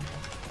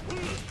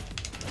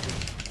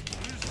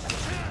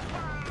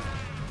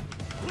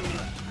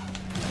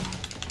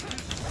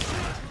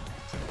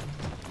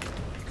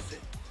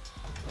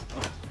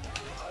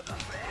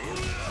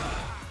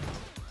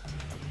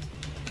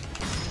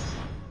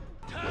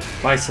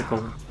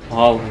 Bicycle.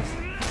 Olive.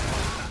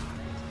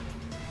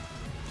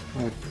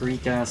 What a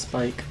freak-ass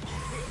bike.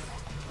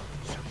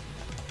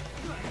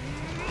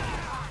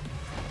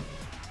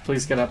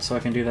 Please get up so I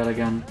can do that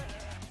again.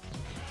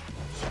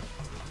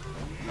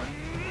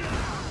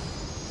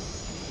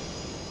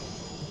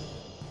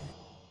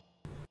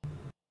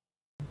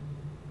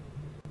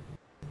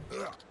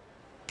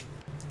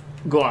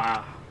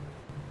 Gwa!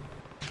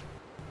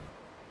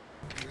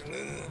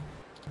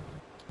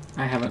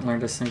 I haven't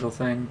learned a single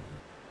thing.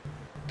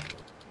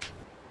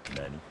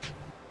 Nani?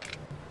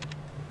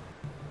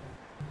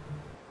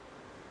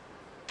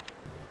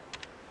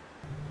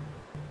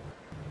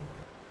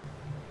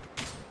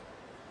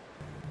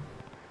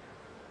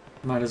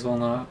 Might as well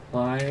not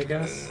lie, I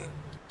guess.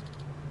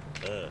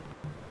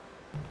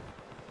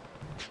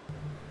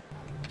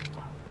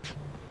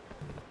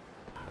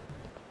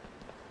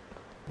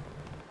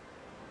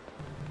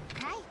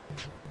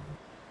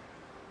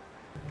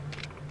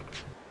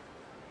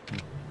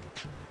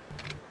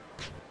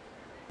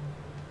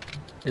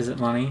 Is it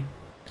money?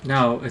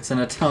 No, it's an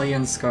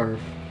Italian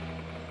scarf.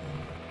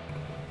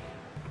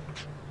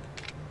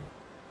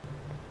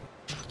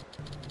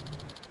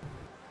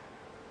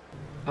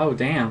 Oh,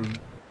 damn.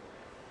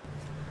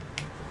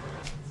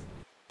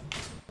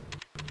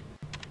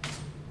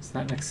 Is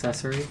that an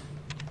accessory?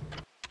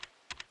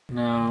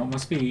 No, it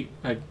must be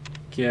a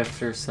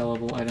gift or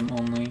sellable item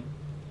only.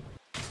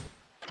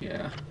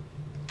 Yeah.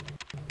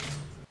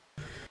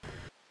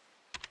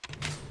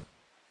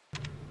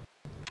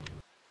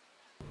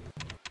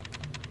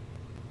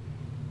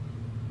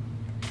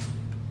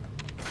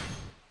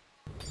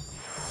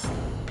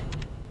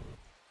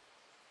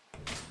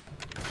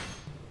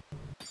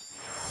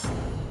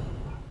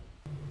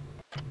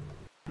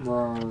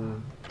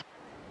 Roar.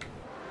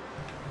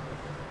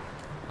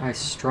 I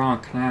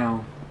stronk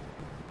now.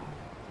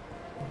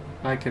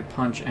 I could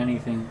punch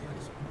anything.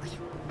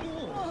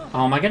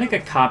 Oh, am I gonna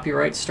get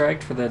copyright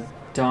striked for the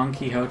Don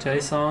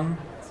Quixote song?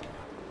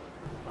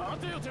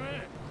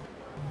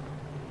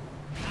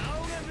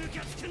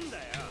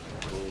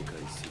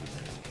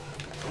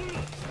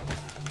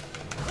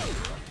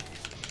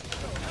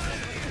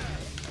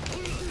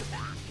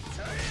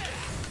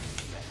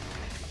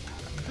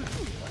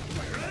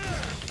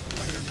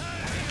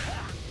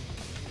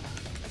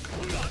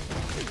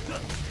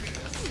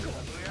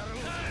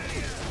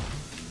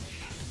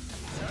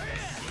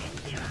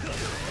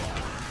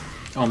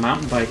 Oh,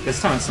 mountain bike.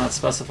 This time it's not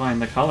specifying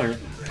the color.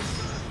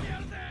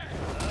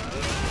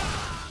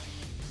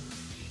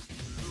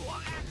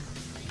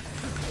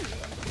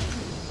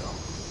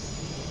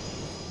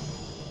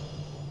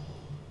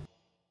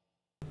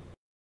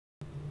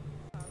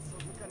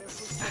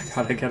 I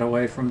gotta get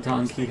away from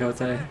Don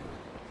Quixote. Okay,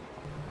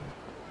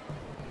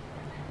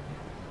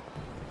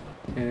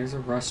 there's a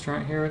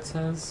restaurant here, it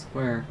says.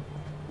 Where?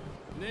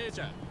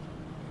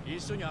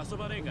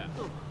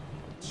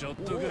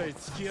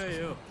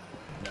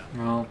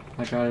 Well,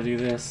 I gotta do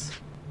this.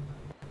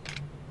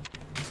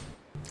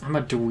 I'm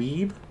a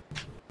dweeb?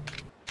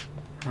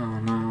 Oh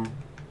no.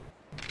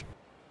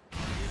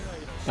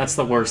 That's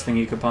the worst thing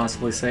you could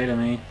possibly say to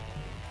me.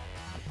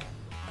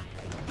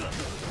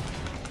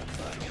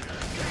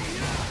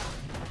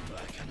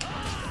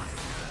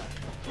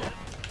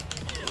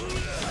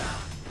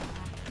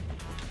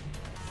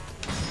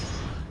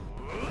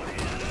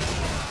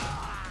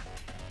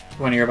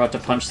 When you're about to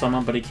punch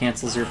someone, but he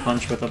cancels your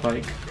punch with a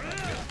bike.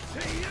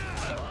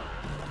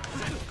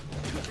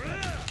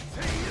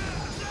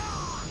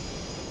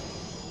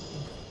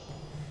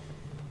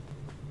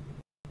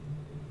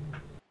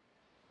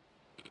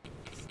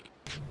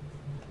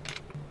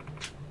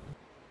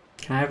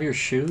 Can I have your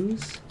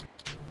shoes?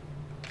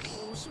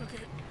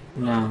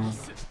 No.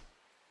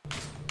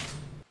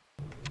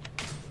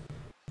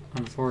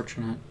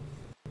 Unfortunate.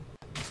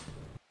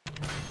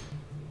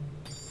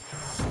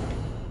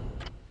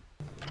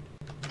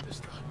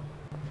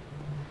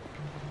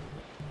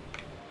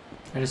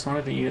 I just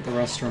wanted to eat at the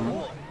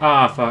restaurant.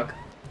 Ah, fuck.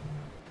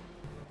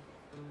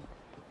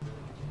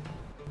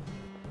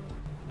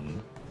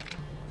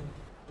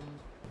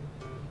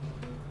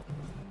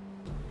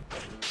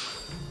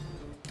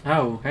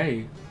 Oh,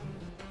 hey.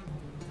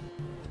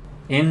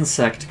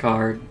 Insect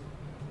card.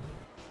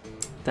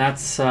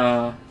 That's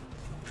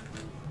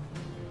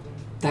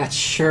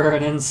sure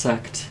an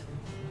insect.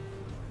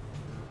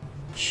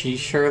 She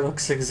sure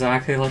looks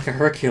exactly like a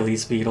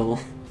Hercules beetle.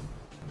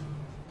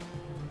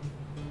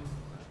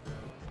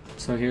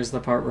 So here's the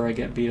part where I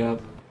get beat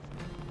up.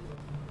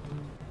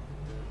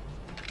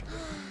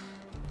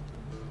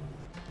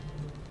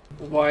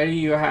 Why do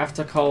you have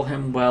to call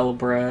him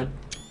well-bred?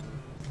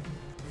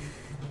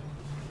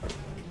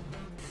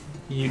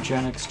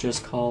 Eugenics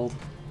just called.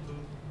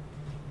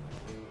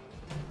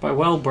 By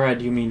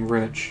well-bred, you mean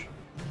rich.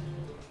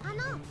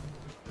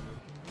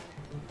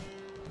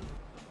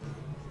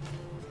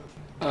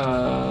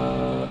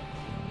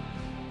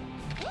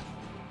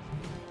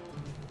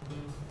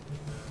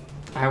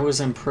 I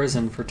was in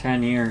prison for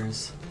 10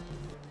 years.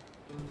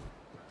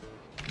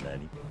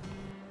 Nani?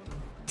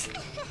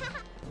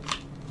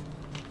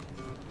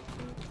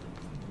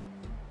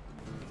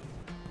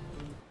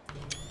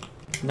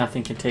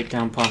 Nothing can take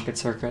down Pocket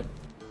Circuit.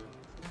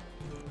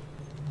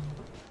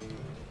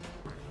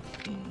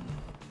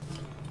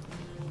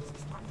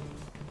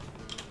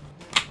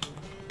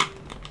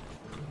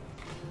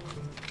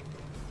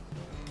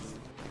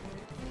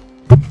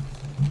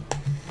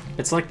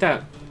 It's like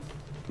that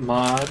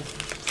mod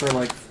for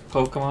like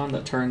Pokemon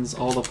that turns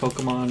all the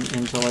Pokemon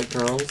into like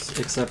girls,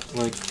 except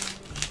like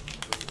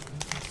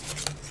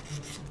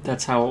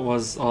that's how it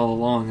was all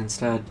along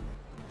instead.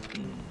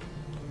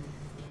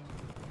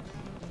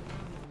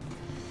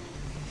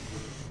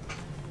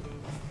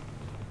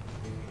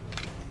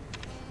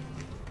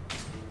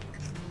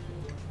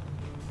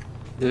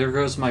 There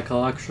goes my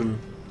collection.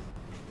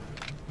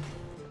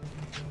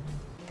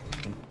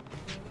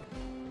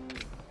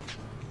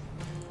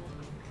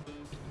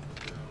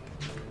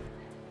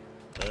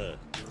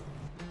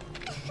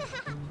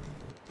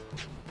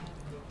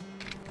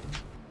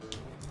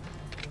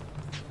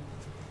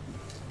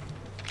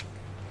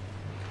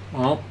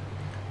 Well,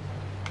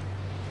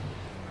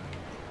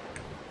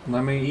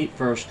 let me eat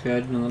first,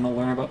 kid, and then I'll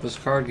learn about this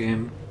card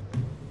game.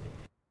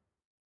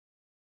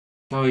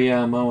 Oh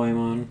yeah,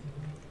 Moemon.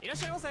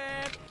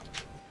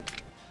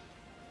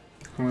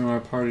 How many more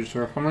parties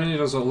are? How many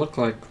does it look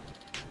like?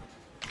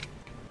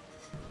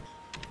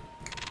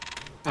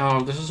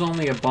 Oh, this is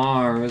only a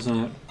bar,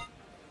 isn't it?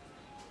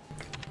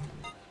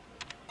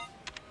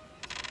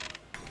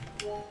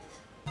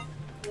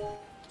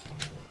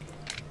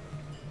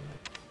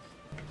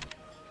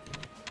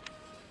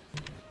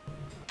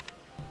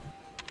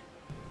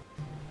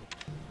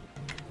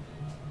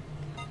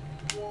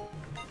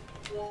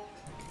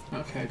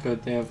 Okay,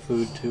 good. They have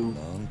food too.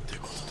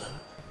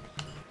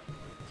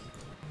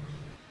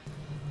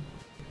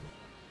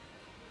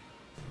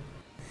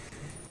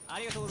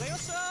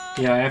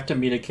 Yeah, I have to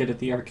meet a kid at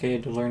the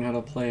arcade to learn how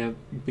to play a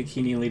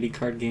Bikini Lady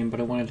card game, but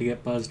I wanted to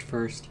get buzzed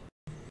first.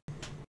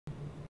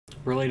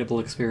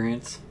 Relatable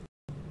experience.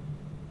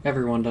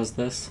 Everyone does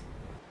this.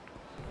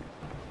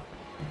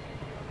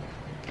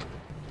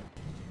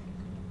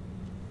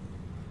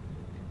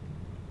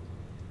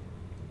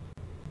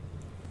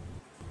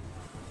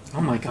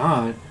 Oh my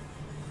god.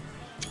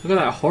 Look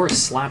at that horse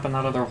slapping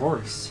that other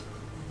horse.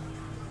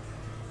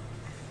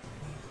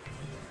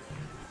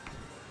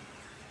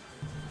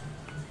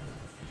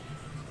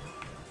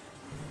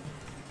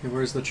 Okay,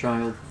 where's the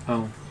child?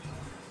 Oh.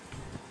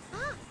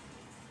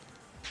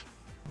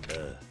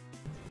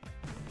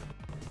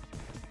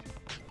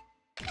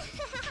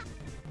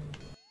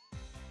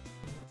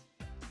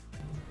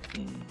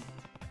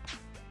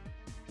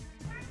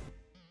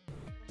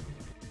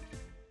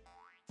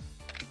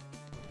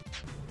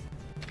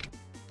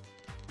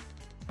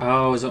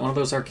 Oh, is it one of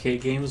those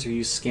arcade games where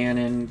you scan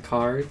in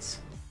cards?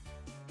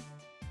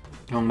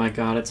 Oh my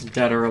god, it's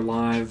Dead or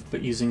Alive,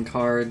 but using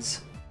cards.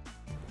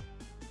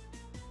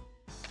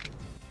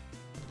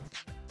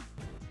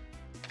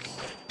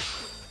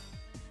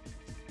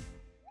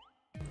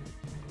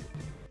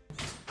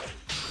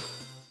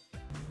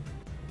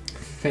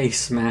 Face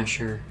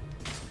Smasher.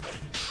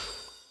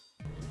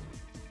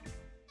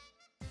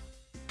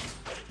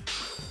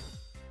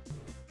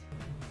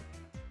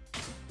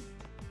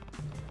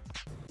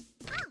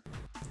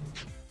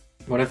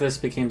 What if this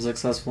became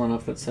successful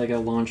enough that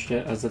Sega launched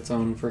it as its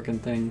own frickin'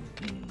 thing?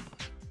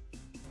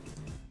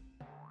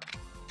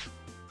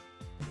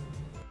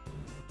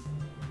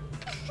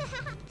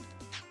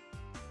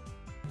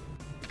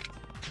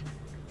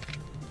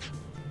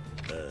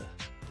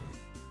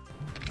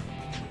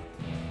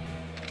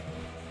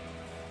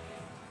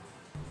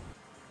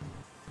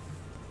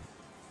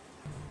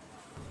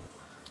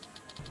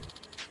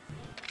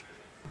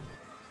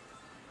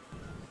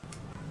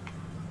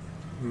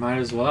 Might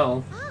as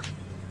well.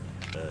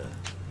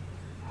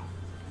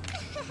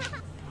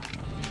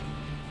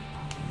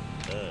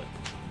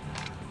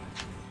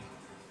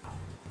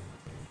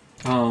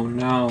 Oh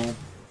no.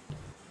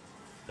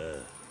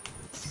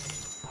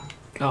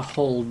 A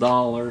whole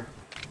 $1.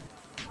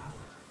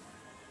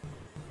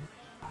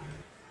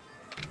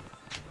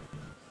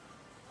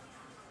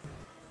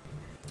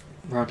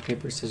 Rock,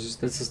 paper, scissors.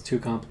 This is too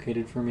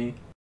complicated for me.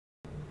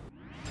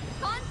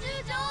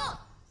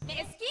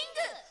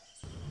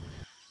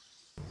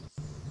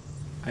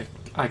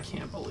 I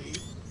can't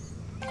believe.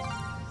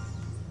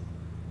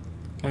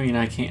 I mean,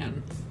 I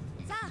can.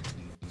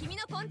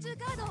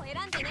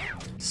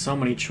 So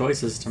many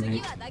choices to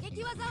make.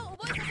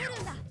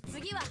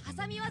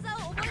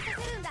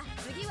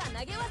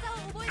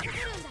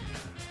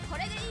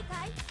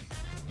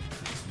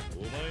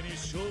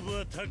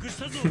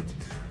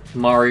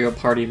 Mario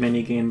Party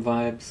minigame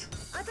vibes.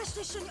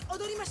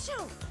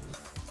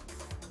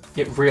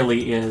 It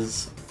really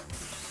is.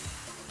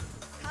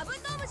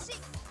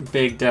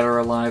 Big Dead or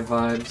Alive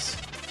vibes.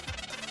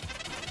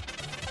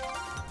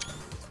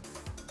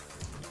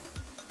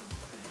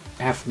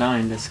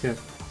 F9 to skip.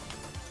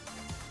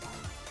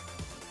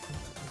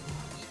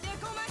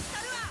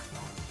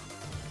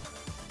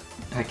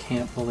 I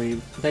can't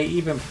believe they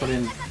even put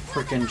in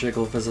frickin'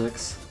 jiggle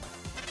physics.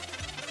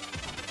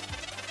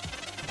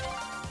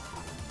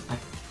 I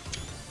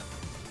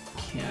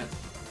can't.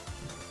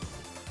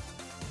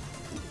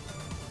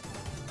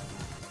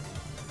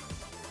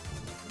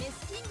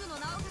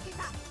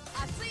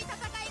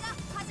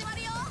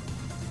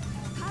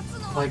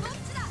 Like,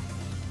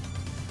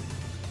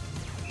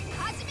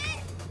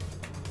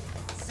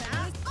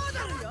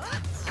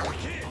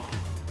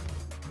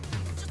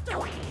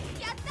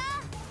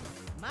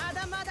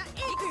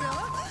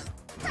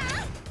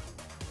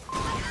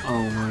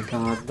 oh my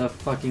god, the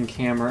fucking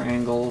camera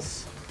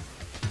angles.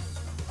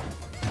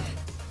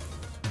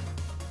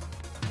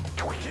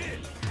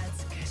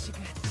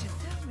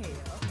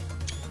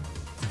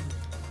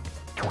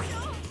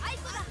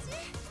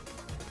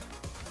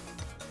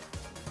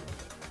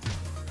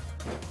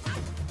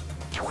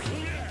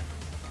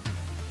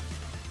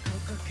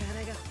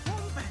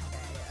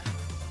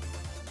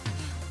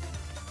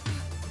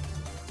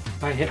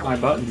 I hit my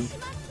button.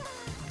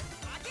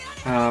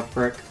 Ah,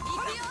 frick.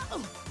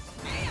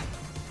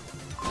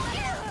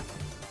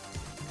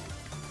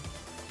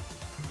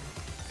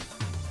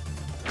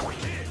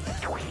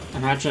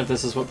 Imagine if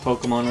this is what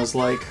Pokemon was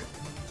like.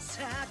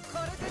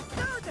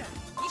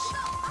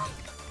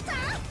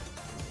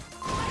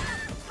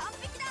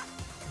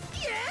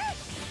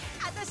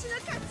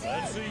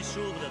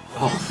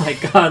 Oh my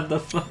god,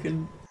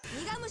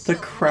 the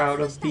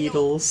crowd of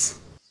beetles.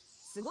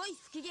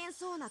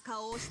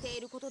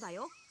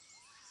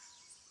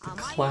 The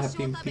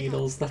clapping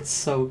beetles, that's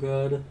so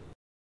good.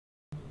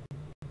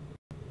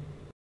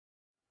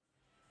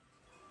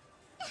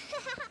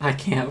 I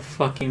can't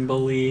fucking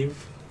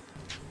believe.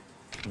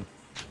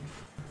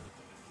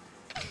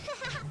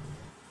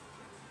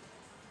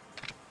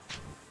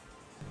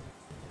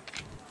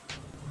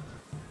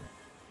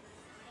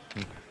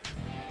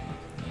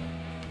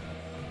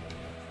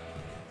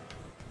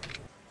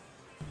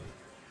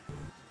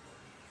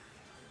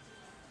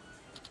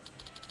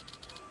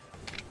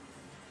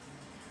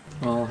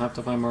 Well, I'll have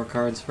to find more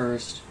cards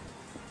first.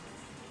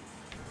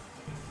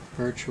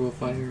 Virtua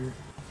Fire.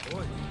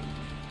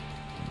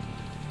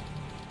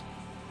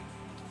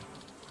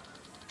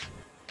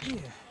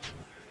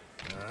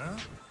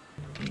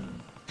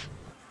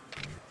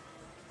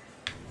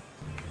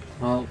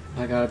 Well,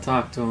 I gotta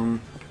talk to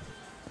him.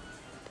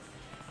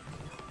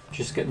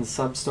 Just getting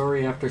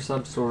sub-story after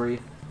sub-story.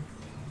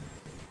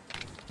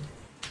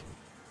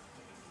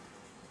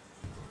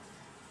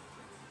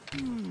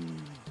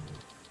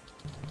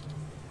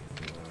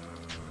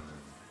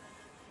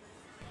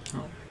 Oh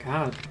my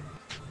god.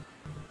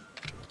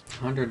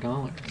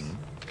 $100.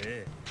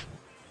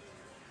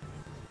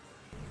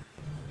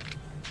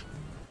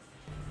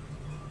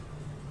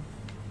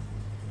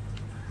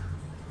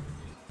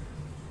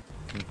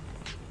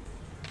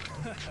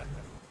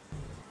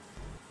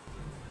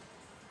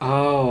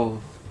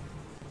 Oh.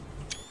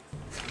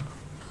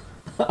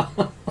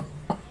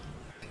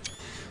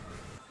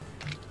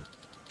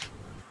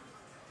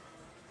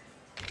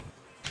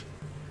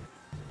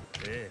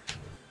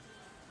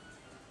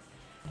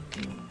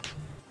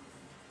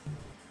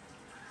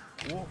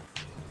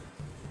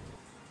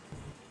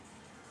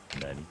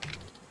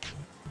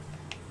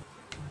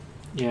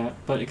 Yeah,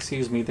 but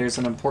excuse me, there's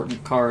an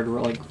important card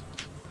like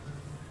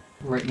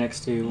right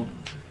next to you.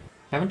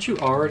 Haven't you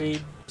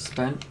already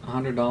spent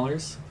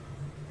 $100?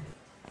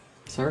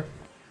 Sir?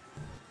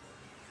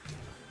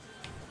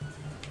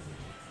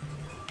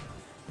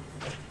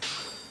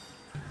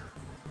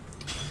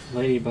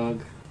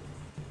 Ladybug.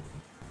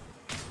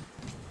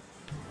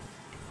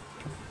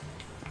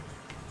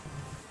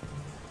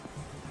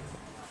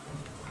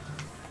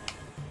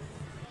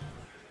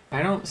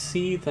 I don't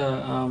see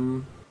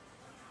the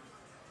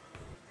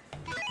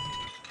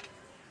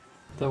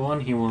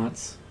one he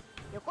wants.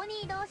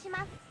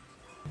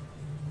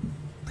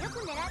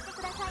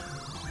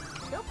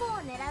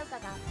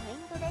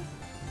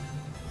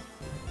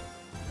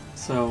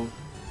 So,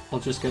 I'll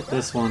just get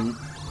this one.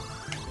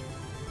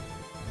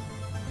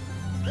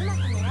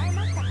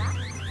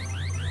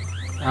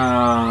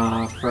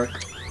 Ah, frick.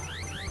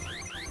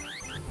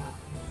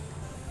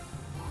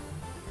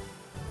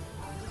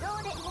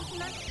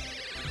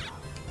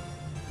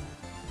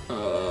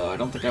 I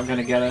don't think I'm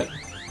gonna get it.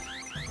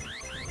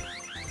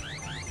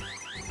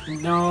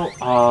 No.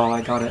 Oh,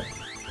 I got it.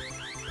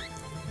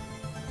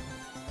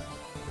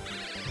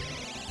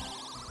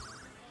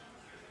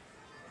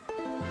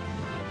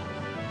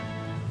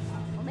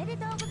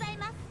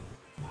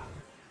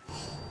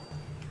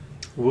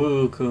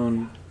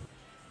 Woo-kun.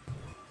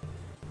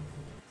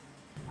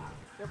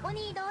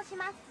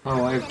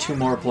 Oh, I have 2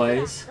 more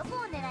plays.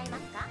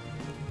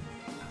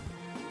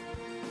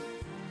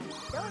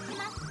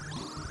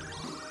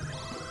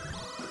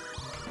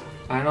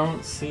 I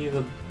don't see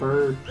the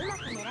bird.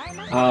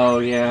 Oh,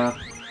 yeah.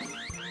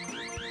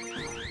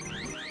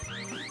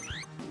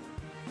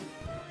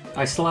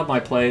 I still have my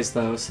plays,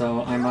 though,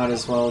 so I might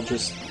as well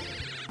just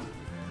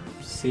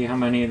see how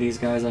many of these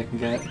guys I can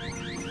get.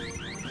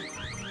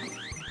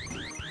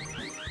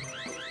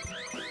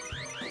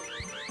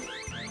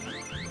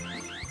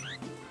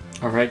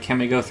 Alright, can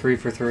we go 3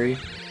 for 3?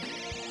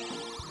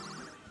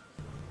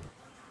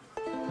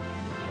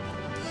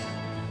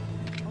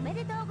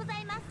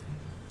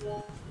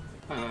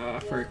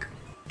 Frick.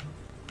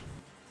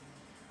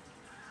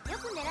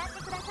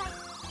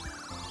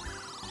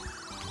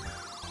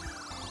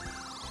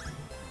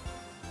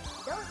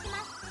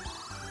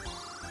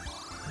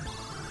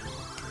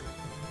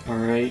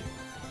 Alright.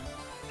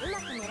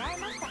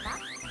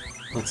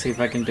 Let's see if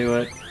I can do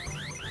it.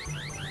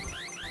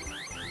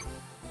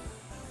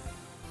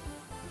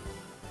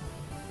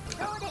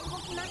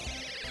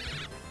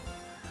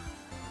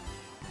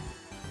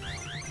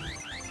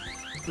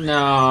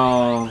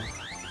 No.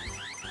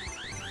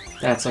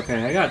 That's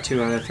okay. I got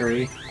 2 out of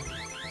 3.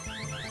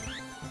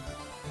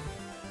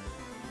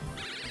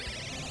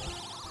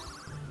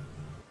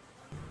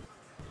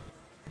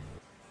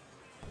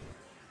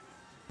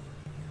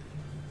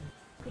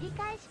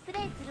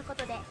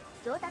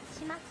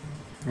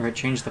 Alright,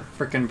 change the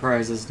frickin'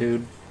 prizes,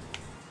 dude.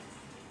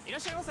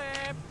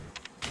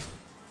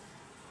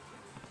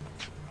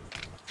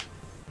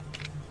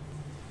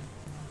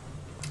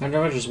 I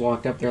know I just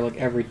walked up there like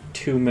every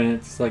 2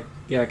 minutes. Like,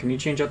 yeah, can you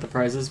change out the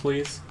prizes,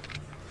 please?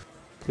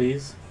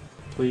 Please?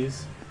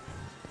 Please?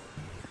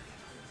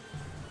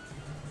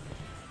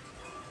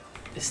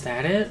 Is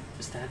that it?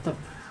 Is that the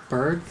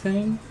bird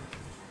thing?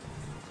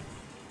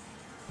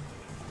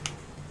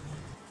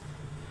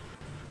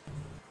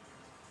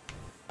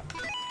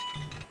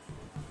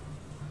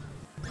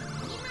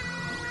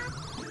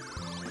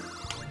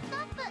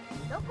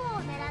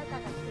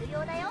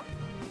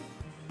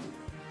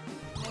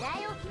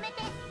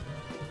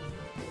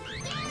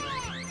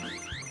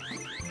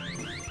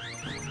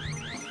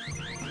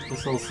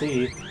 Guess we'll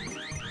see.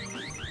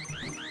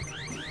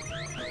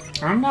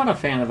 I'm not a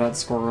fan of that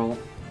squirrel.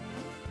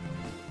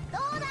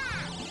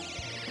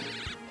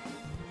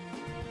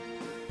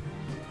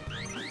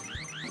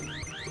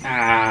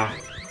 Ah.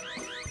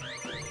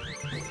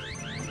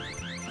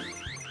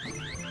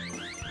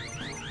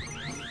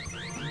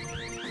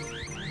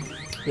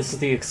 This is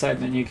the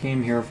excitement you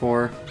came here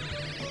for.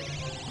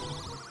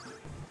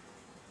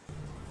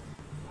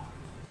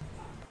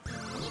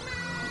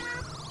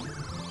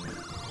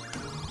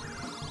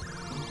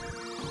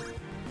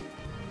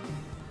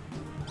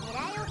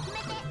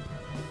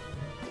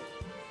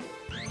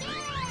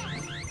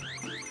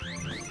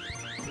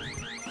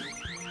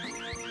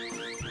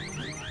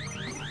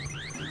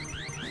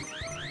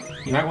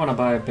 You might want to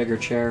buy a bigger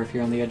chair if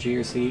you're on the edge of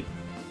your seat.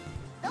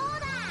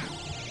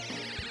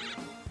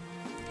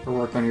 Or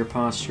work on your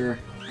posture.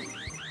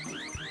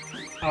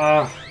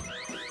 Ah.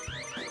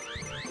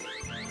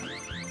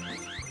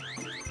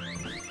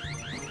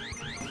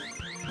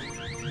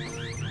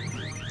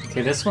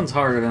 Okay, this one's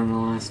harder than the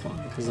last one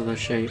because of the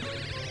shape.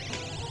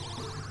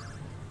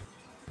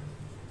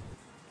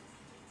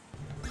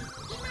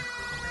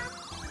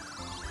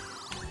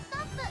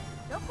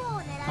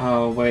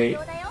 Oh, wait.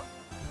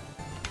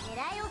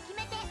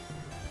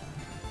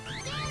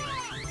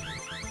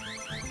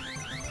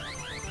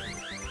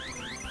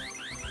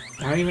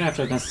 I don't even have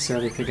to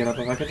necessarily pick it up.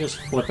 If I could just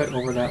flip it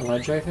over that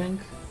ledge, I think.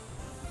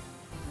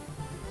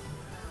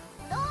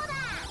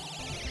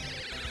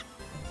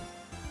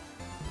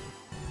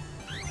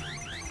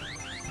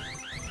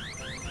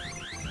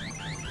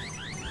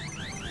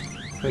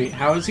 Wait,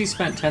 how has he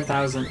spent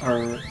 10,000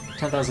 or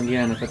 10,000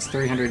 yen if it's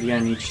 300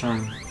 yen each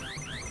time?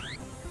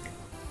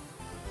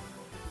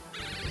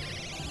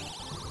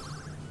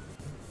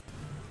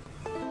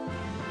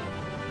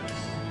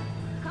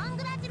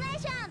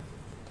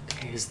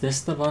 Is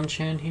this the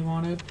Bunchan he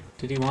wanted?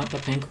 Did he want the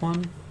pink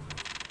one?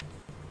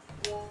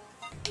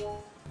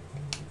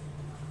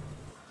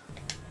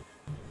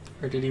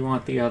 Or did he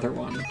want the other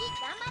one?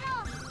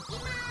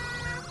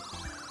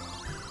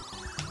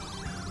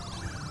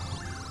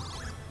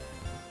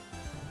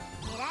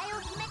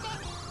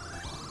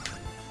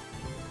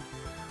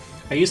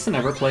 I used to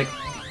never play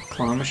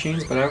claw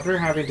machines, but after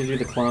having to do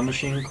the claw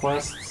machine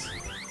quests,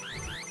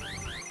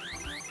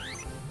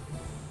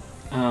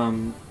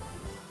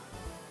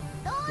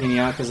 in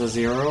Yakuza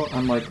 0,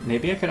 I'm like,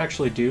 maybe I could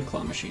actually do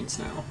claw machines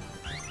now.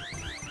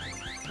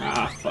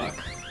 Ah, fuck.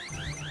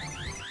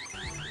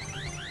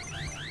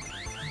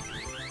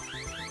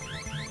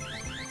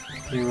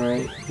 You're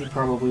right, he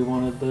probably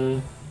wanted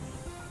the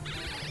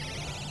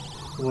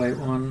white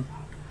one.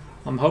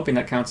 I'm hoping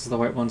that counts as the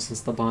white one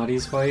since the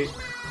body's white.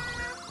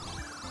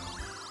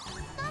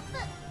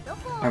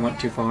 I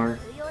went too far.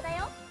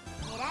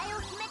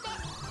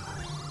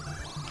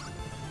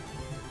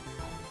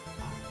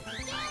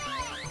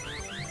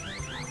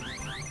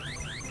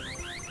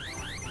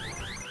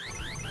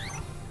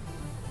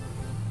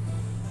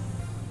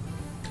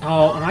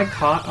 Oh, am I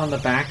caught on the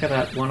back of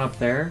that one up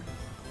there?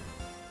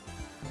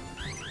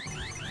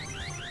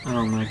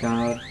 Oh my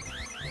god.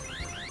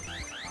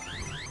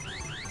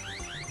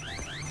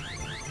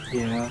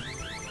 Yeah.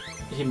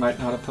 He might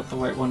not have put the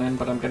white one in,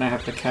 but I'm gonna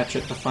have to catch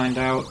it to find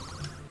out.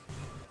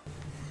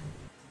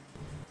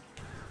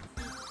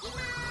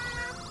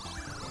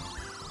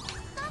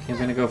 I'm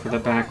gonna go for the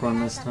back one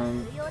this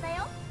time.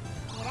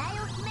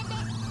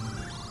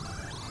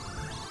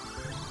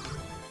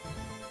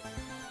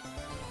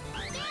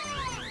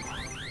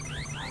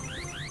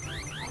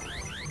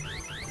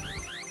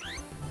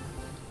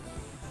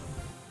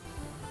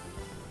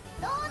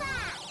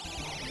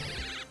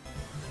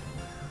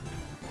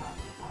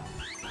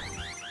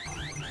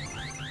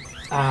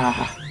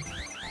 Ah.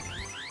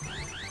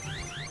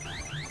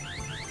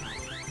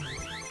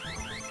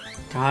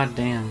 God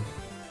damn.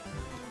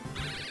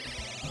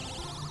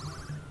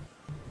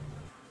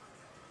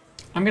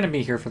 I'm gonna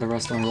be here for the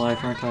rest of my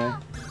life, aren't I?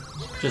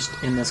 Just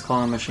in this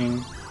claw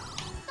machine.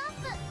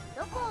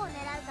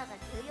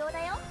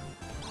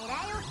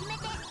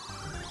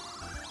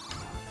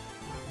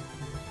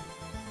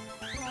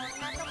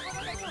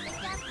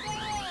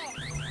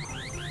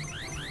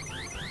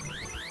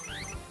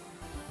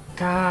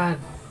 God.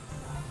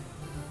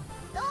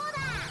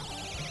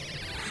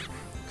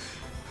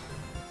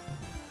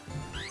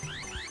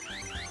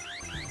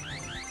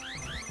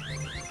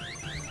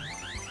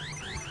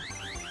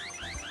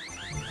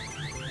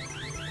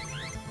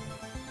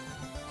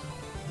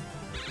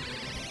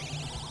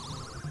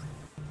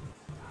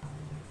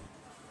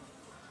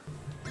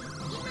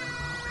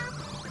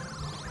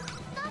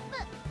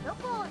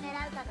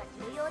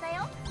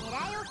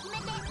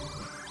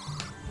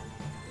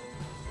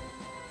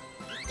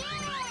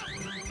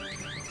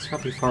 It's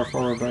gotta be far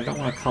forward, but I don't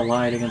want to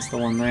collide against the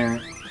one there.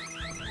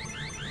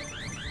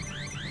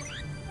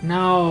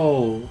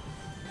 No!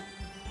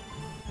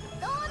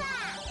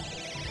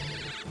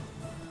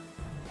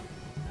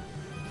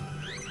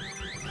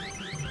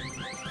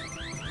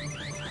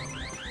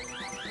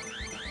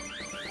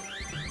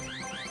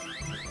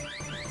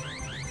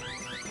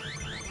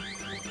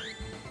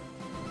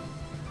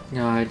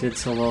 No, I did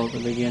so well at the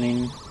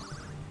beginning.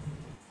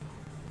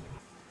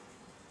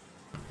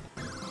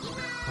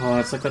 Oh,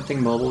 it's like that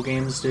thing mobile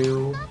games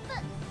do,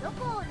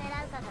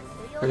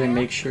 where they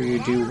make sure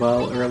you do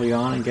well early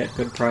on and get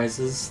good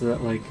prizes so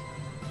that, like,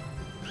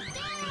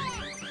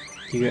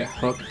 you get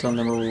hooked on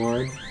the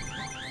reward.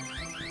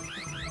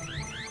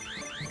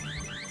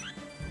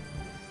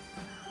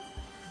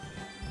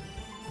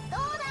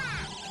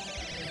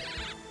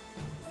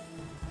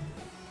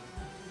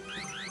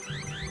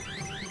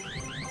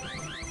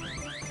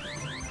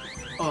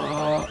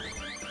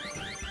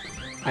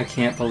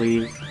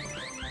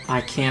 I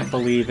can't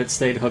believe it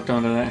stayed hooked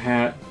onto that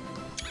hat.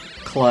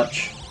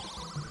 Clutch.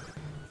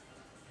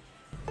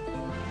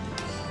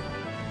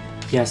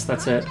 Yes,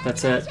 that's it.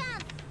 That's it.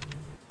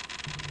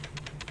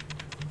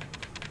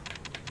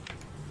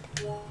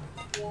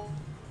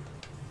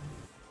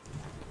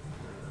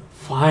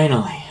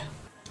 Finally.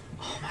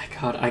 Oh my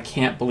god, I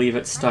can't believe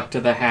it stuck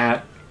to the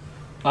hat.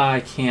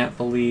 I can't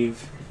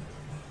believe.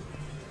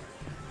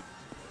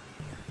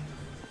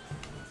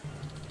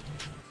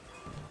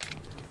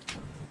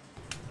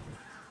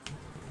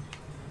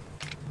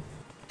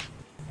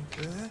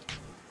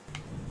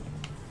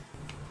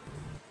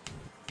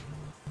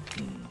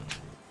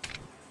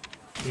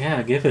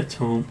 Yeah, give it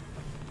to him.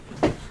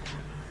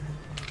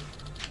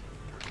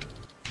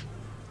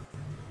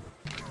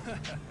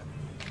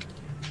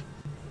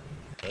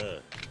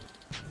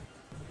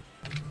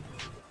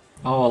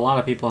 Oh, a lot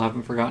of people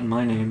haven't forgotten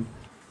my name.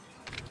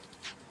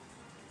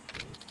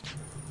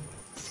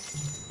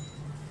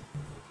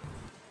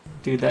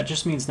 Dude, that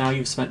just means now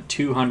you've spent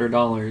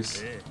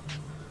 $200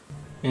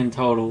 in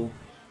total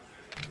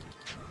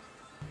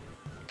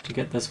to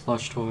get this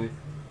plush toy.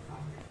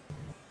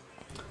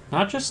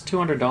 Not just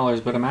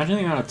 $200, but imagine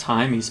the amount of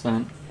time he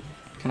spent.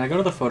 Can I go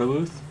to the photo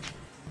booth?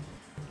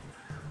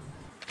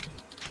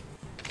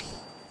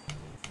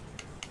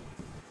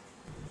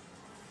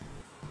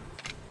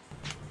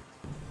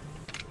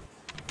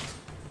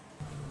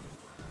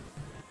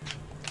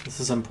 This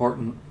is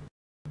important.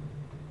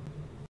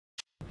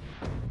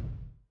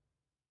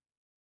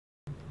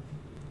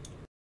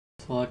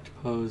 Select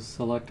pose,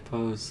 select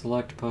pose,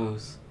 select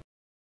pose.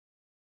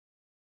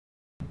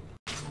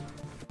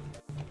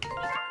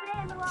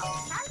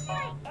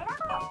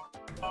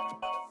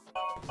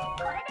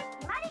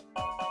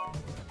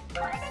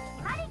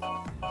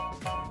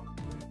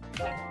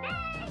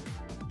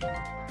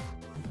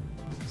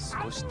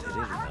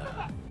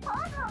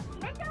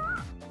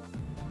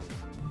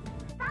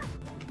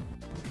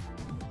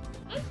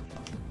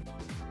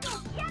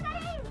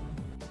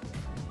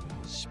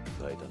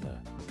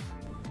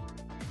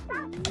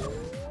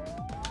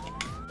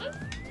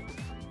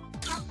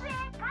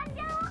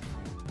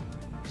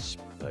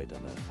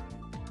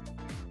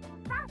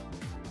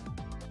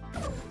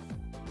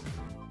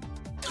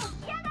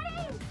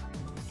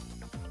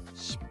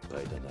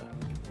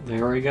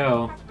 There we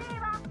go.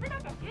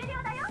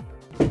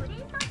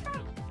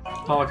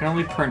 Oh, I can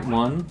only print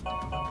one?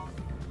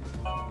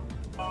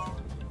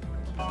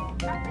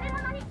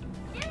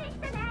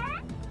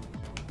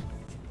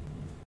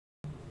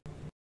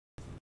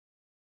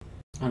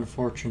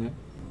 Unfortunate.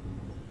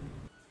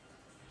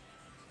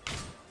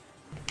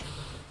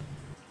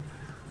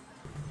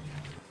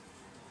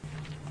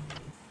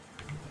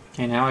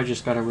 Okay, now I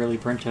just gotta really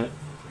print it.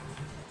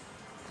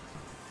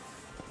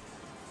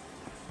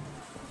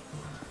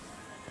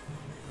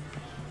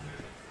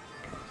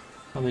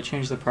 Oh, they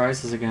changed the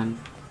prices again.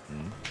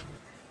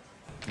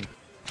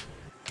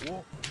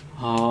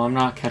 Oh, I'm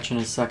not catching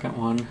a second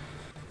one.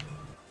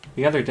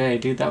 The other day,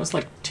 dude, that was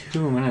like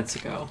 2 minutes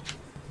ago.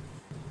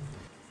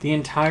 The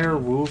entire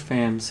Wu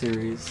Fam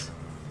series.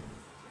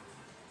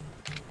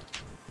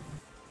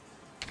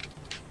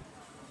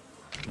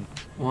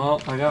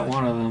 Well, I got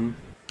one of them.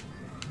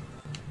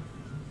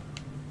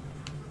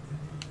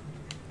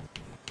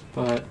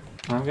 But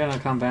I'm gonna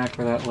come back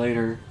for that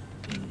later.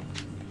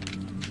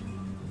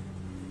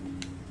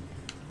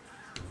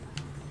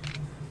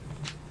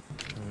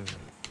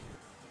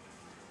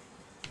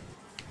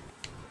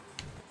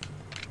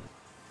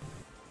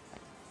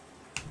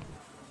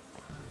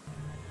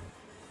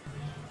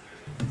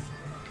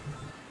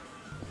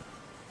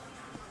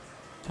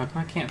 How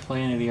come I can't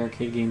play any of the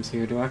arcade games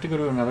here? Do I have to go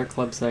to another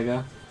Club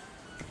Sega?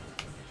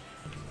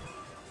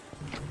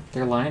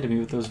 They're lying to me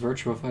with those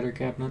Virtua Fighter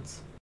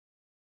cabinets.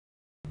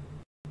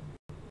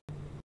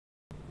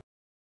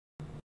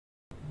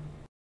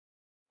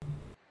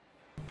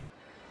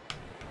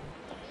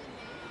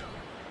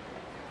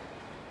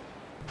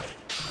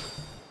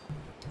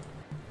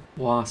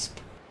 Wasp.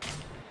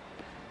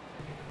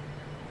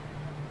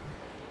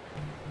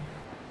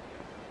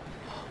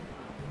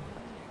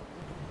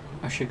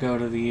 I should go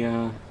to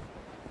the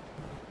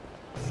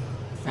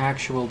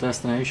actual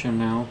destination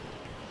now.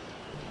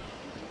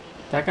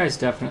 That guy's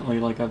definitely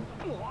like a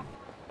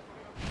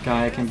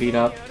guy I can beat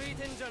up.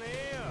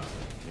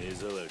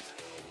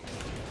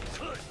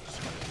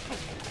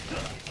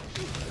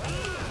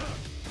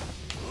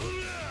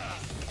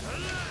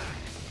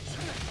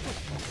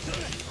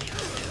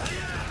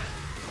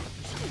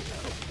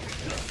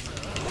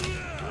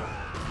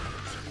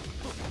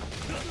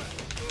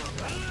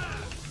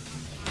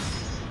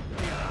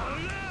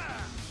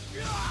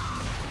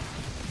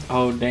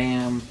 Oh,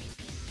 damn.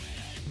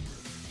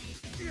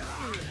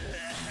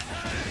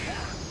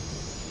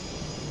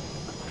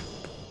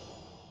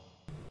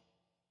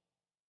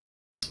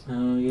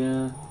 Oh,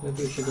 yeah.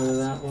 Maybe we should go to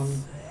that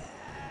one.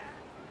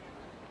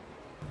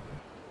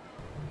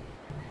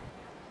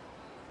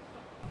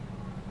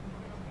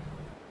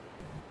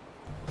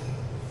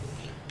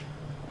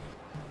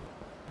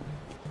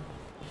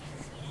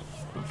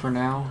 But for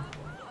now...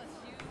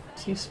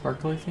 See a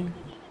sparkly thing?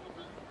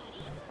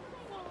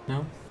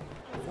 No?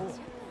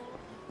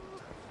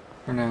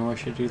 For now, I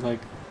should do, like,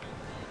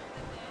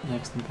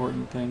 next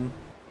important thing.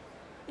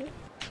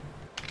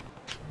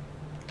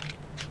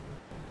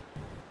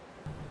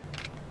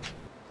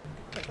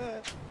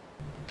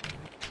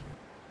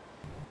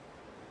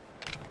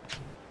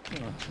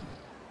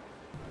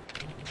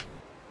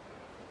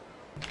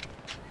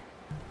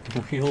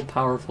 Real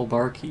powerful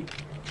barkeep.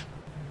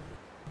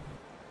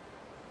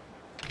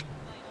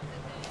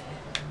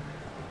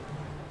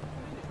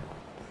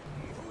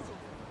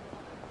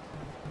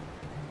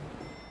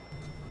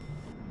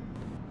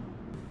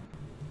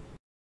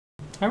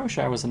 I wish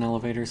I was an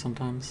elevator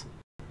sometimes.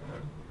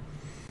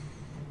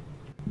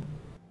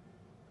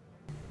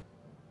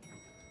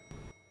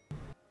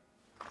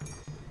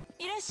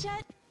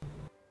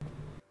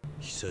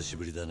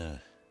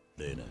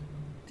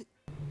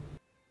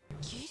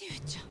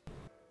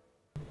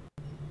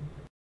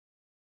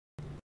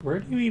 Where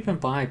do you even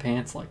buy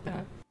pants like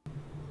that?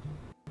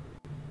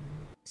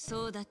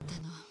 そうだった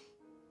の、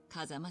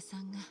風間さ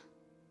んが。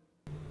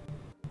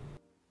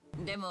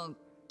でも、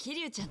桐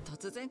生ちゃん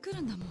突然来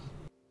るんだもん。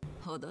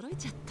驚い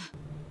ちゃっ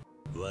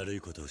た。悪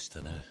いことをし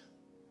たな。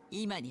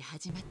今に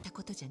始まった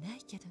ことじゃな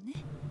いけどね。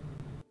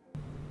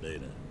レイ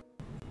ナ、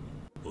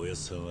おやっ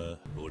さんは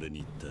俺に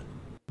言った。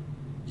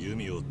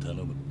弓を頼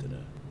むってな。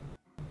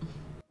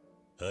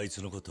あい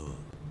つのことを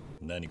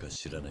何か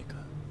知らないか。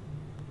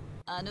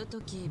あの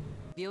時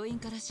病院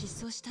から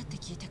失踪したって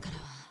聞いてから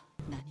は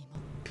何も。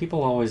People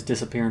always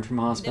disappearing from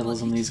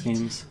hospitals in these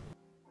games.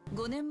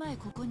 5年前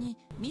ここに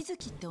水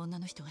木って女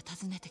の人が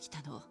訪ねてき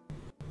たの。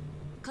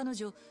彼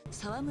女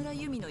沢村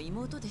由美の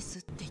妹です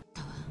って言っ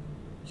たわ。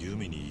由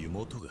美に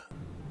妹が？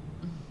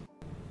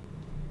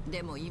うん。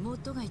でも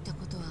妹がいた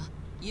ことは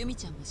由美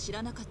ちゃんも知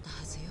らなかった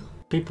はずよ。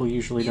People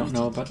usually don't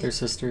know about their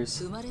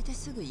sisters. 生まれて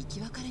すぐ生き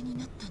別れに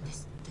なったんで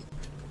すって。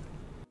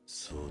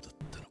そうだっ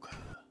たのか。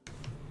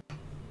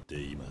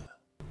で今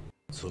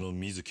その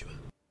水木は？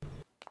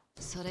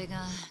それ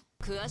が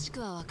詳しく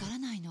はわから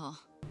ないの。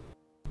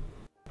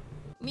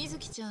水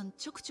木ちゃん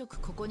ちょくちょく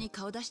ここに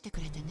顔出して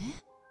くれてね。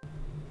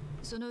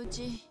そのう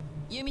ち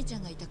由美ちゃ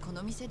んがいたこ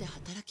の店で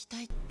働きた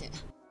いって。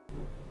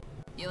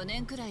4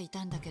年くらいい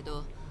たんだけ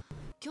ど、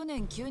去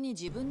年急に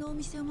自分のお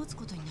店を持つ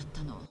ことになっ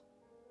たの。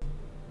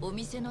お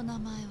店の名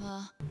前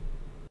は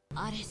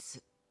アレス。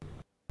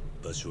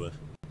場所は？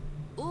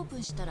オープ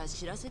ンしたら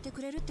知らせて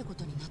くれるってこ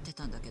とになって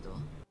たんだけど、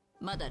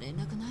まだ連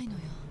絡ないのよ。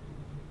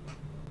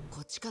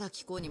こっちから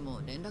聞こうに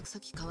も連絡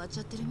先変わっち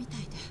ゃってるみた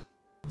いで。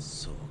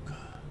そうか。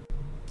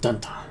ダン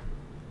タン。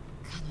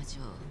彼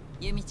女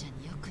由美ちゃん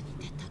によく似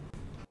てた。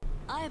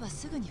会えば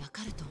すぐにわ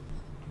かると思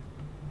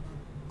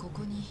う。こ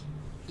こに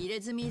入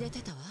れ墨入れ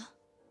てたわ。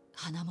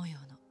花模様の。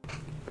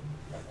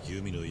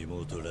由美の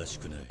妹らし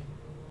くない。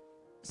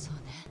そう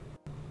ね。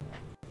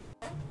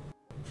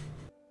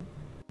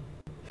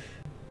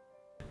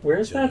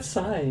Where's that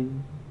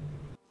sign?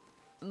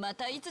 ま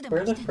たいつでも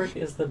Where 来 the てね。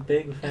 frick is the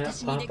big fat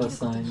私にでき papa るこ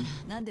となら sign?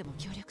 何でも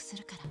協力す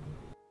るか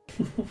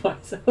ら。Why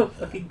is that a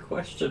fucking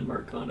question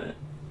mark on it?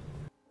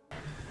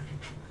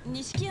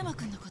 錦山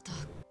君のこと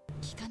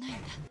聞かないんだ。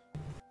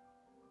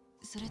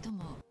それと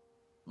も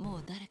も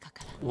う誰か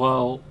から。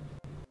 Well,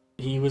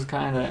 he was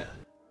kinda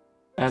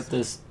at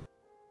this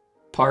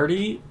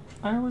party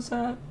I was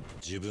at?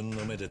 自分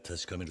の目で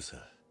確かめるさ。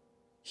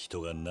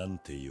人がなん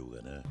て言おう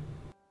がな。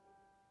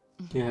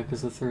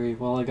Yakuza 3.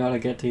 Well, I gotta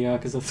get to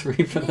Yakuza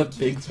 3 for the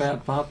big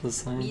fat papa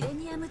sign. ミレ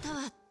ニアムタ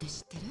ワーって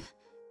知ってる？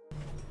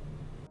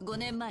 5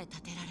 年前建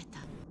てられた。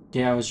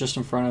 Yeah, I was just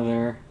in front of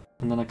there,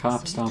 and then a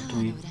cop その stopped タ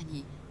ワー me. の裏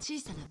に小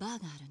さなバーがあ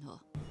るの。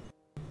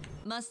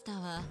マスター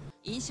は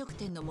飲食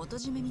店の元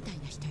締めみたい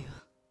な人よ。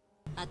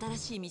新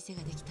しい店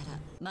ができたら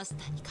マス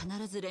ターに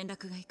必ず連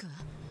絡が行くわ。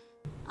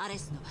アレ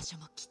スの場所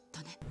もきっ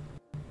とね。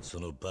そ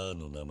のバー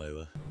の名前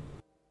は？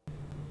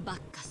バ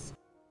ッカス。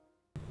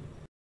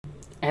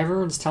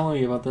 Everyone's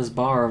telling me about this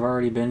bar I've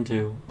already been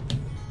to.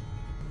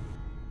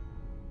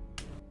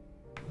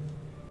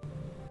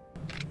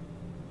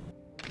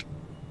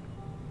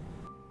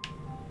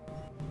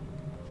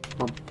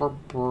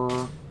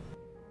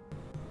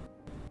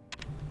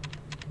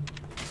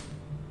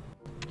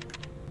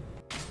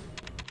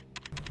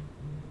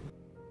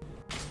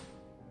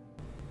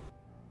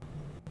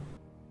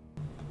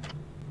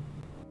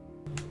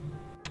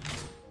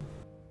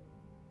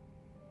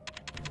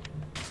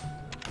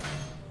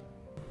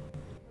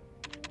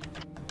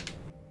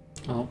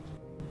 Oh.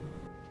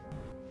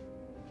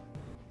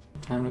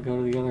 Time to go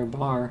to the other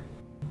bar.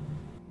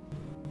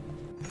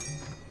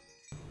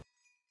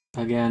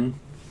 Again.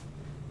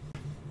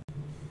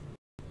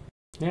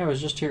 Yeah, I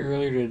was just here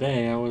earlier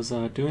today. I was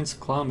doing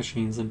some claw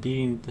machines and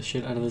beating the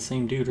shit out of the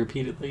same dude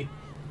repeatedly.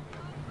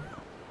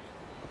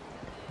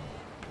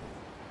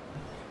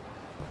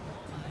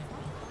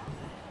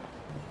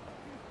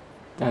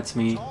 That's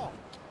me.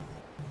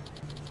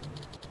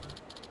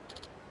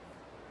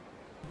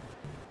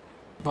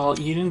 Well,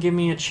 you didn't give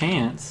me a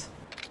chance.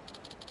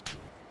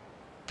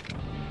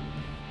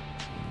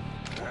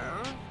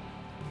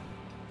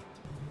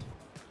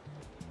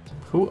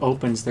 Who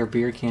opens their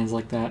beer cans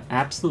like that?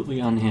 Absolutely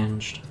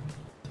unhinged.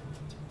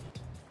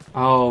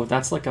 Oh,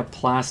 that's like a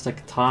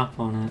plastic top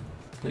on it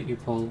that you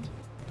pull.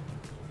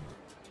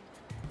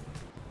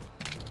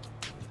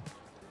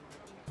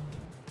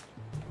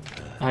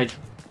 I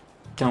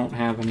don't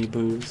have any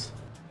booze.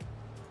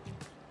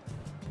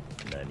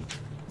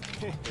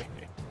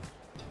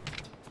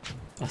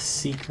 A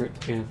secret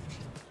gift.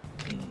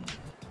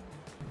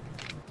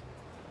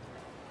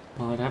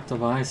 Well, I'd have to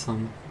buy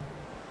some.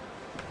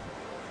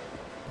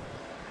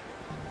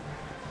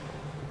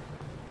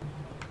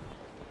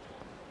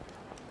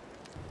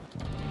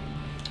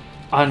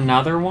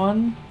 Another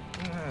one?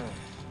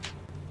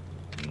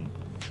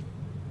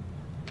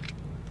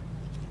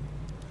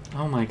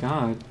 Oh my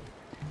god.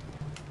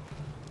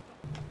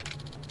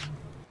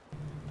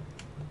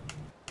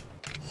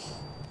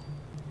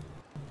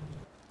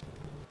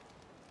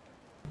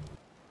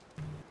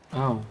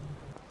 Oh.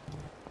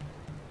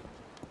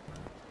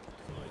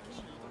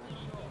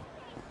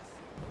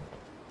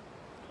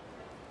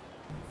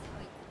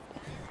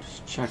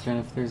 Just checking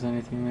if there's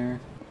anything there.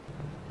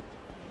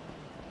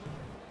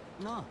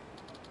 No.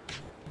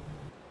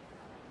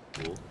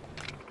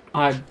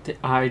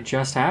 I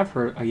just have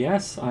heard.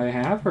 Yes, I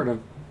have heard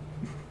of.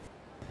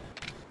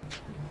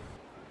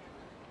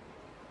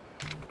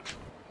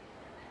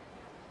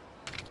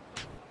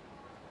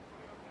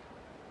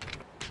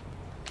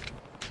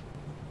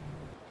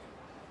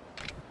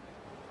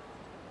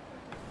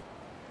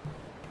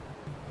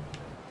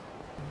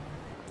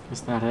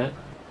 Is that it?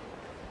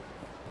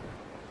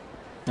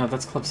 No,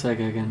 that's Club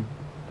Sega again.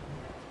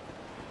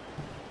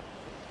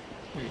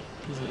 Wait,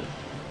 is it?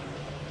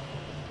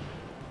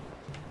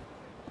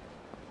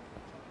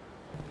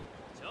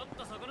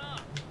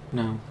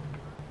 No.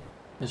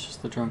 It's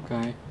just the drunk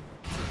guy.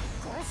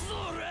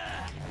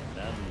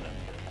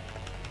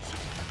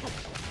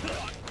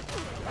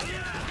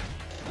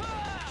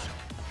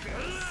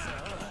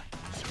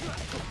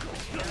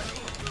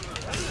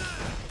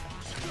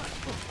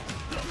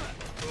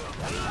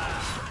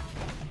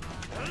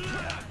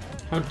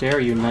 How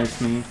dare you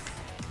knife me?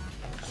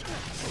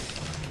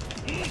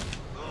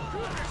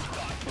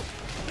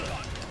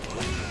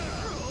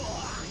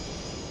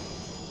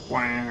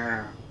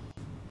 Wow.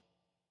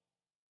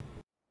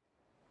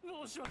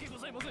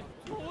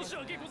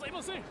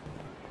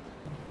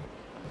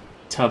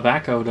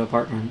 Tobacco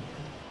department.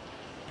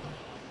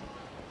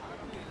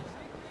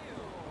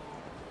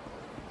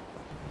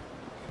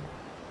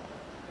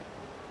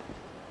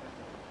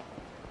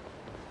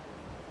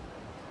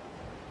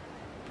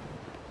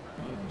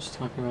 Just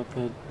talking about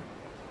the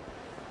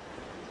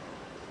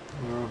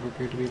we're over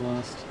here to be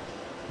lost.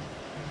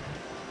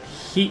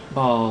 Heat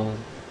ball.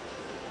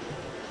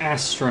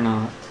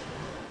 Astronaut.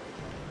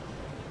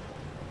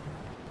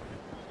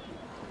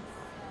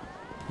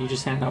 You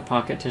just hand out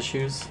pocket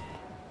tissues.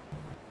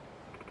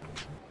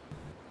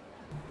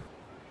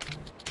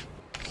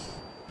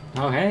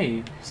 Oh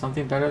hey,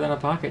 something better than a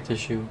pocket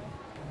tissue.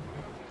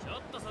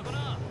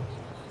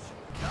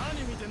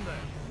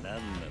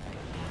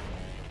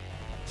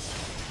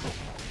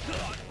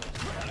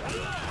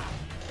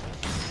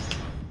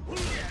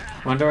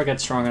 When do I get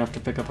strong enough to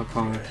pick up a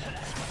card?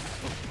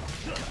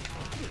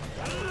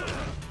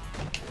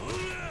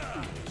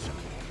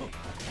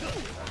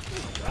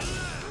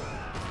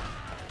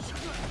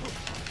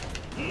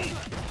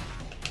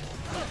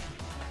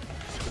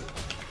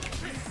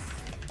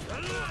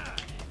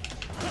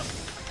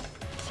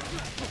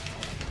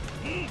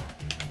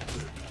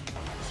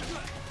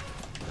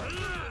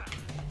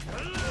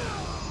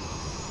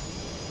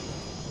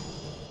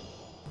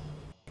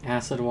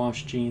 Acid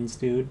wash jeans,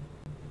 dude.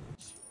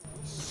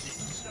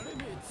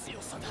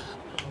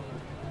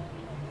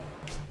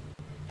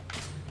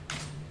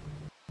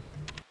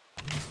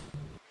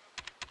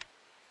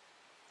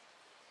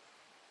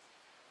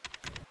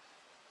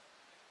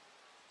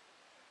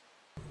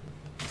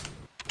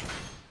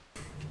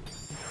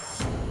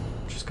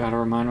 Just gotta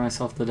remind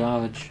myself to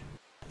dodge.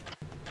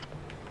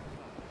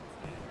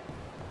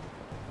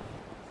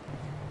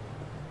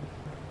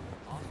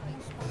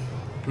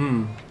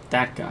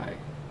 That guy.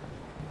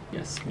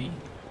 Yes, me.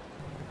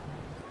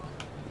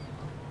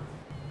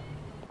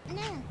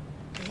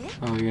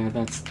 Oh yeah,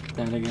 that's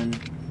that again.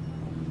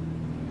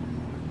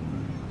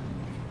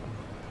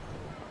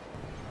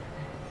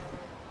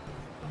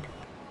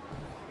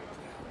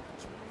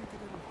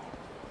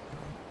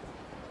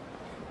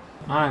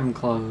 I'm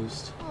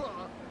closed.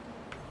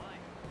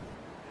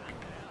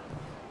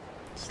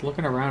 Just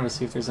looking around to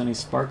see if there's any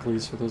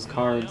sparklies for those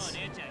cards.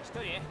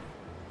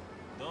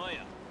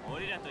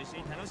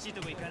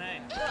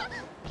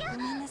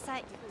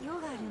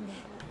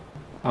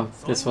 Oh,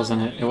 this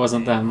wasn't it. It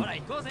wasn't them.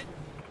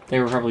 They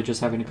were probably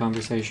just having a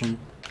conversation.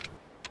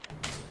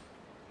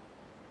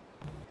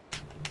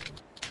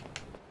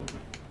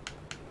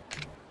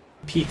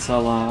 Pizza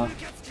la.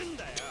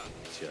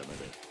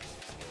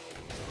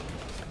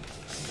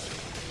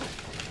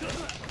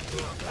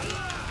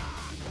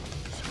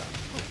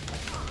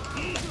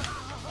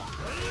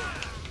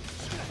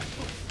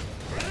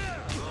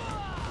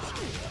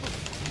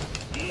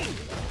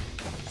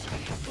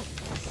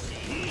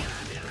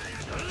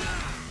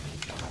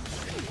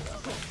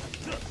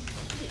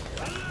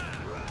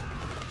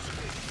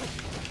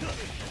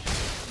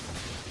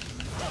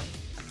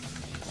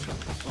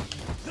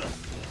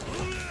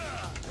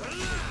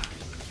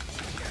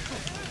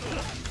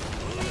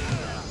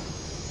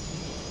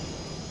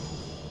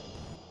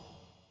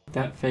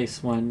 That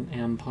face when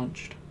am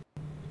punched.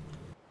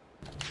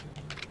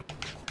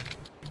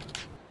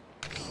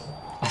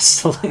 A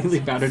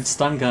slightly battered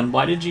stun gun.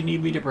 Why did you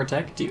need me to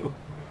protect you?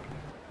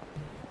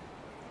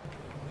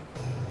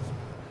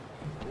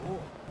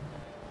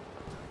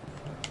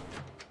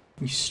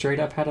 You straight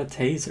up had a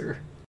taser.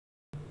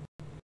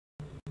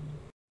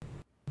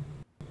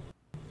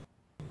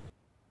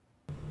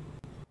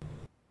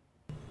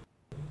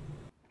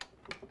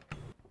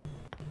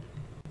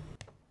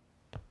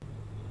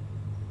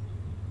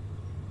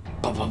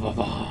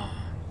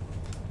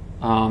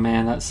 Oh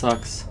man, that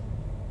sucks.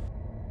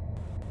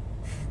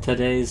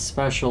 Today's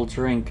special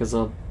drink is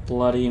a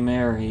Bloody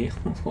Mary.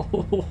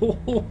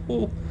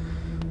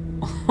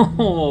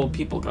 Oh,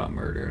 people got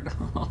murdered.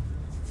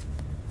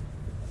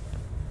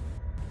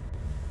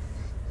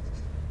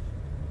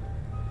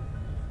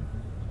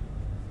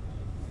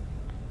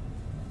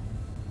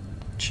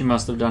 She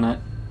must have done it.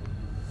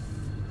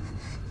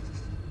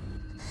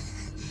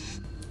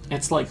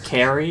 It's like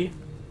Carrie,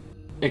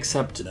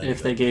 except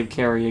if they gave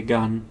Carrie a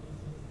gun.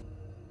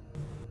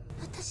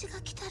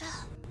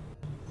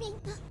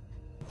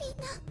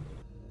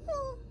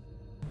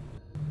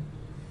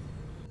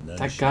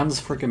 That gun's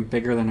freaking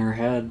bigger than her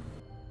head.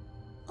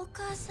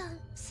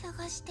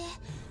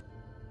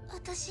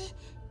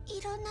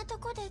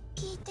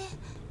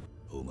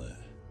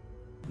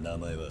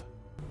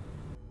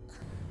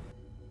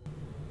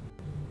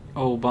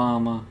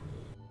 Obama.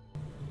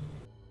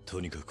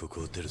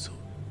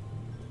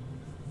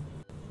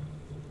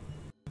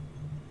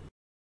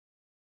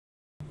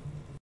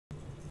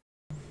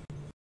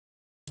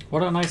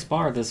 What a nice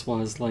bar this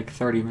was like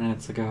 30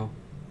 minutes ago.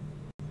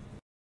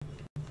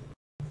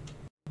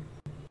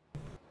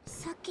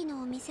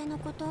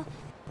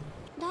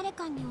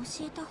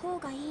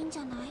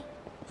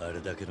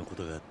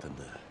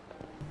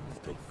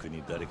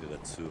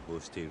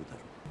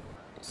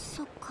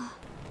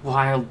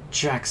 Wild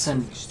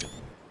Jackson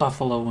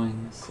Buffalo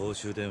Wings.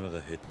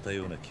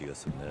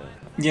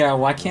 Yeah,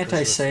 why can't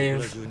I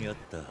save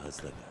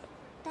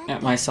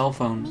at my cell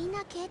phone?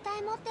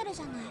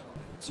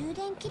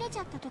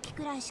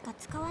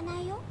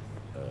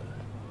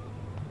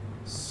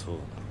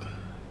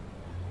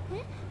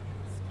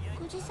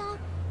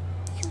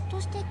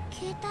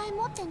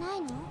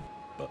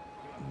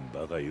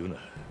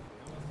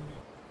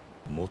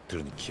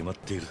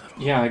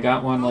 Yeah, I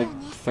got one like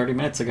 30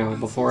 minutes ago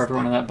before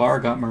everyone in that bar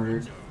got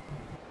murdered.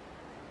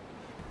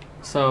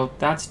 So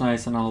that's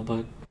nice and all,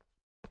 but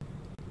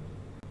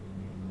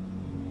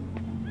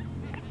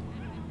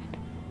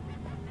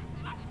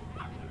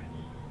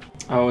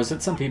oh, is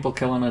it some people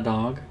killing a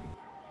dog?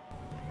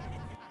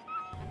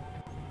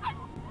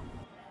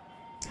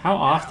 How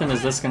often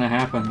is this gonna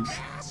happen?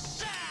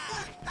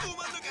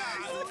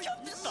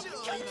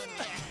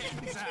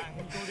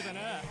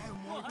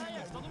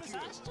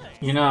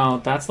 You know,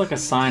 that's like a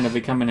sign of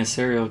becoming a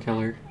serial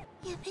killer.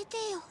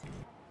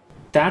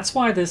 That's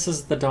why this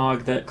is the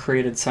dog that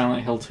created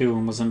Silent Hill 2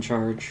 and was in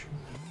charge.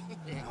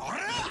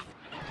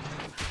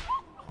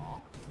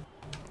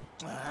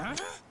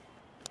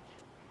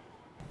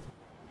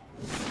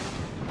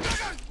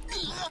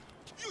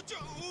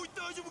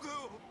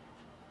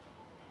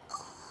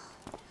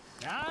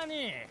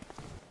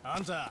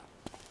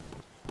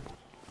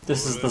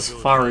 This is the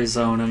safari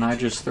zone and I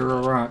just threw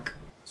a rock.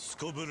 す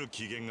こぶる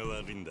機嫌が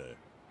悪いんだ。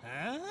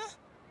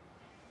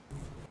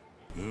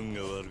運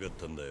が悪かっ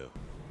たんだよ。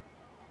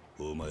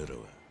お前ら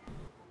は。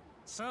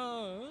そ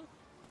う。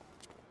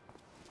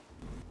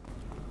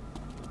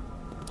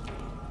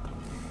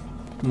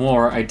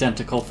More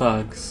identical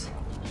thugs.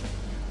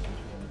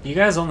 You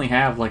guys only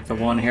have like the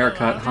one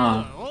haircut,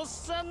 huh?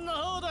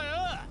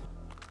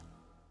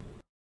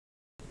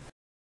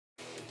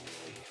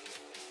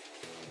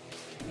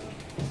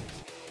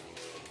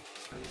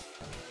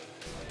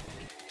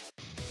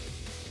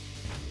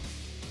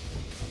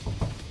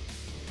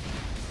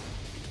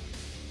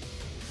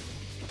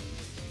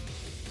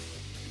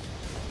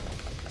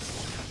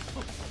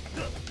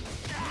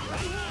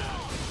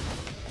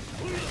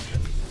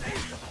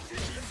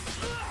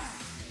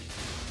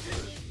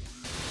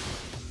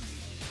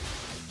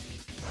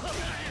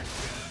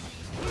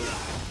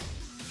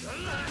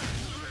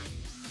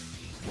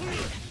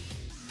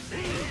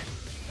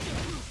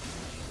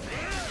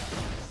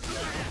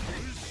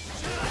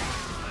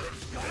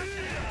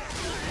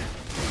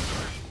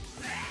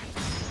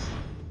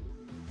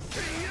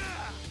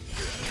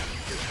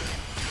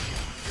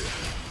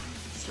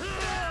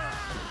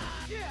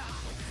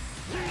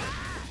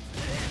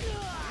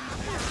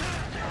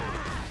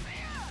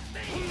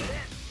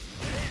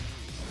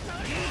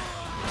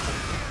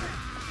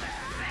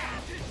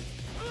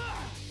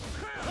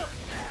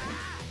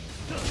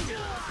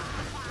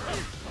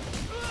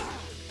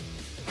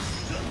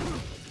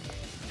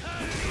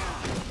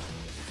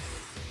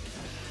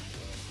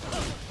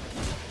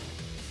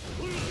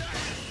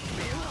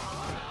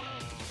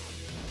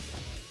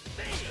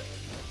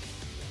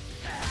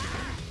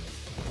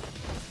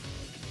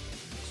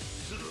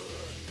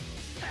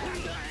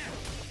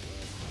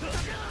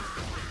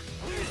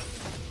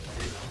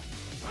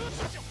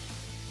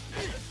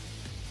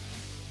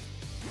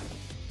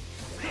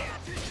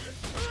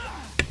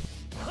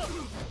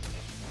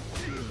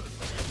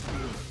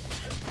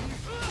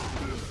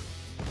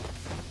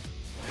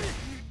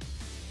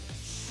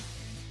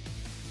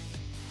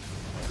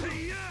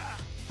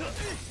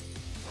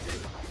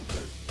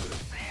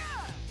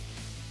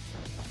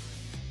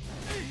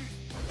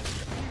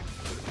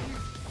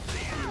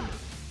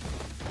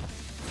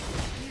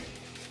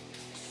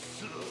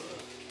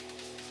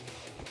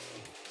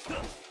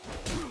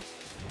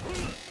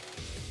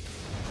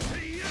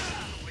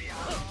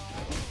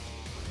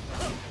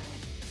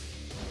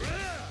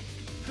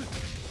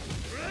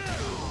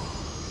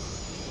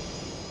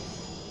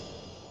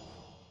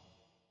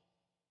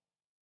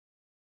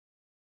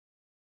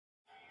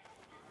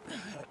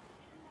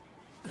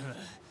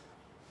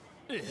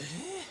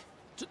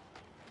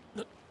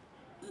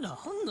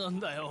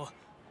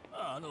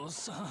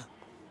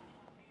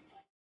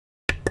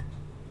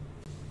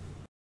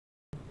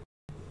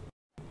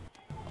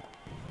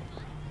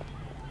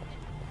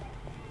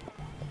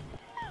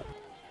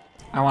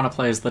 I want to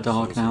play as the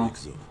dog now.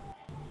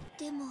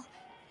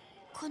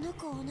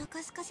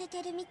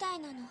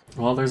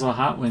 Well, there's a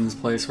hot wings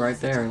place right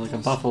there, like a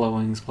buffalo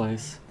wings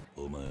place.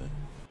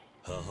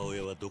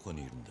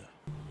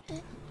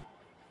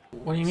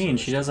 What do you mean?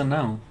 She doesn't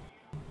know.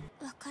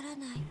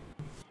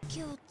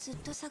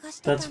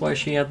 That's why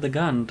she had the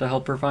gun, to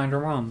help her find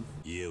her mom.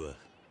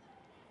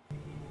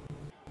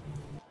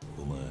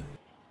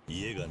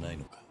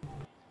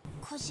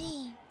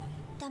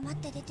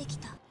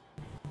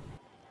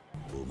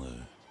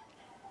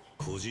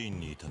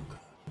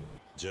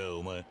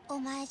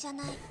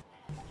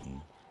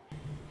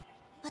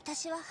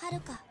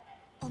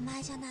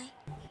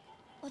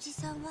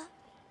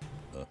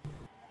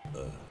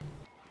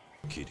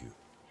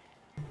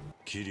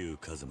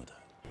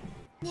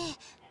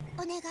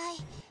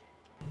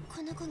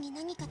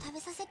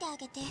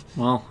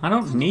 Well, I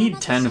don't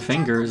need 10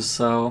 fingers,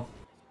 so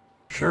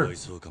sure.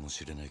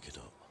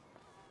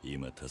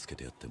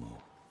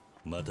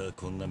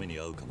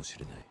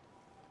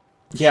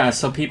 Yeah,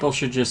 so people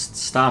should just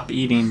stop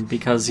eating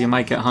because you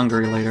might get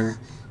hungry later.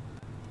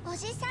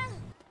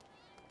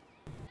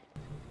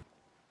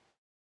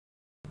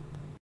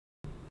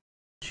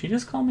 She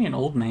just called me an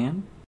old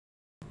man?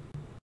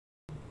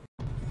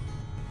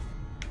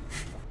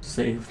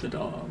 Save the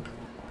dog.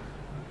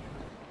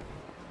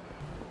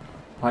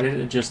 Why did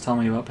it just tell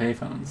me about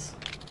payphones?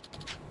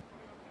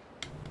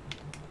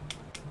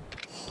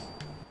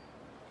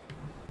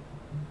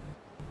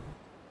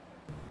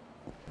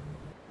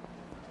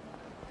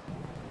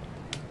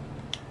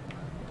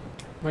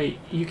 Wait,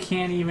 you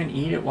can't even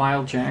eat at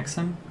Wild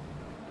Jackson?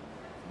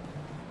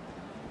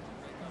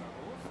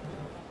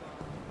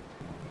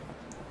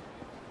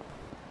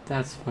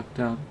 That's fucked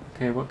up.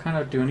 Okay, what kind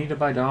of... do I need to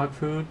buy dog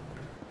food?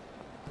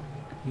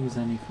 Use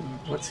any food.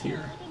 What's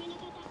here?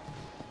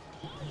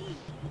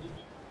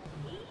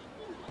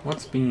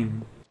 What's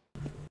beam?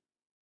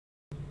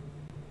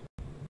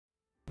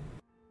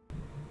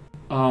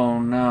 Oh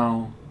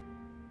no.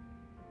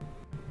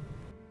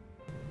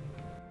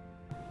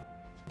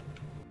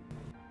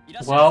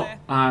 Well,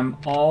 I'm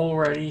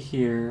already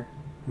here.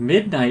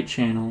 Midnight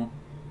Channel.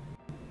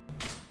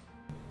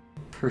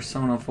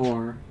 Persona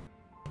 4.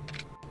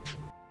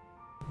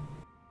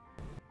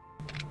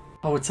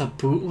 Oh, it's a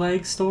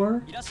bootleg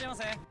store?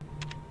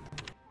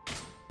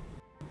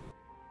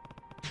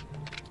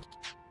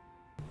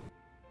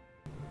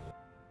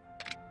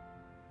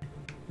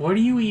 What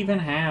do you even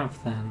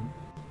have, then?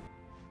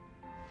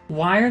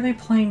 Why are they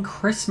playing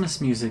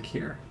Christmas music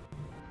here?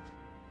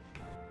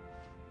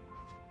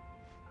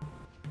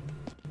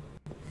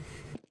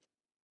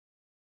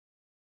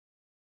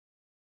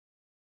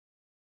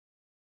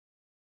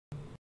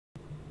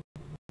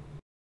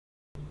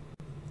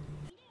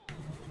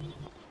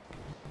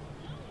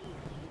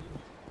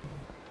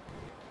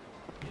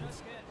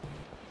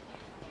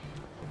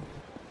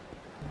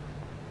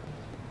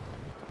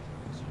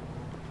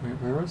 Wait,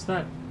 where was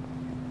that?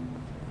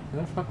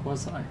 Where the fuck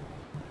was I? It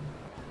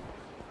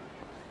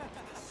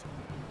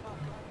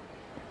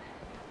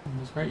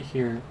was right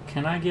here.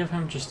 Can I give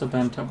him just a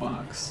bento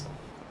box?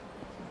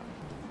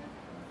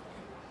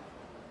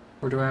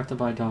 Or do I have to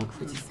buy dog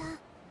food?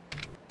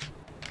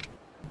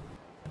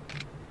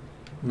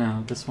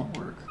 No, this won't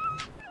work.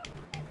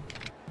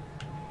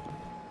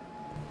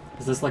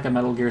 Is this like a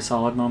Metal Gear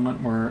Solid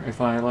moment where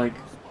if I like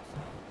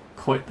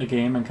quit the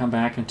game and come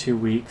back in 2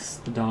 weeks,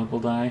 the dog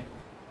will die?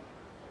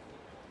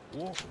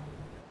 Whoa.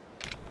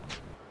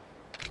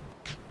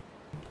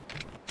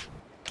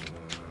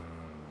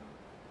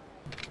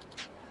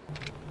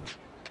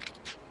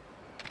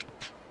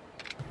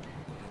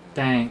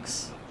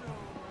 Thanks.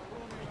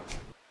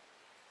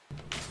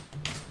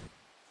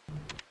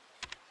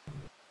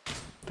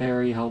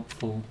 Very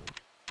helpful.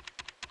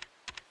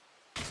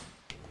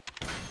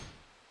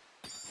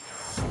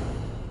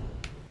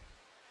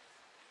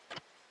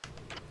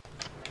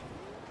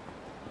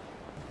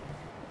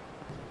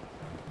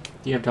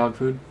 Do you have dog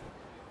food?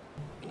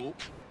 Oh.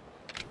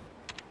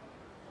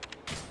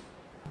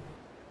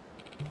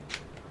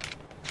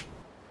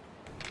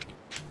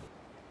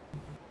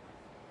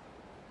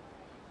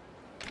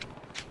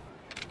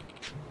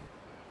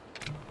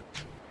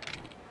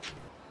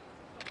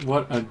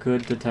 What a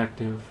good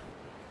detective.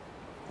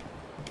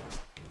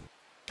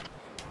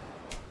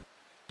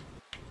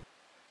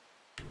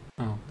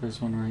 Oh, there's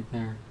one right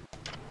there.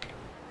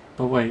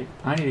 But wait,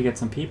 I need to get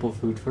some people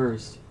food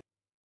first.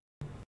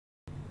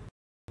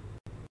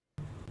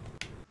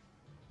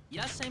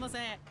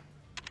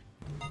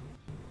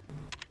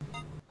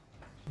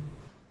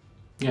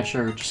 Yeah,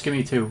 sure, just give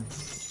me 2.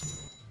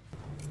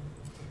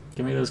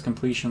 Give me those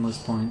completion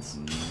list points.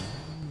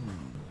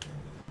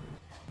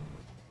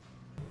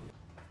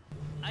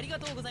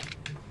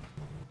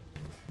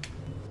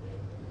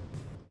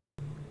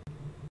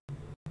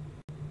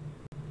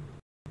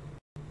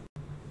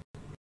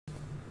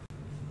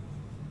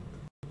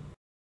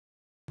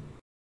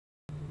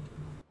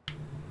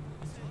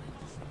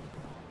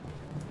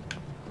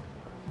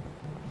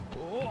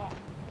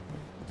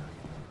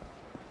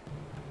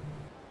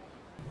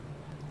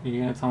 Are you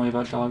gonna tell me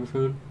about dog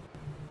food?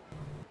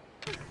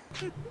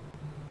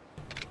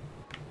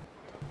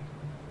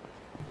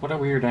 What a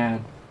weird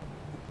ad.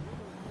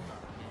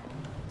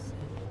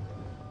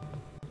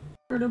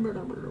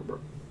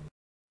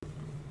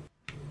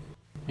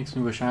 Makes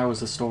me wish I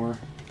was a store.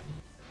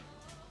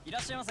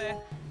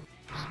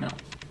 No.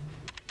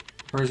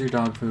 Where's your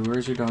dog food?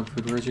 Where's your dog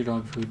food? Where's your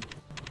dog food?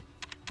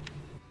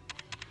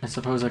 I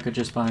suppose I could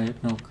just buy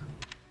milk.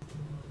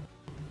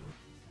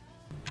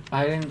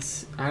 I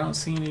don't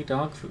see any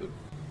dog food.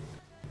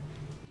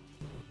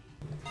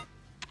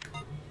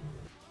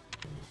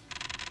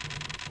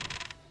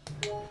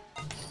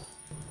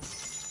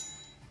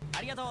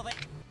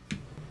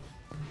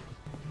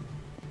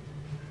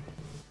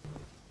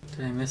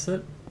 Did I miss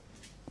it?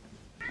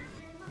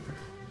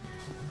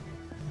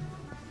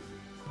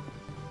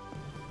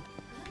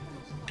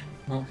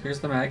 Well, here's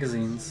the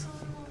magazines.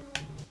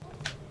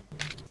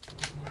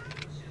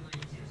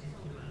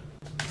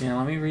 Yeah,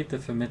 let me read the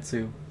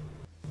Famitsu.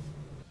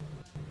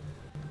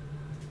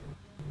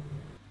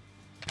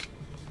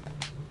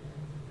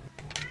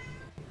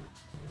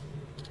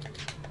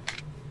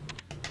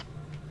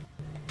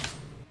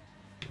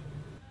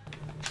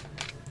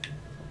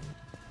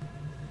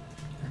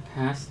 I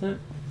passed it?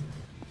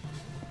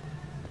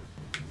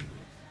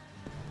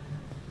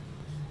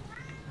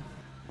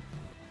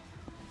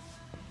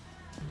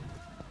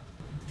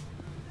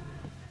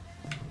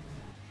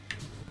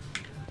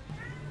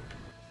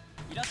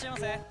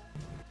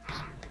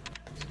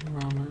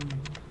 Ramen,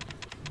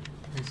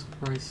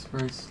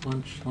 rice,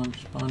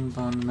 lunch,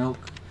 bun, milk,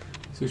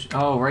 sushi.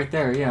 Oh, right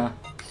there, yeah.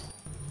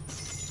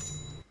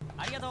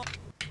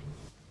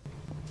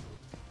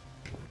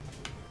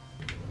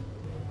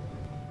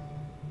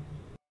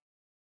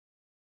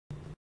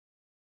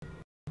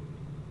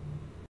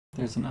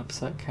 There's an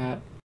upset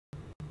cat.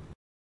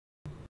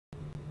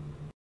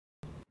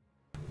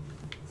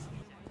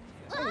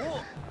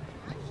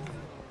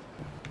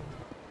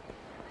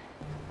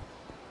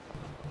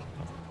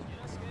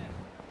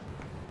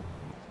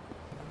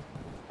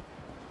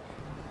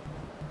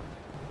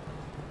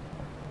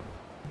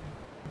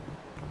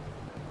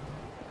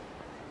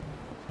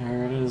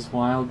 There it is,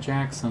 Wild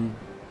Jackson.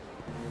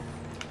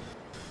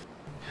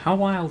 How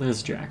wild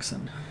is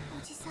Jackson?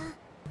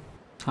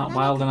 Not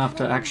wild enough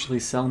to actually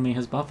sell me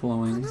his buffalo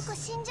wings.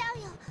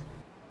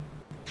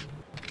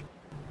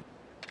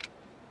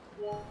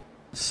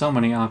 So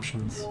many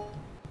options.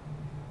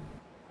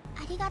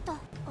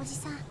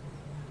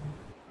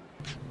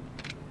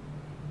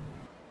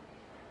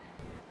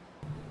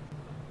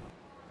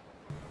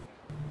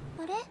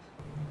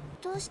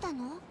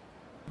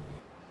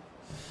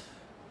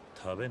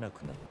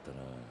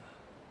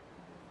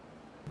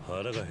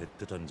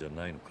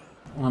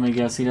 Let me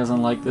guess, he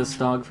doesn't like this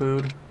dog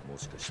food?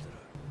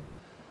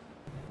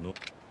 Oh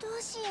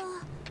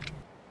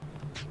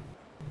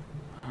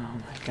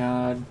my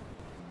god.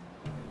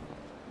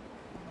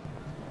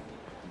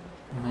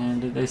 Man,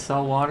 did they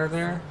sell water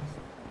there?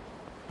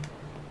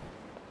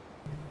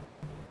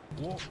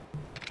 Oh,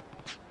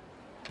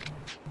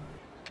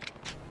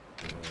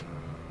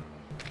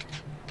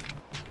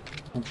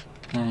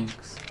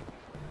 thanks.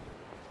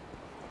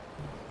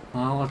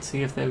 Well, let's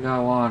see if they've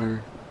got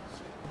water.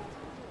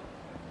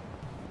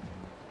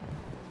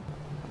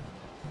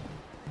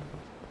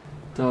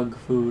 Dog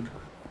food. Is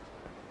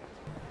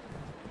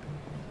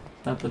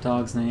that the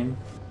dog's name?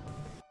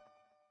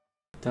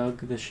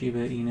 Doug the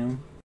Shiba Inu.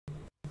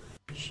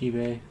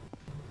 Shiba.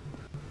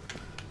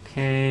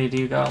 Okay, do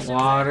you got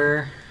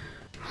water?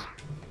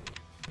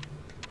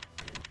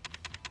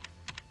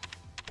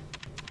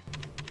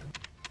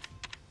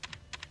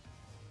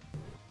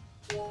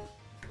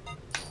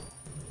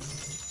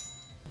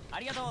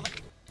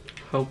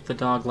 Hope the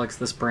dog likes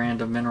this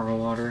brand of mineral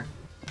water.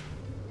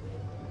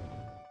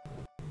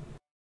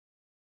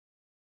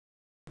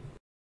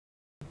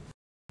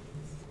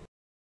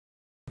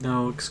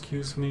 No,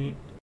 excuse me.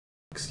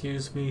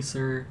 Excuse me,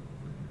 sir.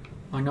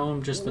 I know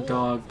I'm just a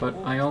dog, but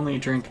I only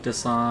drink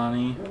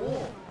Dasani.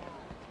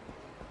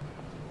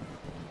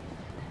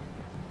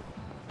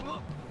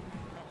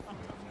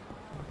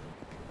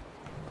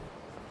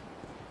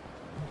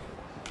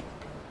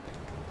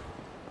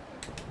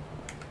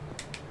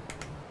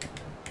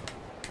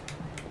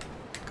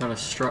 Gotta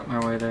strut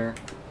my way there.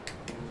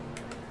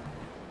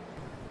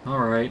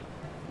 Alright.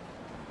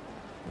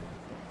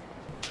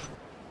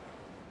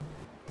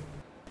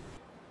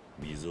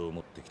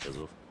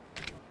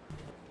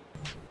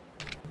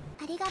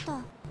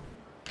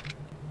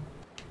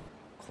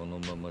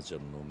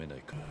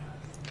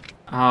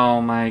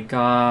 Oh my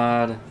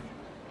god.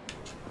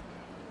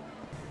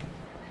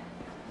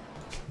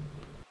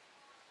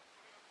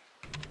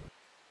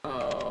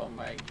 Oh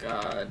my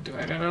god. Do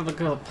I gotta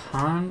go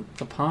to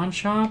the pawn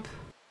shop?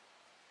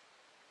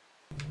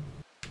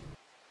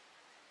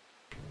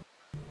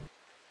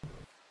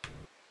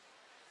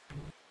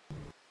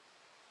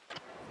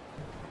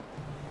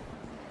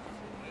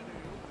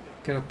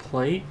 Get a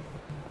plate?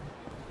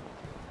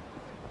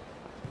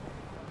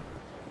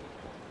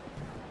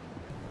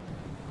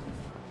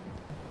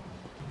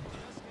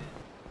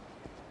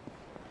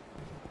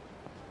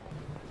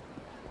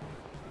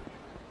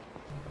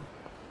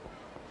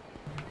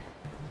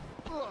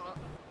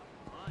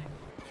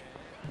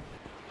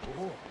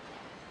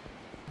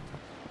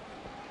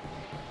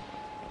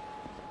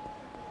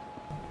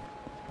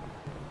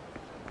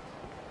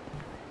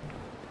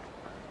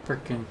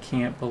 Frickin'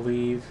 can't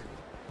believe.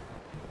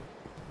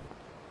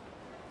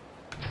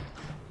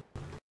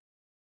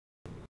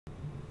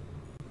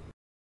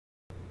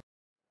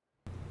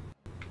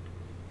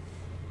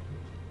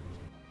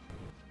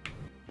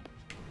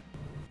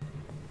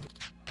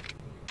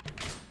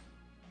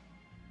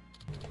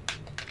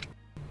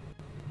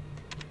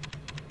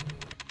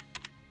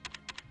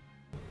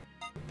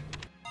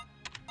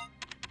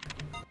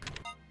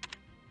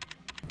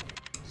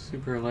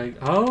 Super like,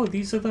 oh,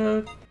 these are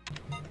the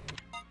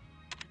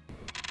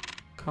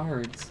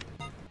cards.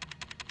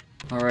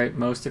 Alright,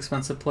 most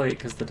expensive plate,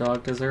 because the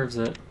dog deserves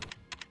it.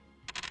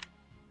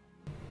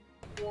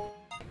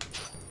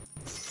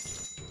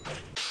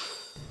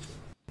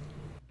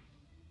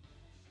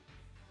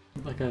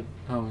 Like a,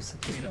 oh, a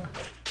cicada.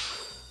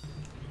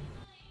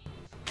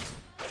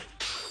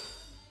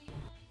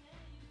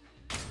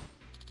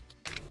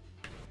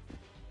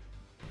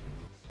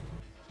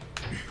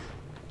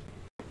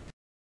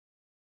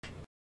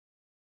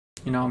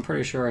 You know, I'm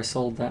pretty sure I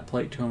sold that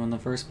plate to him in the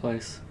first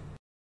place.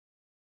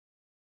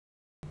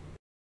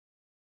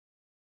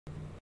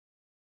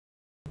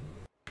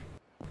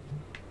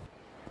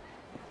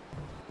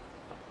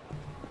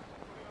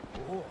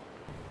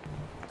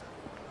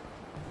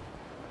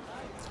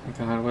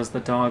 God, what does the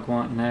dog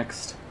want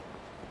next?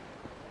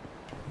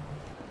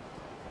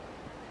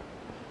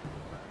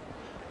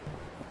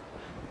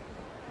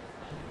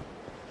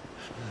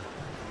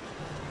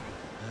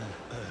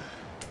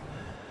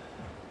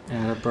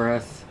 Out of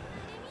breath.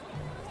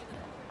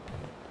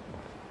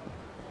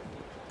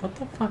 What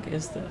the fuck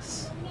is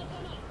this?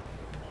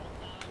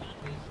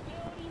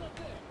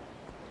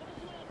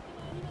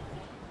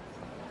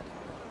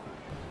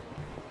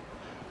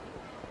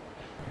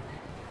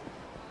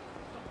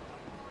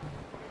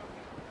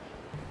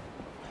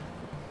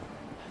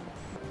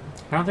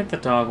 I don't think the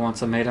dog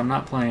wants a mate. I'm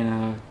not playing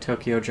a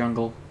Tokyo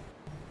Jungle.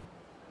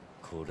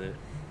 これ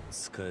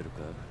使えるか?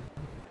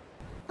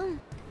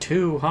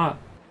 Too hot.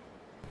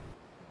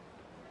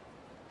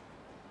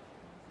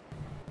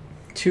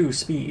 2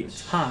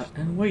 speeds, hot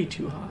and way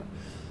too hot.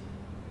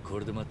 こ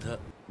れでまた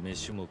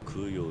飯も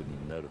食うよう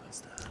になるは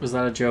ずだ. Was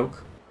that a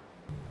joke?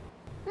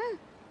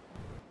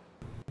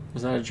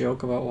 Was that a joke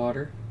about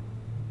water?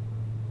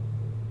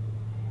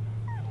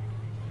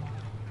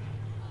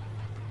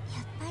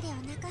 やっぱりお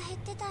腹減っ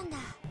てたんだ、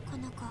こ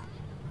の子。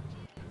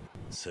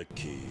さっ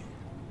き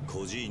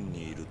孤児院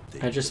にいるっ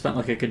て。 I just spent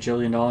like a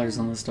gajillion dollars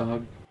on this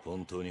dog.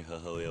 本当に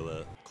母親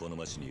はこの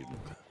町にいるの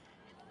か?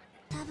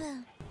 多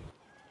分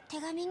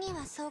手紙に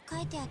はそう書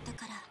いてあった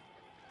から。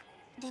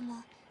でも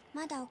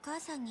まだお母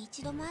さんに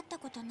一度も会った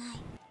ことない。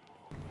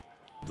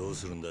どう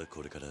するんだ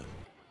これから。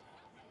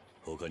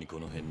他にこ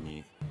の辺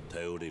に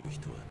頼れる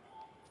人は?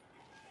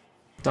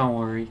 Don't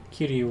worry,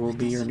 Kitty will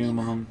be your new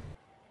mom.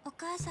 お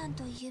母さん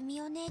とユ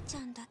ミお姉ちゃ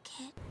んだけ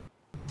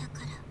だ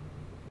から。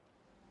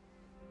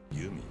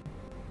ユミ?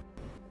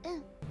 う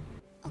ん、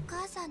お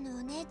母さんの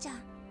お姉ちゃん。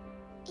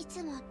い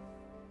つも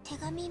手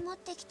紙持っ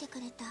てきてく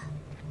れた。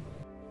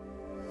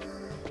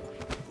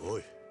お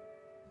い、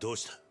どう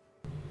した?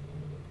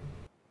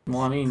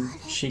 Well, I mean,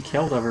 she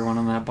killed everyone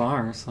in that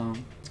bar, so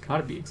it's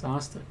gotta be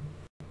exhausted.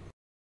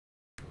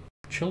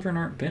 Children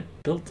aren't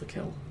built to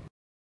kill.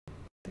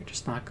 They're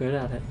just not good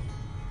at it.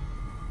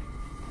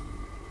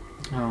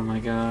 Oh my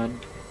god.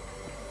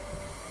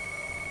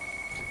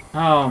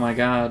 Oh my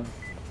god.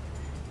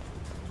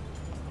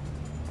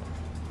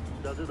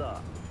 だぜ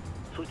だ。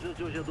そっちの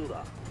調子はどう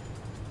だ?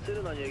 セ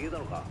レナには行けた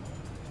のか?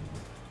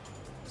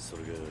 そ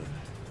れが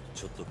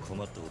ちょっと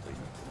困ったことに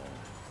なっ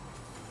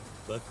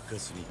たな。バックカ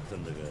スに行った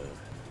んだが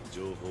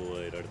情報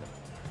は得られなかっ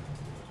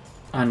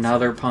た。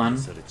 Another pun.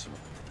 されちまっ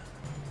てた。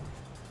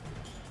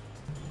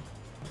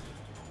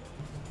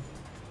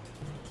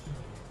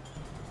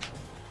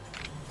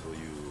とい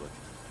うわ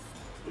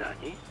けだ。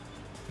何?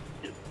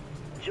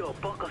 じゃあ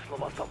バカスの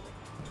マスターも?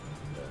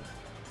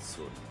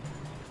 そうだ。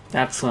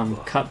 That's some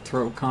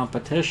cutthroat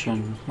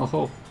competition. Oh,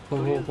 oh, oh,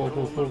 oh,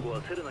 oh,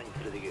 oh. セレナに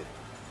連れて行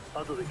け。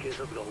後で警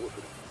察が保護す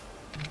る。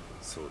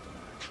そうだ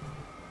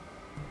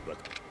な。わ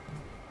かった。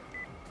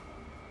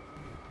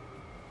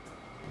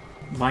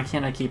 Why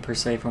can't I keep her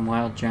safe from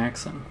Wild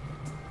Jackson?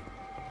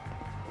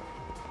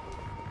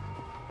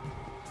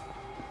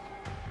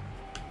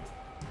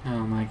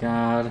 Oh my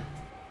god.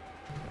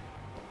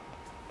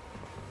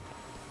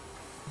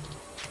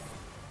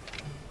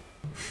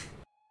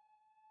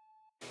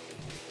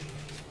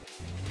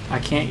 I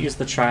can't use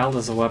the child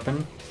as a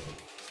weapon.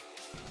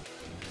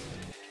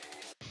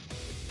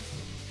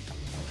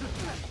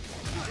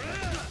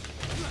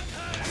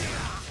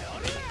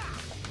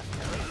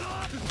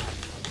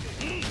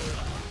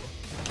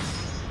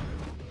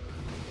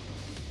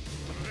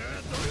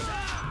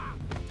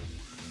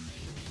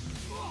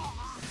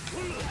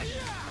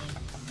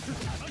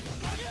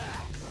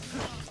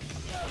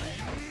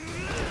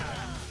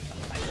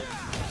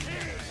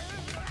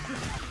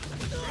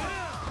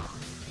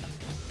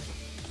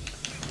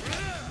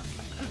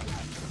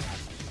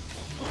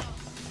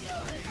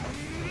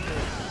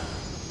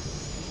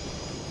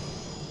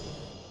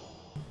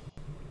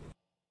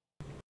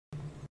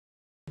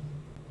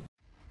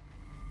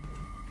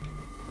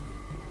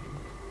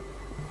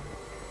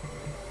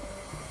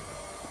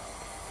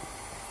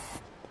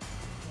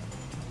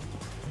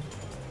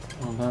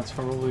 Well, that's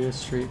probably a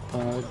street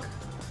bug.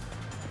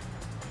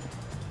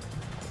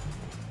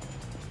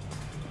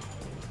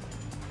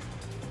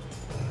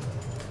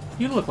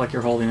 You look like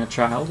you're holding a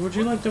child. Would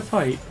you like to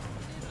fight?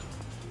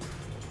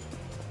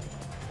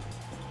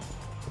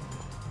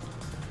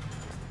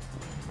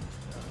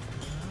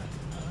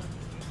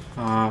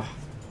 Ah.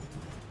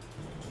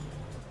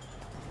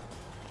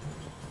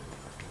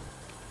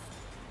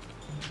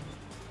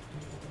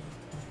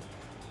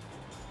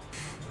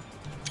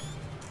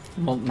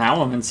 Well,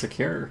 now I'm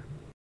insecure.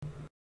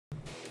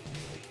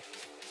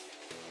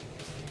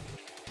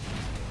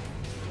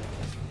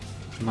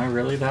 Am I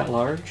really that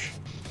large?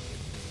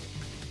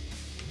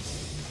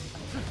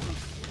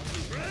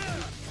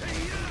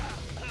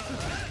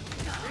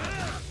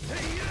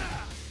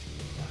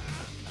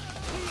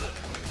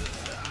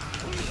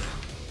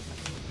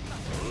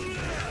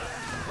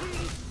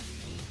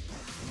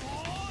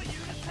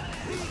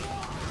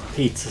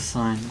 Pizza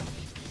sign.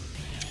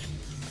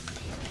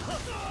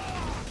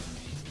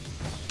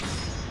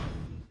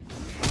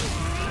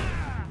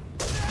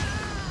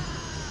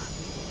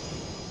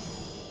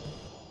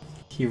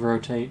 Key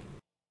rotate.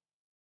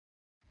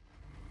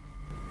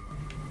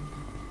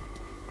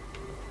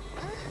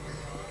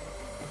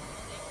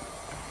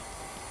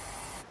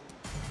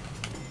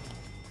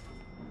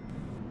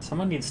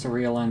 Someone needs to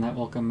realign that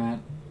welcome mat.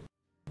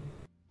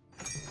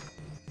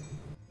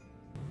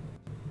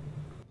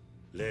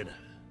 Lena,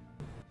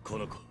 こ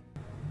の子。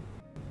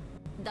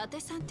伊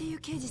達さんっていう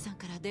刑事さん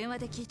から電話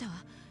で聞いたわ。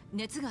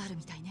熱がある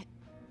みたいね。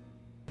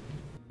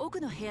奥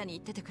の部屋に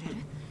行っててくれる？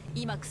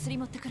今薬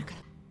持ってくるか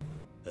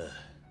ら。ああ、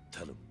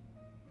頼む。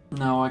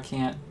No, I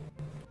can't.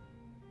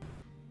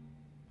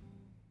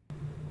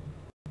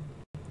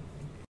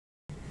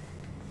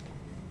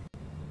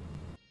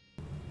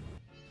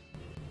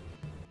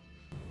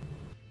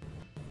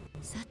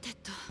 さて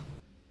と、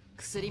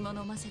薬も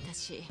飲ませた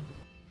し、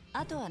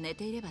あとは寝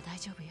ていれば大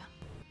丈夫よ。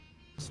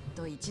きっ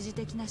と一時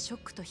的なショ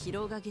ックと疲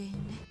労が原因ね。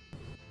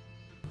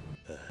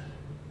ああ、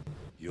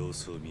様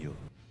子を見よう。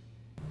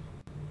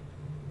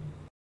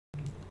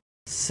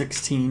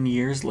16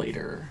 years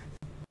later.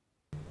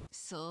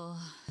 そ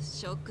う、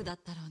ショックだっ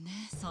たろうね。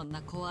そん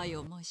な怖い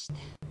思いして。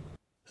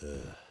ああ、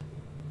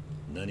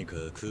何か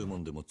食うも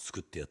んでも作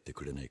ってやって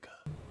くれないか。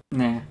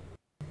ね。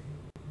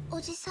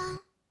おじさん、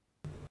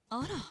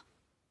あら。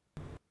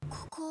こ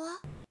こは？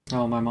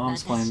 Oh, my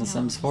mom's playing The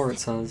Sims 4, it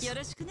says. よ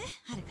ろしくね、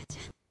はるかち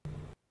ゃん。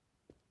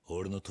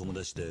俺の友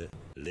達で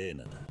レー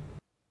ナだ。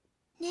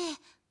ねえ、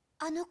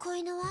あの子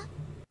犬は？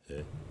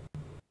え？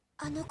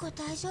あの子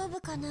大丈夫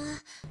かな？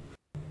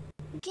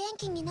元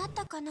気になっ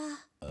たかな？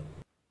あ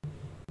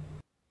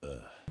あ、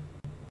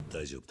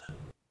大丈夫だ。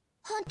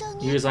本当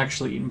に？ He was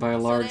actually eaten by a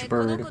large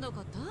bird.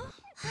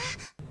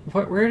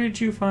 Where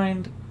did you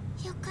find?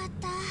 よかっ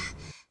た。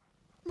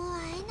もう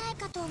会えない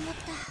かと思った。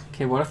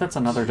Okay, what if that's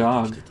another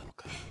dog?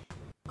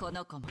 こ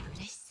の子も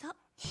嬉しそう。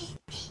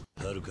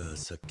はるか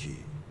さっき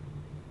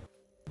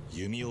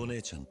弓お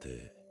姉ちゃんっ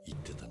て言っ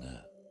てた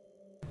な。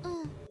う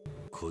ん。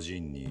個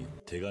人に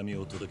手紙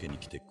を届けに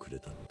来てくれ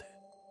たって。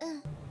う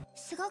ん。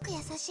すごく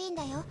優しいん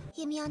だよ、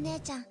弓お姉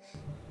ちゃん。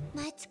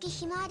毎月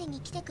ひまわりに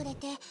来てくれ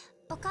て、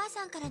お母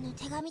さんからの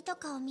手紙と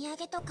かお土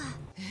産とか。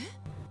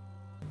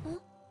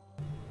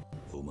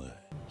お前、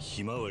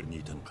ひまわりに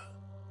いたのか。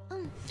う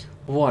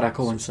ん。What a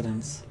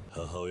coincidence.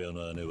 母親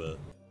の姉は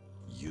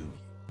ユミ。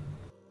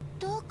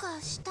どう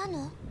かした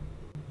の？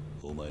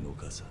お前のお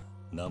母さん、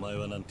名前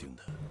はなんて言うん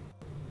だ？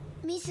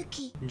水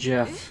木。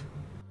Jeff.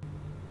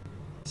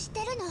 知って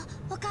るの？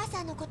お母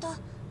さんのこと。ね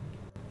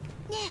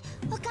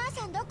え、お母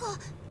さんどこ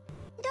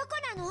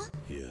なの？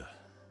いや、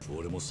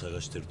俺も探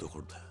してるとこ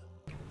ろだ。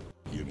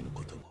ユミの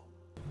ことも。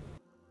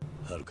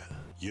はるか、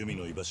ユミ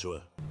の居場所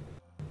は？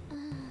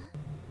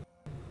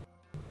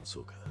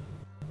そうか。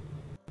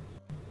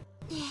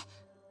ねえ、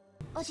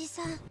おじ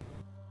さん、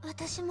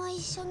私も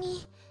一緒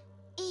に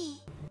い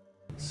い？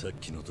さっ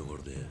きのとこ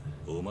ろで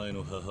お前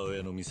の母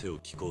親の店を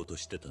聞こうと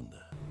してたんだ。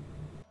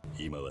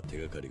今は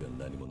手がかりが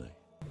何もない。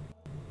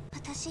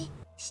私知っ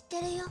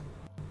てるよ。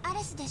ア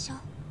レスでしょ。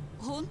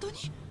本当に？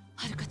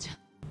はるかちゃん。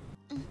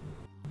うん。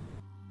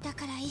だ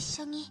から一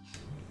緒に。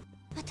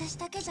私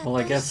だけじゃ Well,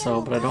 I guess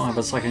so, but I don't have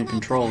a second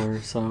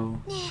controller, so.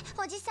 ねえ、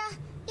おじさん、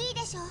いい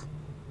でしょ。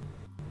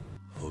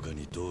他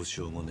にどうし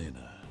ようもねえ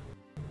な。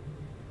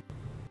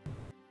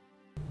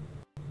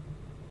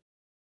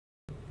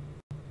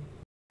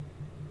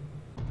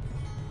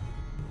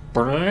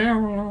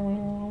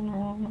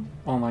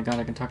Oh my god,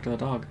 I can talk to the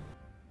dog.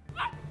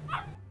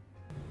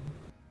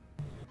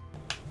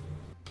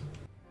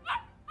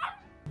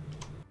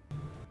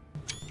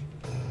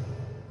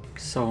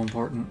 So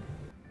important.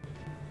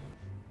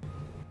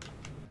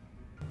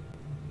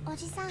 お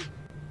じさん、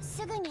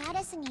すぐにア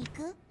レスに行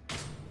く？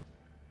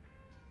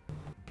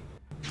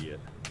いや。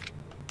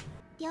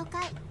了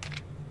解。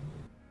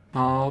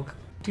I'll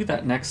do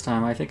that next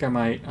time. I think I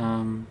might,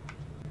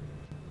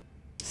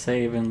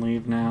 save and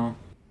leave now.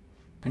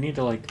 I need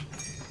to, like,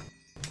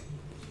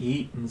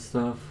 eat and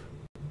stuff.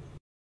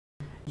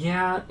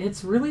 Yeah,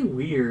 it's really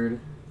weird.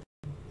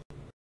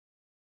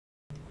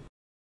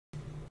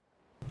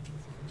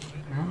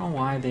 I don't know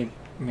why they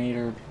made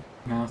her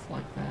mouth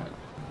like that.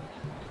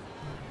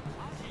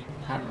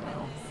 I don't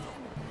know.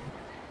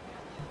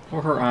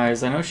 Or her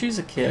eyes. I know she's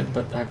a kid,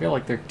 but I feel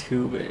like they're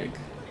too big.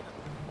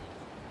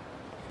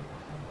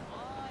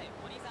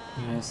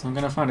 Yeah, so I'm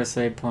gonna find a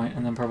save point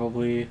and then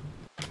probably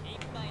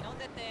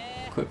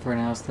quit for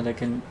now so that I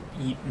can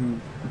eat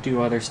and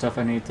do other stuff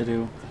I need to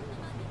do.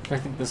 I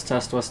think this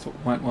test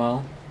went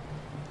well.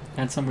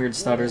 I had some weird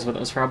stutters, but that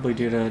was probably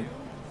due to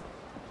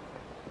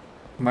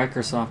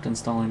Microsoft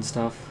installing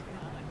stuff.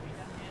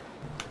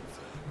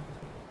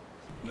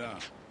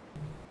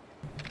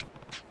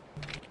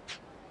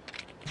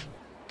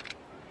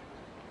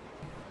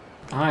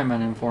 I'm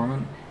an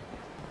informant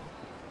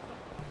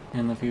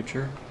in the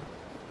future.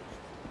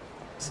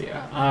 So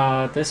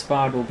yeah, this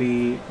VOD will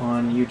be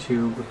on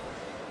YouTube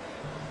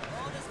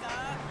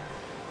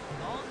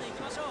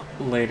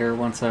later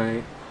once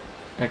I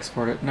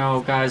export it.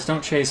 No, guys,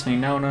 don't chase me.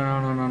 No, no,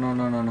 no, no, no, no,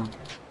 no, no, no.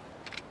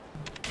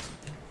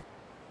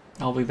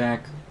 I'll be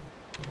back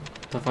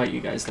to fight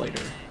you guys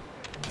later.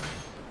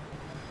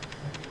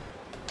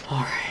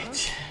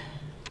 Alright.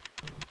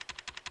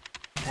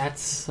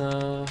 That's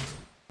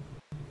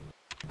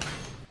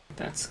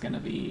gonna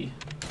be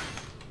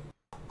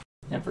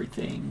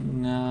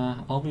everything.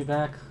 I'll be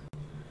back.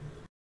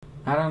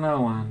 I don't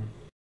know when.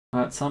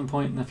 At some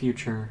point in the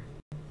future.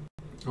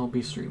 I'll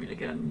be streaming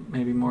again.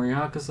 Maybe more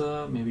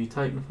Yakuza, maybe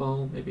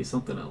Titanfall, maybe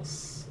something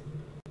else.